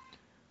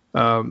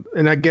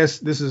 And I guess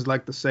this is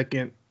like the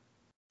second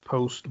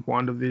post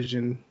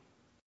WandaVision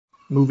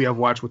movie I've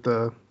watched with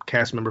a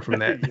cast member from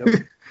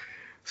that.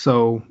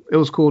 So it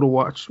was cool to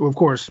watch. Well, of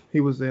course,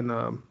 he was in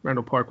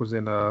Randall Park was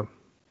in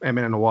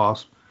Ant-Man and the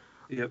Wasp.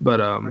 Yep. But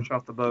Fresh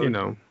off the boat,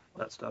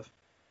 that stuff.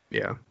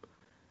 Yeah.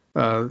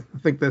 I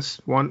think this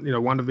one,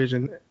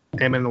 WandaVision,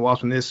 Ant-Man and the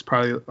Wasp, and this is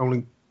probably the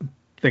only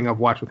thing I've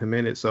watched with him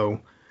in it.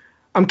 So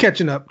I'm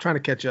trying to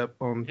catch up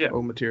on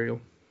old material.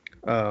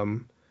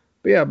 But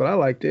I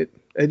liked it.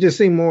 It just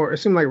seemed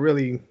like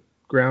really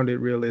grounded,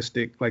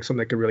 realistic, like something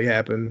that could really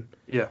happen.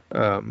 Yeah.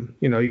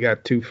 You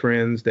got two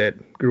friends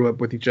that grew up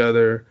with each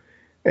other,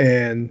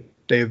 and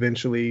they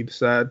eventually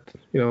decide,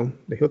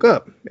 they hook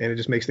up, and it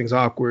just makes things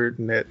awkward,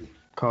 and that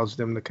causes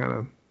them to kind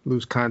of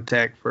lose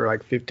contact for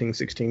like 15,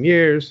 16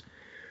 years.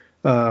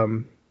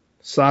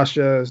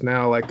 Sasha is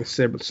now like a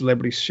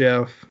celebrity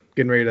chef,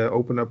 getting ready to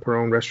open up her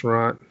own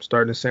restaurant,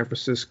 starting in San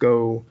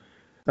Francisco,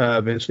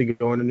 eventually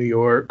going to New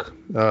York.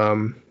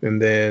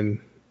 And then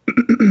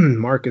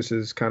Marcus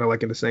is kind of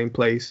like in the same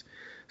place,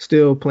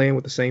 still playing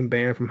with the same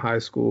band from high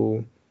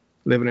school,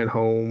 living at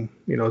home.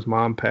 His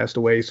mom passed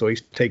away, so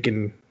he's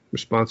taking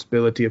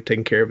responsibility of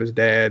taking care of his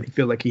dad. He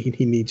feels like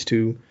he needs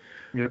to.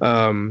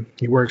 Yep.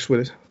 He works for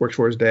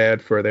his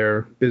dad for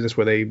their business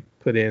where they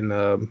put in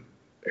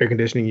air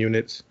conditioning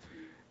units,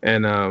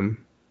 and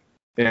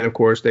of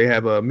course they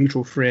have a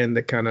mutual friend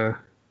that kind of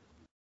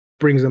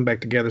brings them back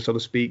together, so to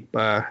speak,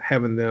 by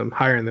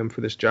hiring them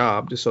for this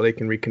job just so they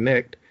can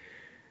reconnect.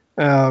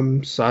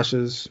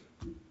 Sasha's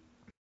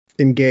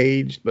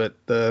engaged, but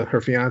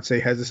her fiance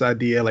has this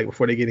idea, like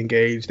before they get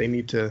engaged, they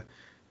need to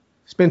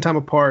spend time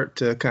apart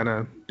to kind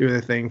of do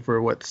their thing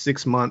for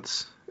 6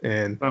 months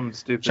and I'm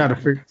stupid. try to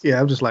figure. Yeah,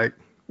 I'm just like,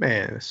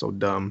 man, it's so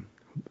dumb.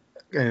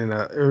 And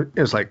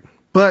it's like,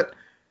 but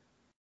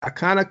I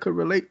kind of could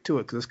relate to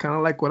it because it's kind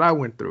of like what I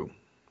went through.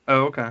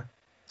 Oh, okay.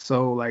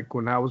 So like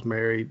when I was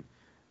married,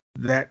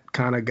 that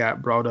kind of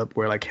got brought up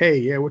where like, hey,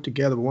 yeah, we're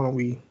together, but why don't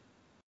we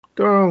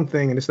do our own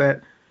thing? And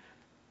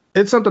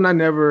it's something I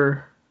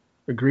never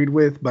agreed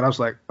with, but I was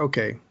like,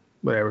 okay,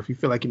 whatever. If you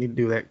feel like you need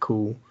to do that,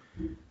 cool.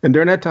 And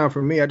during that time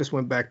for me, I just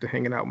went back to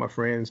hanging out with my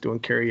friends, doing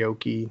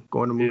karaoke,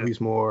 going to movies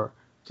more,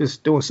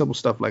 just doing simple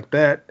stuff like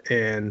that.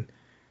 And,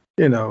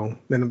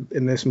 then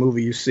in this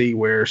movie, you see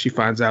where she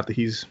finds out that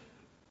he's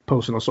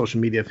posting on social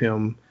media of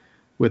him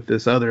with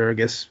this other, I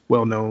guess,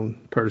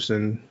 well-known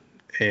person.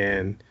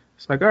 And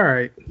it's like, all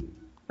right,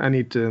 I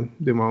need to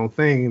do my own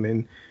thing. And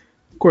then,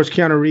 of course,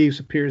 Keanu Reeves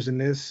appears in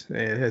this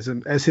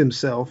as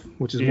himself,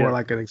 which is more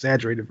like an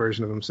exaggerated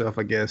version of himself,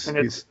 I guess. And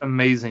it's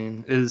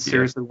amazing. It is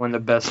seriously one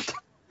of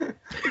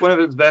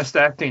his best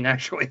acting,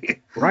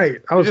 actually.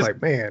 Right. I was like,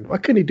 man, why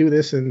couldn't he do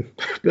this in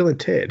Bill and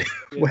Ted?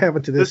 What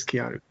happened to this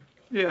Keanu?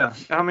 Yeah.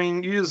 I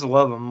mean, you just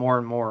love him more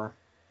and more.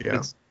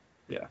 Yeah.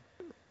 Yeah.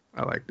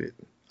 I liked it.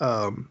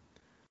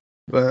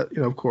 But,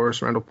 of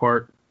course, Randall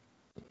Park,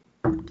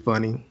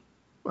 funny.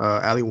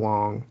 Ali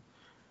Wong.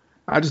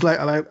 I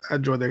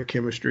enjoyed their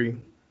chemistry.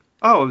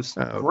 Oh, it was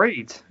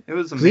great. It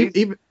was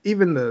amazing.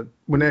 Even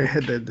when they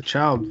had the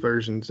child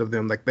versions of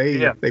them, like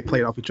they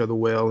played off each other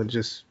well and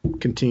just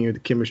continued the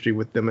chemistry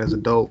with them as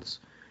adults,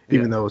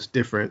 even though it's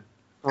different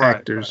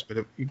actors. Right.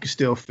 But you can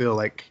still feel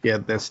like,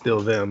 that's still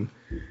them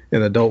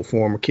in adult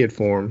form or kid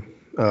form.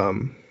 But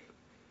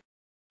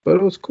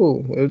it was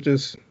cool. It was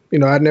just,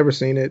 I'd never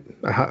seen it.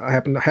 I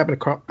happened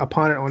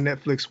upon it on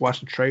Netflix,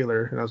 watched the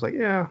trailer, and I was like,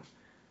 yeah,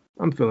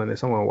 I'm feeling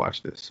this. I want to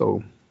watch this.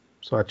 So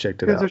I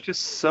checked it out. Because there's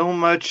just so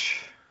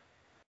much,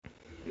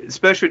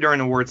 especially during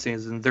award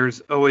season,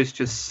 there's always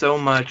just so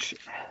much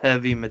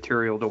heavy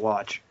material to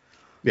watch.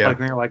 Yeah. Like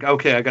when you're like,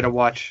 okay, I'm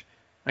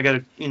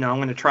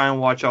going to try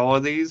and watch all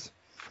of these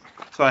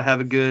so I have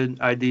a good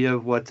idea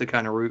of what to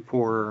kind of root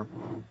for,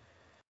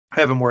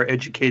 have a more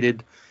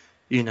educated,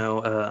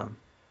 a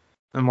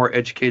more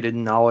educated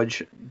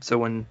knowledge. So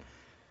when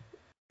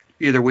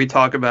either we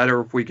talk about it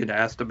or if we get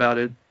asked about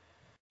it,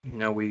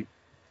 we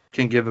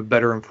can give a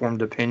better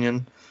informed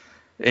opinion.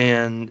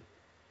 And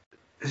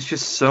it's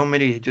just so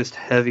many just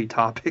heavy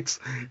topics,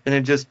 and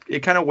it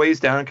kind of weighs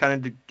down and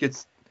kind of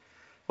gets,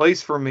 at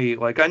least for me,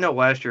 like I know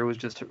last year was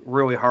just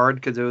really hard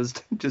because it was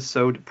just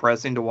so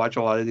depressing to watch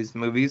a lot of these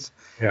movies.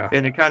 Yeah.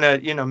 And it kind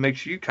of,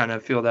 makes you kind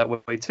of feel that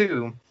way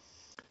too.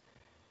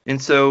 And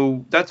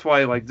so that's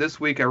why, like, this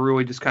week I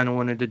really just kind of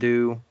wanted to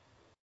do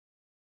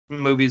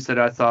movies that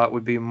I thought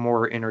would be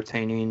more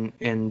entertaining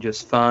and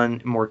just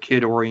fun, more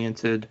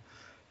kid-oriented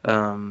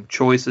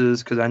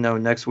choices, because I know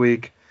next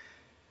week,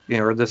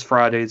 or this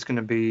Friday, it's going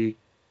to be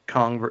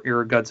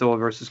Godzilla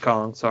versus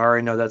Kong, so I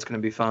already know that's going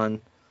to be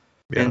fun.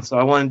 Yeah. And so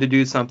I wanted to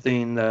do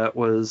something that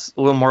was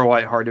a little more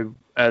lighthearted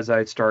as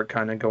I start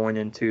kind of going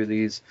into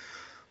these,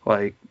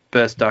 like,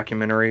 best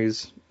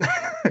documentaries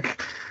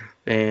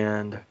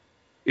and,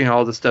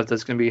 all the stuff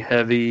that's going to be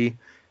heavy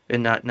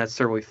and not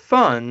necessarily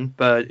fun,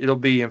 but it'll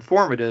be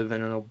informative,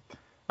 and I'm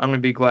going to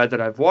be glad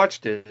that I've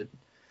watched it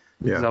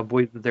because I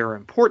believe that they're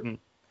important.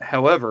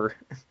 However,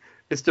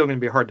 it's still going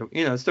to be hard to,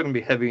 it's still going to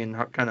be heavy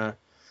and kind of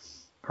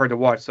hard to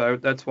watch. So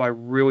that's why I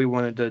really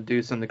wanted to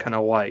do something kind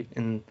of light.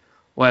 And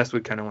last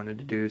week kind of wanted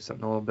to do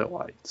something a little bit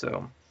light.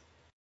 So,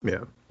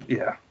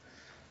 yeah.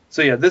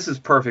 So, this is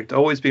perfect.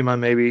 Always be my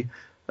maybe.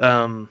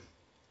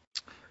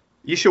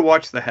 You should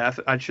watch the half.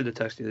 I should have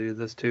texted you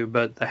this too,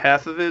 but the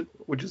half of it,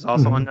 which is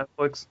also on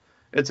Netflix,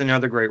 it's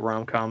another great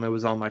rom-com. It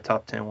was on my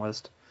top 10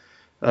 list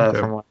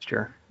from last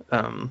year.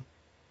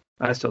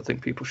 I still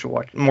think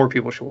more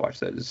people should watch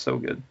that. It's so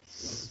good.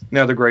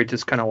 Another great,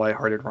 just kind of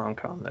lighthearted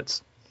rom-com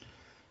that's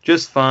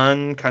just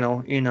fun, kind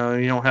of, you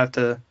don't have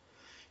to,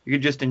 you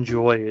can just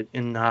enjoy it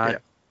and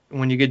not,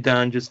 when you get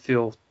done, just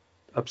feel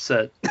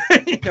upset.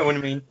 You know what I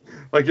mean?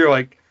 Like, you're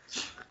like,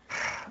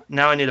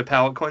 now I need a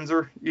palate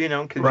cleanser,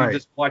 because you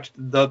just watched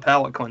the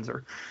palate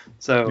cleanser.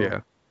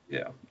 So,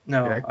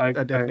 No, I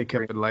definitely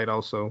kept it light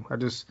also.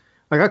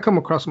 I come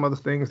across some other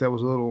things that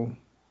was a little,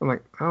 I'm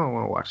like, I don't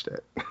want to watch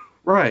that.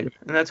 Right,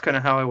 and that's kind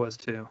of how I was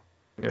too.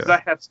 Because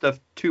I had stuff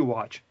to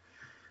watch,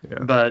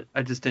 but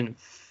I just didn't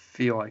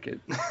feel like it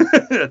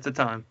at the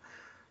time.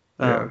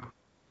 And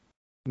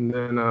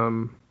then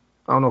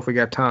I don't know if we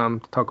got time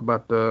to talk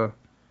about the.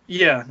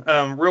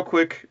 Real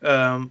quick,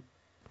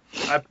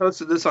 I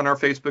posted this on our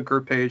Facebook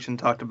group page and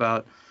talked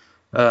about,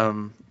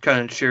 kind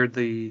of shared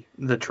the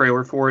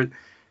trailer for it.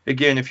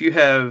 again, if you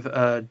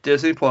have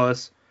Disney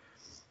Plus,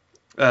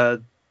 uh,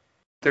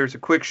 there's a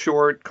quick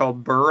short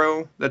called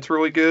Burrow that's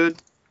really good,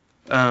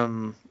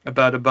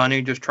 about a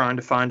bunny just trying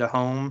to find a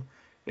home.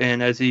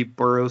 And as he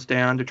burrows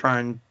down to try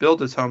and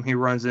build his home, he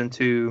runs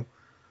into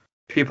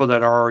people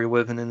that are already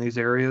living in these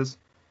areas,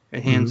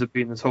 and he ends up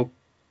being this whole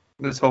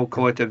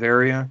collective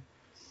area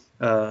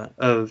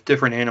of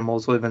different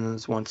animals living in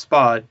this one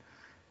spot.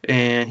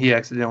 And he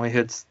accidentally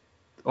hits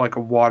like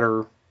a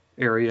water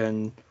area,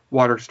 and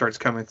water starts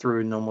coming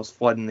through and almost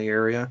flooding the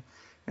area.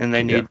 And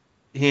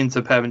he ends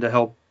up having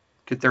to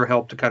get their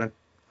help to kind of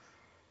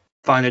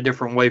find a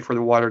different way for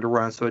the water to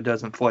run so it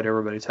doesn't flood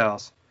everybody's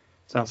house.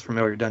 Sounds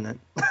familiar, doesn't it?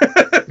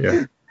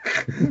 Yeah.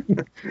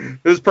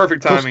 It was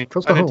perfect timing.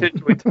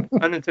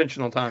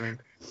 Unintentional timing.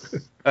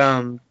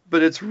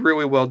 But it's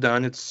really well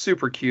done. It's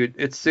super cute.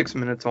 It's 6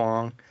 minutes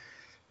long.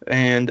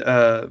 And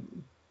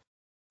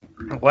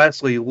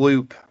lastly,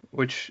 Loop,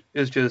 which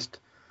is just,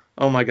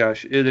 oh my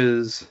gosh,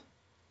 it's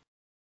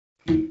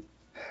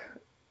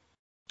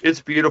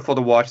beautiful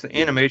to watch. The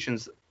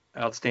animation's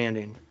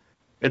outstanding.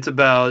 It's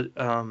about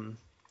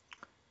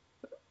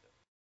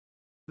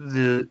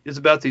it's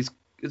about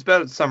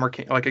a summer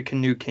camp, like a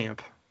canoe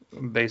camp,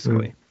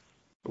 basically,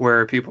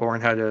 where people learn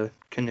how to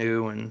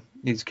canoe, and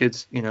these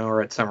kids,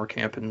 are at summer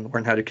camp and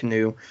learn how to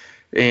canoe.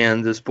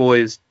 And this boy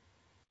is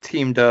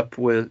teamed up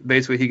with,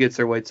 basically he gets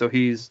their weight, so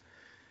he's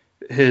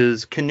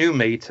his canoe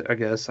mate, I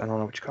guess, I don't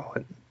know what you call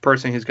it,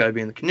 person he's got to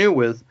be in the canoe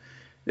with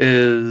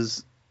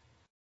is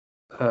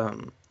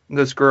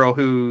this girl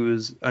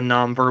who's a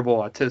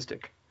nonverbal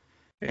autistic,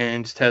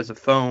 and just has a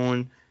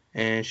phone,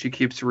 and she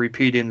keeps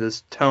repeating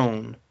this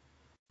tone,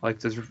 like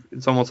this,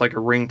 it's almost like a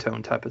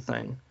ringtone type of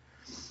thing.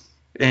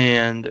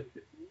 And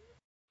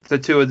the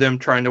two of them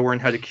trying to learn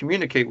how to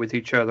communicate with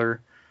each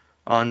other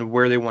on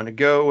where they want to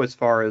go as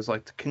far as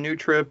like the canoe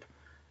trip,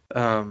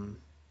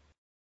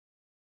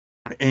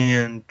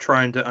 and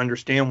trying to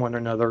understand one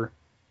another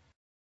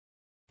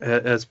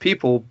as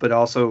people, but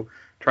also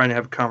trying to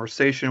have a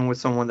conversation with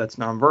someone that's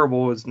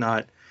nonverbal is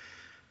not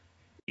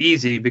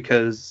easy,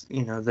 because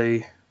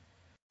they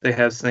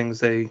have things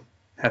they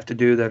have to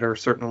do that are a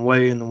certain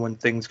way, and when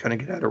things kind of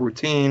get out of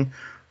routine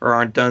or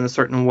aren't done a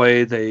certain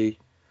way, they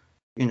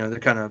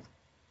kind of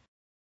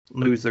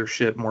lose their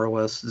shit, more or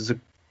less, is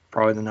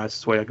probably the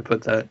nicest way I could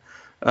put that.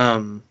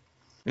 And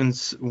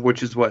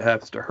which is what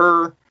happens to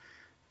her.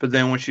 But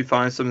then when she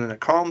finds something that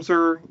calms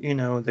her,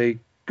 they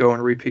go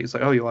and repeat. It's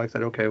like, oh, you like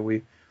that? Okay,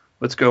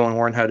 let's go and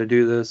learn how to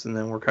do this. And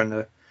then we're kind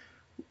of,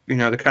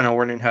 they're kind of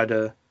learning how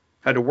to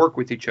work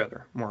with each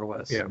other, more or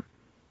less. Yeah.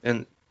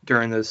 And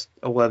during this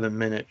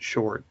 11-minute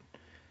short.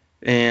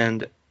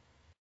 And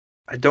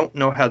I don't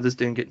know how this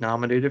didn't get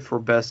nominated for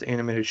Best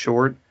Animated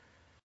Short,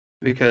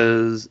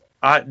 because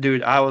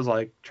I was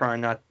like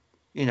trying not,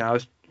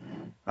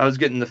 I was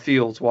getting the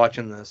feels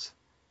watching this,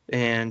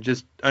 and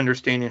just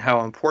understanding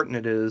how important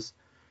it is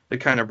to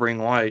kind of bring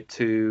light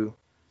to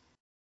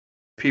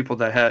people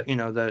that have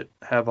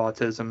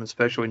autism,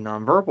 especially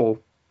nonverbal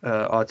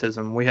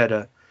autism. We had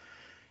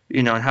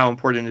and how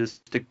important it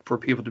is for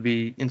people to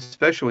be,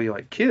 especially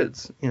like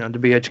kids, to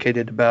be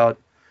educated about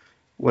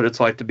what it's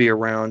like to be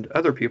around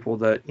other people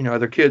that,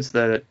 other kids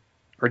that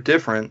are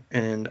different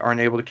and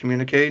aren't able to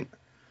communicate,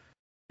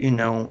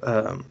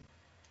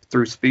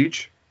 through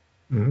speech,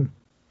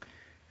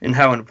 and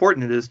how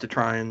important it is to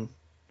try and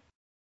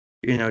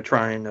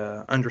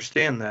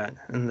understand that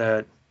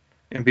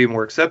and be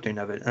more accepting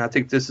of it. And I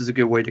think this is a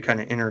good way to kind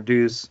of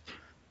introduce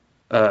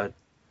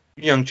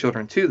young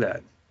children to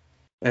that.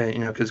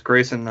 Because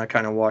Grayson and I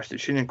kind of watched it.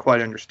 She didn't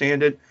quite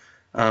understand it,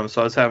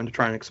 so I was having to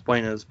try and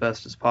explain it as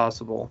best as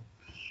possible.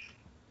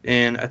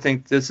 And I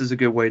think this is a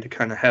good way to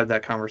kind of have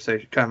that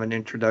conversation, kind of an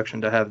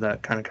introduction to have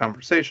that kind of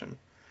conversation.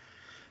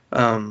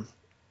 I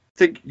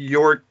think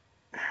York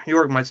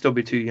might still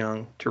be too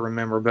young to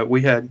remember, but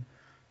we had,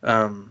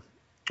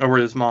 over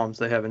his mom's,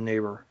 they have a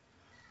neighbor.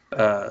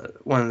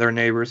 One of their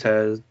neighbors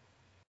has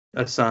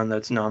a son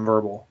that's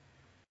nonverbal,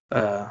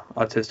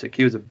 autistic.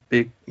 He was a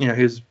big, he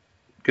was a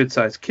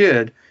good-sized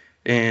kid,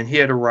 and he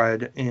had a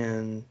ride,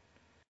 and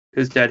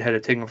his dad had to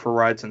take him for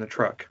rides in the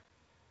truck,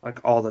 like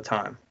all the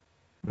time,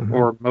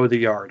 or mow the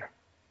yard.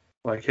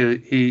 Like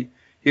he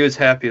was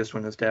happiest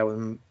when his dad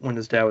was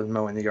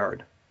mowing the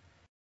yard.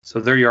 So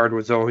their yard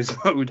was always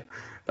mowed.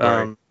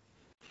 Right.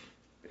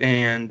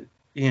 And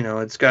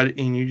it's got,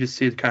 and you just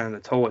see the kind of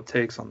the toll it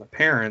takes on the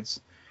parents,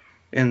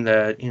 in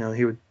that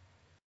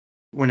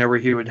whenever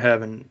he would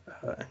have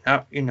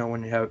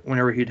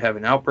whenever he'd have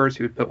an outburst,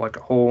 he would put like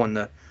a hole in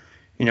the,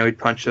 he'd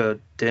punch a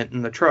dent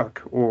in the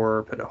truck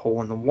or put a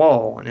hole in the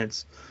wall, and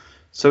it's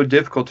so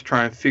difficult to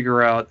try and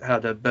figure out how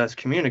to best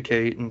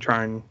communicate and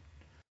try and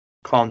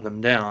calm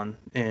them down,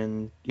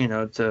 and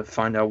to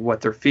find out what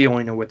they're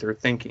feeling and what they're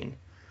thinking.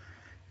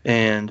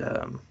 And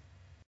I'm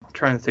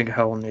trying to think of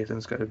how old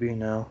Nathan's got to be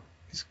now.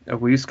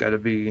 He's got to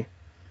be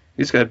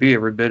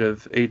every bit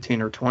of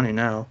 18 or 20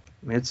 now.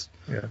 I mean, it's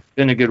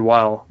been a good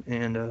while,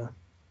 and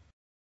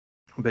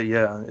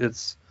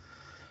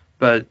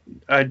but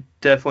I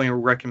definitely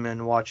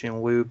recommend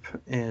watching Loop.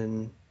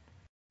 And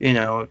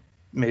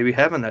maybe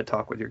having that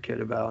talk with your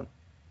kid about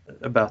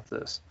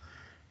this.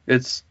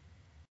 It's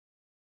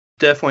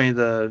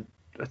definitely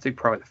I think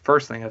probably the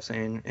first thing I've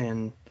seen,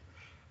 and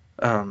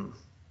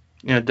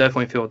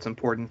definitely feel it's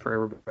important for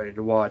everybody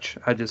to watch.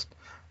 I just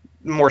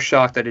more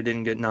shocked that it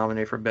didn't get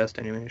nominated for best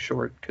animated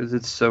short because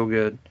it's so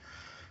good.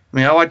 I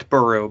mean, I liked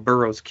Burrow.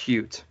 Burrow's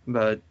cute,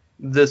 but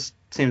this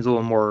seems a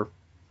little more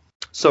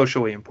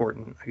socially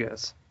important, I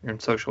guess,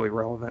 and socially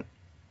relevant.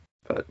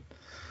 But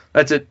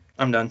that's it.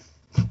 I'm done.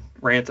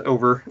 Rant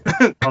over.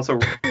 Also,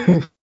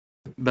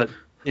 but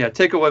yeah,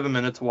 take 11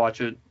 minutes,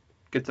 watch it,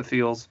 get the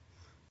feels.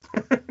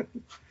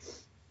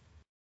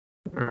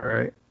 All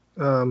right.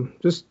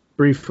 Just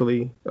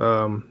briefly,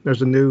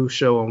 there's a new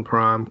show on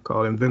Prime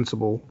called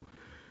Invincible,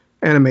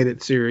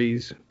 animated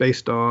series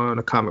based on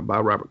a comic by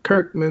Robert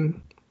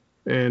Kirkman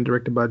and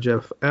directed by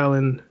Jeff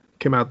Allen.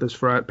 Came out this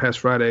past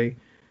Friday,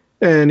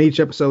 and each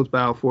episode's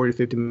about 40 to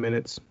 50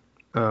 minutes.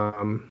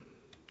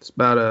 It's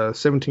about a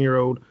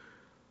 17-year-old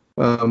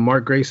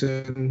Mark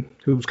Grayson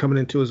who's coming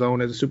into his own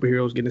as a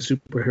superhero, is getting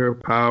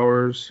superhero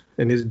powers,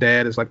 and his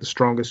dad is like the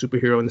strongest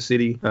superhero in the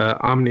city,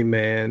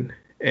 Omni-Man,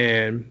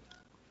 and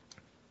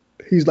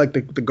he's like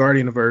the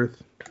guardian of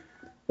Earth,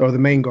 or the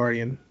main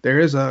guardian. There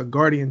is a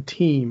guardian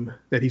team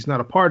that he's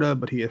not a part of,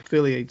 but he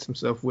affiliates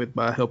himself with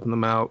by helping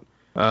them out.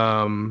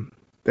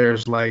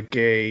 There's like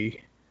a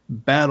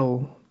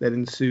battle that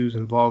ensues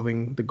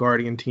involving the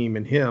guardian team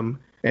and him,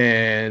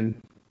 and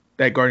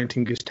that guardian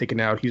team gets taken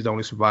out. He's the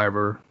only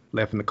survivor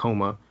left in the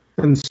coma.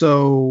 And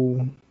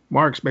so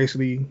Mark's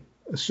basically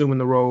assuming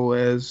the role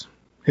as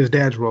his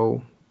dad's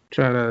role,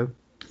 trying to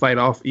fight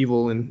off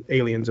evil and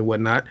aliens and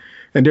whatnot.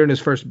 And during his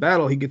first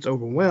battle, he gets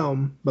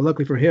overwhelmed. But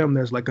luckily for him,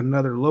 there's like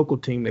another local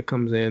team that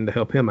comes in to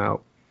help him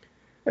out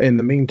in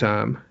the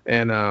meantime.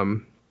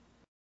 And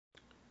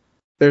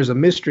there's a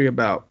mystery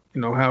about,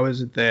 how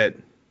is it that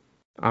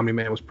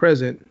Omni-Man was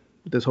present,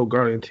 this whole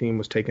Guardian team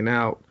was taken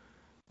out,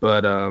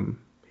 but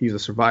he's a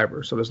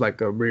survivor. So there's like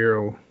a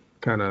real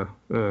kind of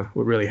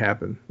what really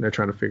happened. They're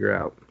trying to figure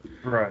out.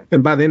 Right.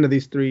 And by the end of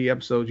these 3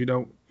 episodes,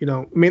 I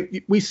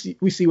mean, we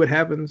see what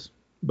happens,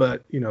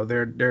 but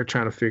they're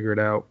trying to figure it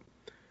out.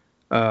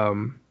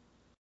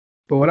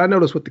 But what I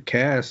noticed with the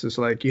cast is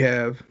like you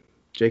have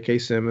J.K.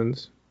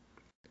 Simmons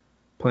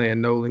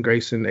playing Nolan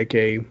Grayson,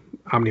 aka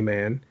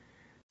Omni-Man,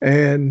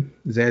 and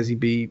Zazie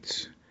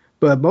Beetz.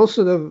 But most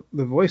of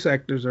the voice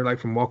actors are like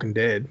from Walking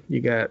Dead.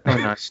 You got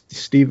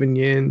Steven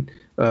Yeun,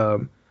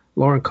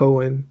 Lauren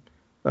Cohen,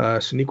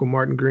 Sonequa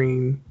Martin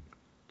Green,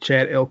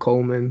 Chad L.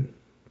 Coleman,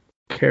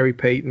 Carrie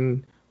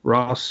Payton,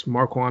 Ross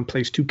Marquand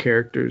plays 2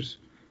 characters,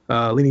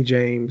 Lenny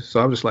James. So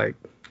I'm just like,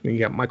 you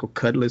got Michael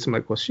Cudlitz. I'm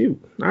like, well,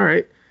 shoot, all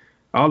right.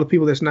 All the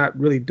people that's not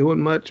really doing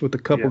much with the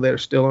couple that are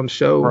still on the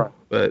show,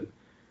 right.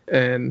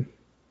 And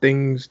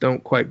things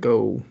don't quite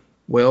go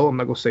well. I'm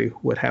not gonna say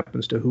what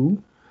happens to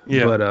who,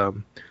 but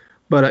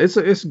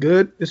it's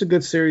good. It's a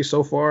good series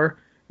so far.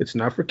 It's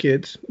not for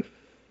kids.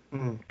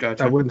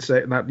 Gotcha. I wouldn't say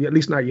at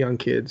least not young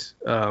kids,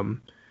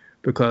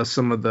 because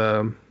some of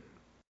the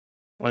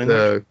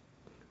language.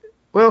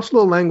 It's a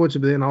little language,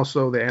 but then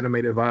also the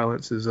animated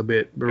violence is a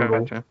bit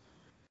brutal. Gotcha.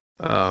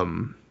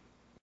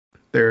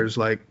 There's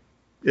like,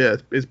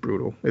 it's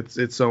brutal.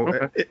 It's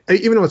so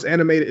even though it's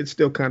animated, it's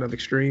still kind of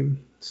extreme.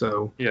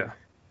 So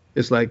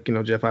it's like,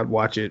 Jeff, I'd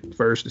watch it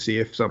first to see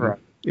if something. Right.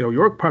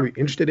 You're probably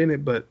interested in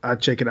it, but I'd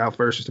check it out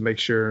first just to make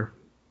sure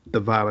the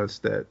violence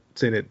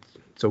that's in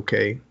it's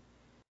okay.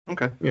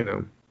 Okay.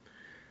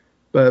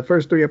 But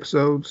first 3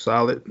 episodes,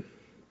 solid,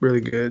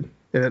 really good.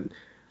 And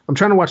I'm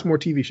trying to watch more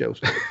TV shows.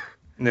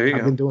 There you go.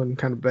 I've been doing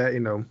kind of bad,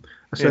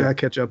 I still gotta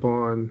catch up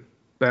on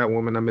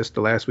Batwoman. I missed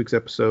the last week's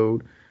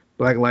episode.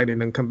 Black Lightning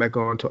didn't come back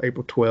on until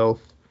April 12th.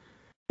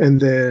 And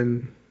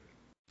then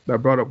I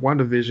brought up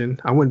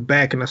WandaVision. I went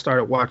back and I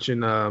started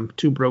watching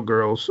 2 Broke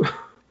Girls.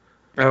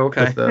 Oh,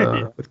 okay.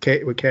 with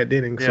Kat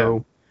Denning. Yeah.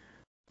 So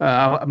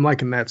I'm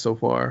liking that so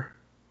far.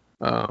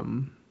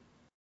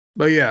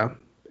 But yeah,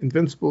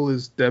 Invincible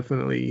is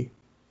definitely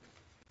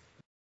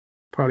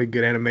probably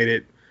good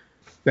animated.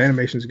 The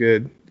animation's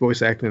good.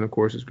 Voice acting, of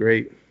course, is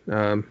great.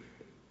 Robert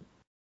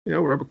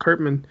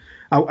Kirkman.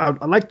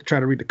 I like to try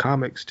to read the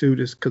comics too,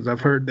 just because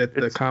I've heard that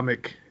the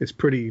comic is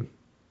pretty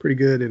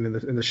good, and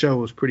the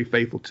show is pretty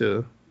faithful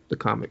to the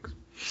comics.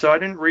 So I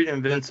didn't read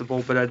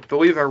Invincible, but I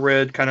believe I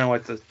read kind of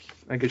like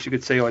I guess you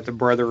could say like the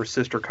brother or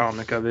sister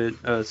comic of it,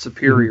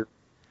 Superior.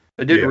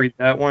 Mm-hmm. I did read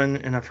that one,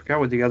 and I forgot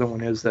what the other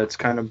one is. That's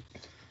kind of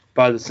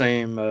by the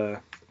same.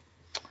 What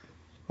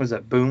is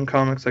that? Boom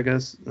Comics, I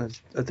guess.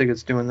 I think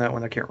it's doing that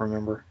one. I can't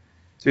remember.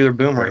 It's either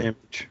Boom or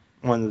Image,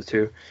 one of the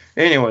two.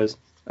 Anyways,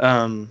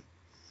 but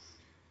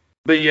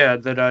yeah,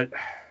 I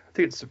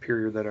think it's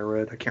Superior that I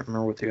read. I can't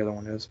remember what the other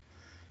one is.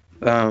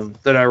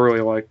 That I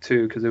really liked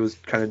too because it was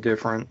kind of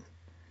different.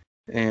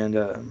 And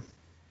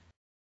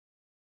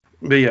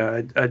but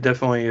yeah, I've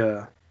definitely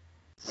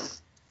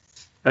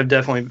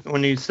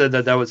when you said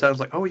that was, I was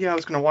like, oh yeah, I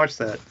was gonna watch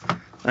that.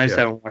 I just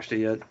haven't watched it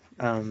yet.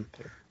 I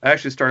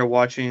actually started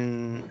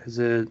watching. Is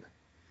it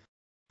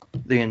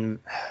I'm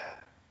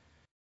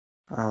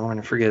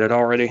gonna forget it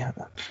already.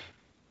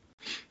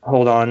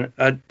 Hold on.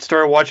 I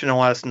started watching it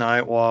last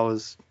night while I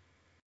was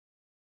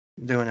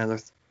doing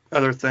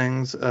other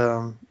things.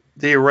 The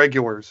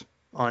Irregulars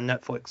on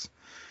Netflix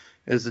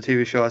is the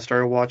TV show I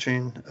started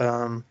watching.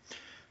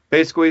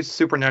 Basically,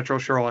 supernatural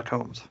Sherlock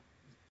Holmes.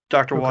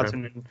 Dr. Okay.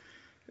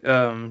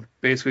 Watson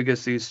basically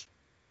gets these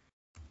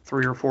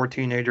 3 or 4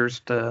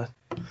 teenagers to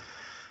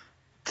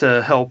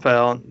help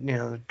out. You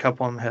know, a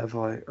couple of them have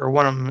one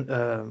of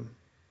them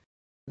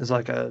is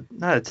like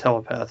not a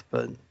telepath,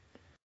 but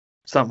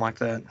something like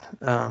that.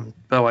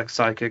 But like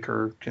psychic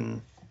or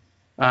can,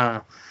 I don't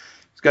know.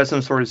 It's got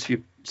some sort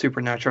of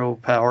supernatural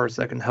powers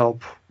that can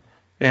help.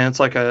 And it's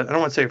like I don't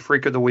want to say a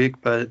freak of the week,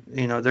 but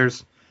you know,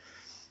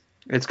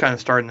 it's kind of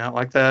starting out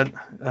like that.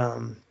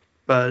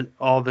 But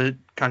all of it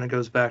kind of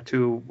goes back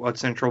to what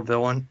central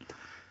villain.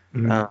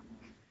 Mhm.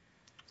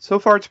 So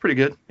far, it's pretty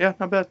good. Yeah,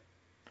 not bad.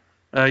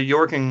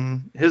 York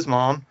and his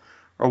mom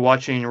are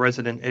watching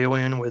Resident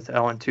Alien with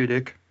Alan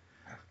Tudyk.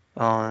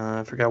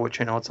 I forgot what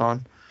channel it's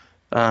on,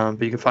 but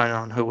you can find it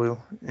on Hulu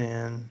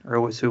or it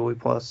was Hulu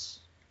Plus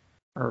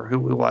or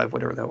Hulu Live,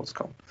 whatever that was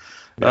called.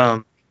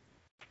 Yeah.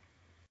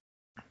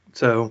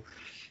 So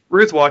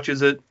Ruth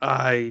watches it.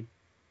 I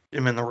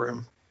am in the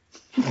room.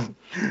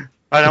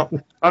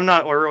 I'm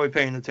not really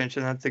paying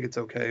attention. I think it's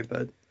okay,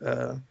 but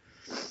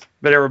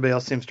everybody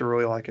else seems to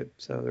really like it.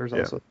 So there's Yeah.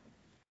 also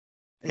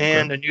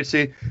and a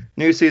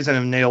new season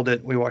of Nailed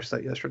It. We watched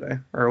that yesterday,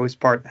 or at least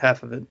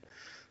half of it,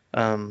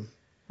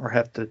 or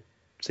half the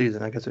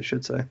season, I guess I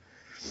should say.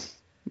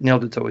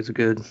 Nailed It's always a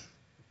good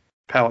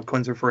palate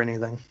cleanser for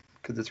anything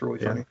because it's really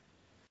funny.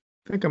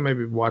 I think I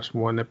maybe watched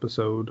one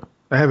episode.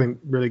 I haven't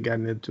really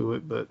gotten into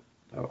it, but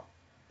I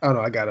don't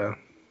know. I gotta,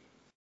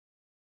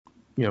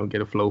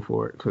 get a flow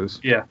for it because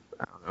Yeah.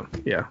 I don't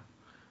know. Yeah.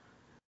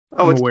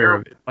 Oh, I'm it's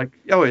aware terrible. of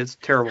it. It's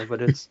terrible,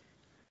 but it's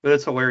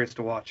hilarious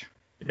to watch.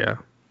 Yeah.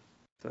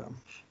 So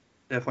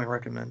definitely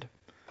recommend.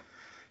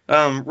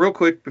 Real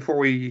quick before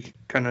we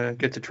kind of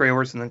get to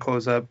trailers and then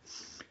close up,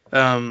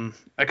 I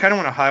kind of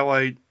want to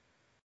highlight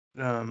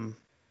a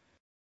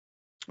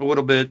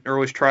little bit, or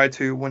always try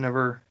to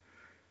whenever,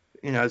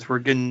 as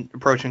we're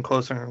approaching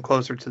closer and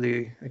closer to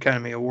the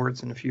Academy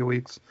Awards in a few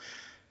weeks,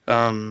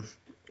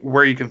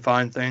 where you can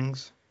find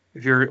things.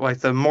 If you're like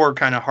the more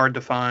kind of hard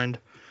to find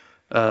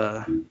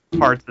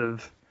parts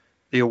of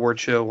the award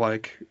show,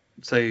 like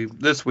say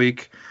this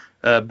week,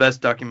 best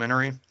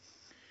documentary.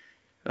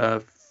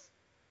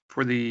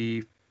 For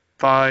the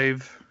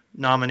five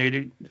nominees,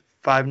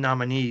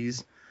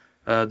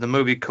 the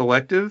movie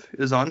Collective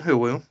is on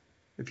Hulu,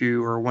 if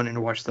you are wanting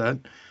to watch that.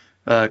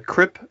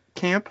 Crip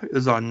Camp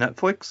is on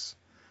Netflix.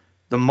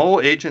 The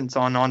Mole Agent's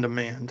on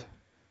demand.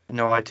 I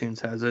know iTunes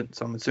has it,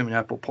 so I'm assuming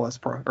Apple Plus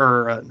Prime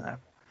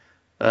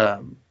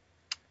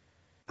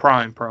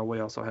probably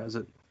also has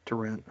it to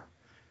rent.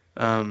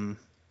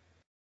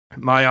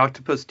 My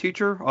Octopus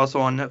Teacher also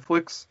on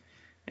Netflix,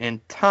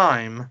 and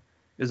Time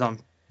is on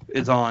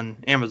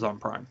Amazon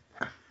Prime.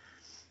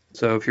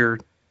 So if you're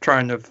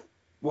trying to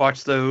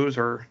watch those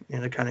or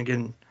kind of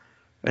getting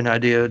an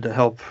idea to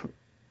help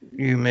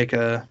you make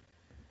a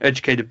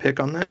educated pick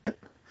on that,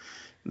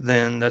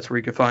 then that's where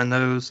you can find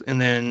those. And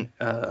then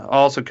I'll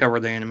also cover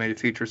the animated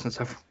features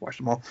since I've watched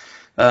them all.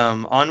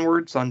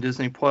 Onwards on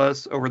Disney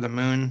Plus, Over the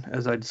Moon,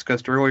 as I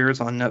discussed earlier, is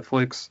on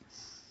Netflix.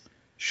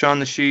 Shaun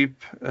the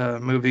Sheep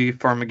movie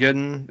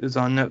Farmageddon is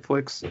on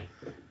Netflix.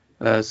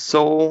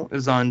 Soul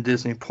is on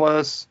Disney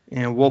Plus,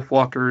 and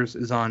Wolfwalkers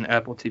is on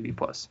Apple TV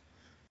Plus.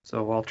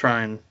 So I'll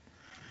try and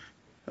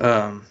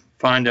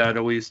find out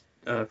at least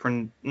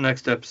for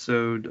next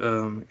episode,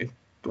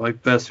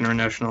 like best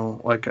international,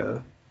 like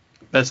a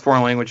best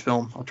foreign language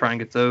film. I'll try and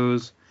get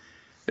those,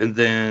 and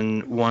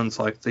then ones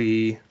like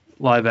the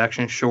live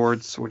action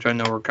shorts, which I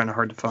know are kind of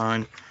hard to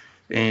find,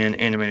 and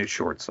animated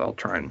shorts. I'll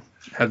try and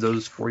have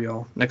those for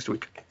y'all next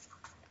week.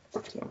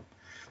 So,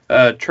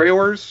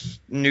 trailers,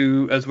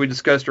 new, as we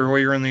discussed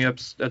earlier in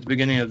at the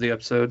beginning of the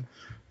episode,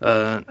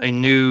 a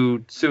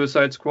new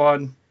Suicide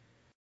Squad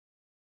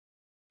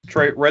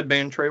Red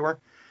Band trailer.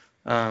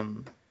 I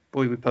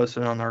believe we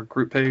posted it on our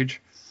group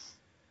page.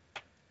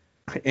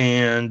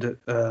 And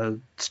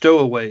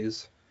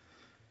Stowaways.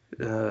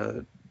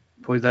 I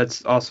believe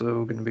that's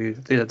also going to be, I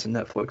think that's a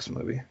Netflix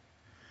movie.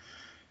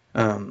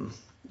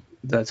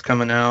 That's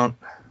coming out.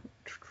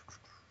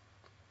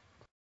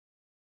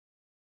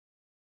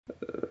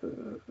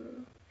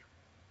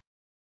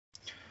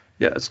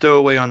 Yeah,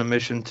 Stowaway on a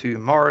mission to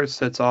Mars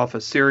sets off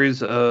a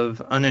series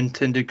of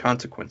unintended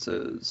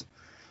consequences.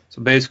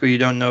 So basically, you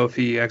don't know if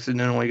he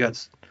accidentally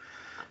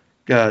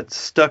got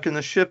stuck in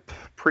the ship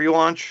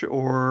pre-launch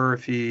or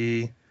if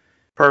he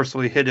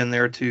purposely hid in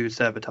there to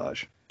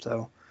sabotage.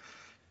 So,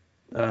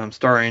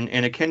 starring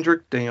Anna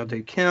Kendrick, Daniel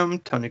Day Kim,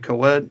 Toni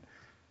Collette,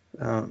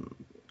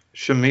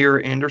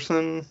 Shamir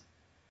Anderson.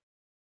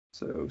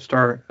 So,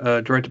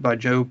 directed by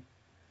Joe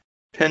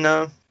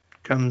Pena.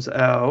 Comes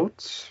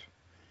out,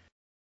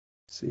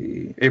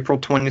 April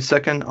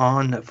 22nd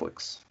on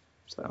Netflix.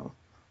 So,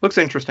 looks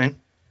interesting.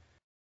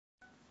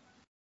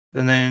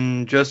 And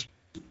then just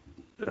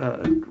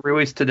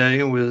released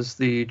today was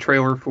the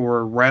trailer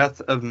for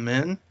Wrath of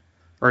Men,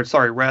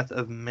 Wrath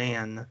of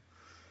Man.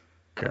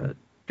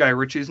 Guy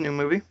Ritchie's new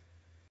movie.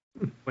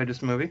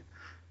 Latest movie.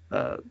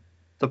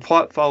 The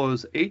plot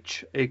follows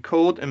H, a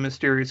cold and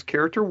mysterious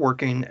character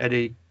working at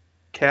a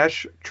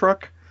cash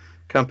truck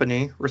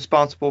company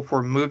responsible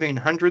for moving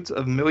hundreds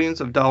of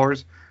millions of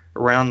dollars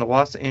around the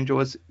Los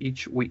Angeles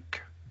each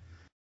week.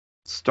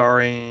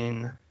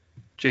 Starring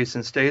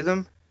Jason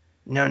Statham,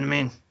 you know what I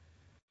mean?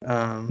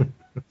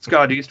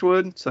 Scott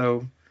Eastwood,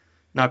 so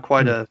not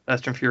quite a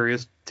Fast and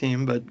Furious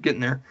team, but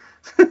getting there.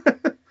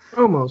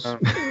 Almost.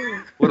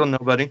 Little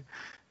nobody.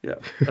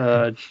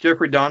 Yeah.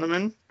 Jeffrey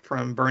Donovan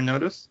from Burn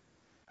Notice.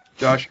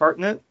 Josh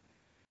Hartnett.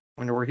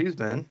 Wonder where he's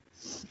been.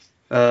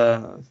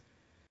 Holt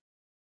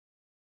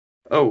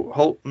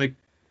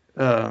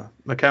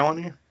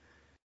McCallany.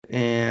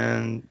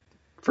 And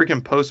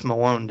freaking Post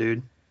Malone,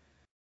 dude.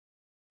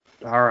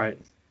 All right.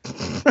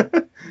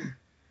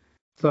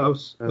 So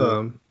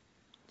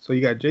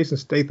you got Jason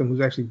Statham,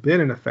 who's actually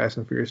been in a Fast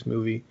and Furious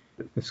movie,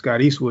 and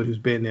Scott Eastwood, who's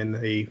been in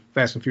a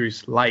Fast and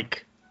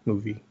Furious-like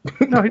movie.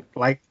 No,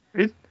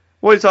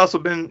 he's also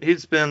been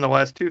in the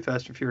last 2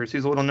 Fast and Furious.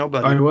 He's a little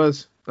nobody. Oh, he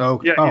was?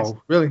 Oh, yeah,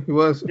 really? He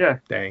was? Yeah.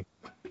 Dang.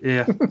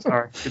 Yeah,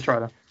 sorry. Good try,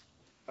 though.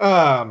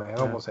 Oh, man,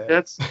 almost had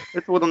it.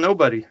 It's a little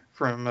nobody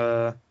from,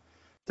 I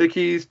think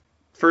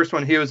first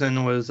one he was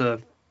in was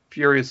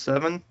Furious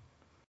 7.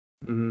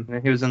 Mm-hmm.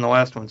 And he was in the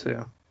last one,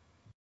 too.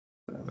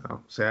 Oh,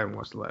 see, I haven't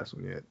watched the last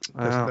one yet.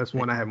 That's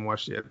one I haven't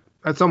watched yet.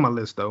 That's on my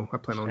list, though. I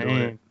plan on doing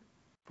it.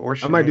 For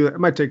sure. I might do it. I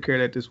might take care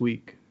of that this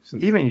week.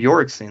 Even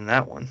York's seen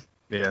that one.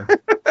 Yeah.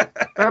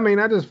 I mean,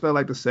 I just felt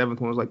like the 7th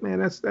one was like, man,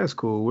 that's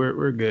cool.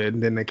 We're good.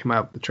 And then they come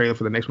out with the trailer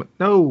for the next one.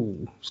 No,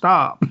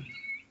 stop.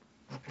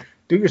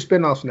 Do your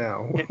spinoffs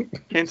now.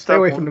 Can't stay stop.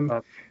 Away from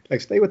them. Like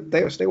stay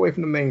away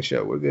from the main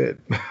show. We're good.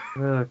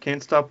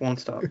 Can't stop, won't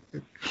stop.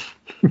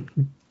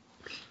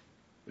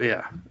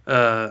 Yeah.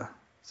 So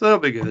that'll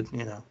be good,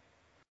 you know.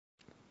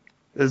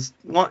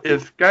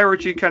 If Guy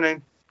Ritchie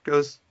kind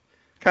of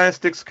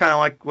sticks kind of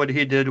like what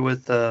he did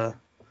with the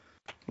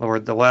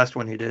last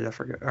one he did, I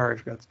forgot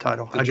the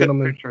title. The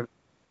Gentleman.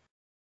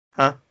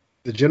 Huh?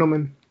 The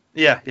Gentleman.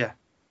 Yeah.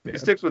 If he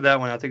sticks with that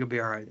one, I think it'll be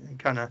all right. And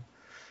kind of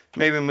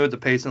maybe move the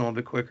pace a little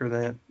bit quicker.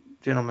 That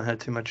Gentleman had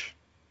too much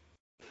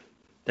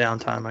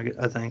downtime,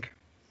 I think.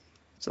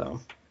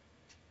 So,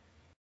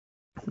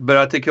 but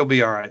I think he'll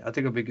be all right. I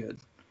think he'll be good.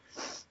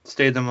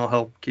 Statham will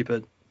help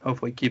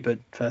hopefully keep it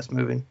fast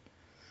moving.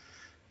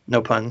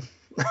 No pun.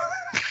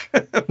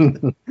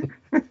 But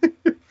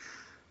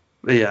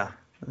yeah.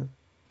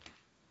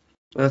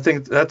 I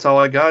think that's all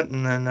I got.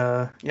 And then,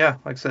 like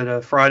I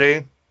said,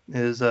 Friday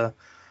is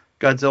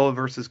Godzilla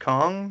vs.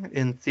 Kong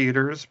in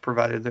theaters,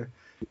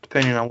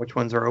 depending on which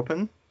ones are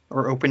open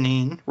or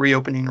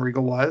reopening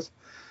Regal-wise.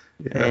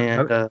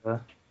 Yeah. And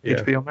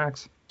HBO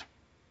Max.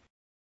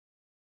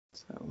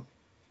 So,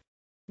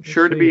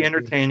 sure to be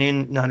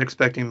entertaining, not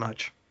expecting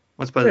much.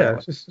 Let's put it that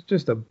way. It's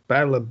just a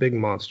battle of big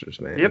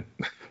monsters, man. Yep.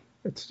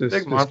 It's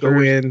just go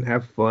in,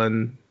 have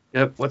fun.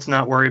 Yep. Let's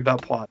not worry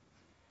about plot.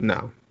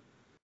 No,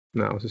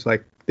 it's just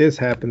like this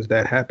happens,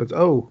 that happens.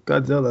 Oh,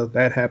 Godzilla,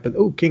 that happened.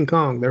 Oh, King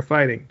Kong, they're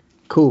fighting.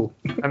 Cool.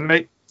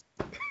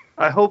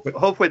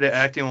 Hopefully the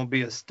acting won't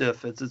be as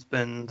stiff as it's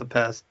been the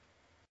past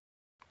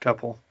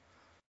couple.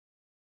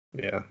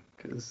 Yeah.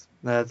 Because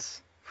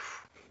that's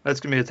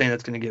gonna be a thing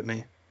that's gonna get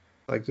me.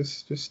 Like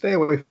just stay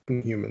away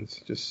from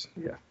humans. Just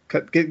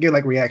get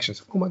like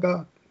reactions. Oh my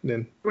god. And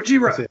then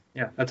Gojira. That's it.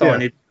 Yeah, that's all I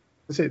need.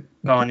 That's it.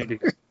 That's all I need to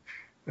do.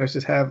 Let's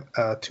just have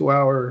a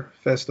 2-hour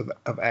fest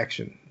of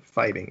action,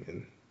 fighting,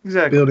 and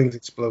buildings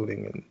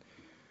exploding,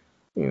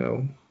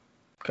 and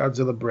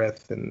Godzilla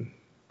breath and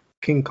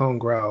King Kong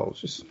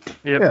growls. Just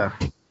let's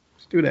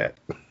do that.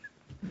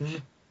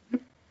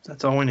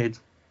 That's all we need.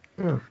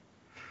 Yeah.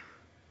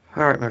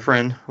 All right, my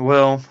friend.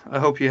 Well, I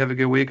hope you have a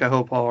good week. I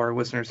hope all our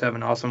listeners have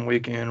an awesome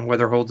weekend.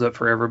 Weather holds up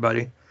for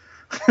everybody.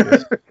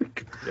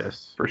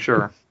 Yes. For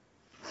sure.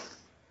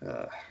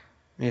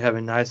 You have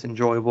a nice,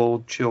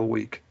 enjoyable, chill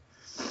week.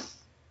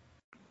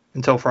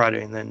 Until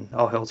Friday, and then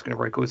all hell's going to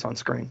break loose on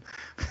screen.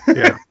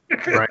 Yeah,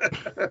 right.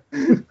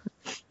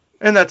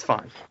 And that's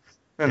fine.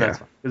 That's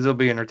fine. Because it'll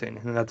be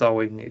entertaining, and that's all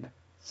we need.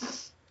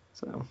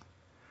 So,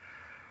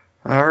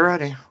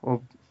 alrighty.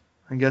 Well,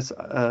 I guess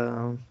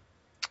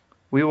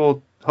we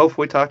will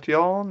hopefully talk to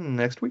y'all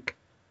next week.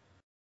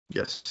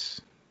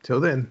 Yes. Till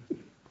then.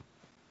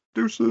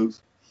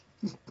 Deuces.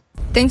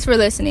 Thanks for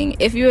listening.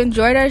 If you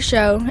enjoyed our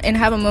show and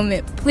have a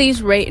moment,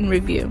 please rate and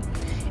review.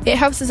 It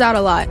helps us out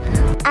a lot.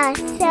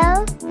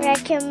 Also,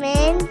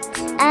 recommend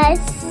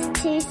us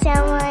to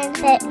someone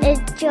that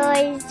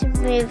enjoys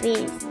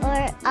movies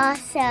or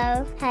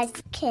also has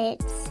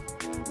kids.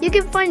 You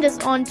can find us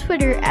on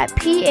Twitter at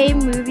PA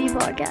Movie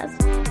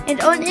Podcast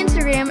and on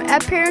Instagram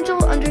at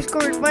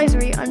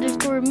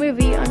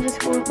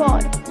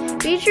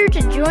parental_advisory_movie_pod. Be sure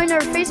to join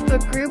our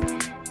Facebook group,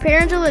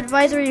 Parental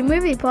Advisory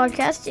Movie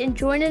Podcast, and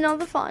join in on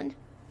the fun.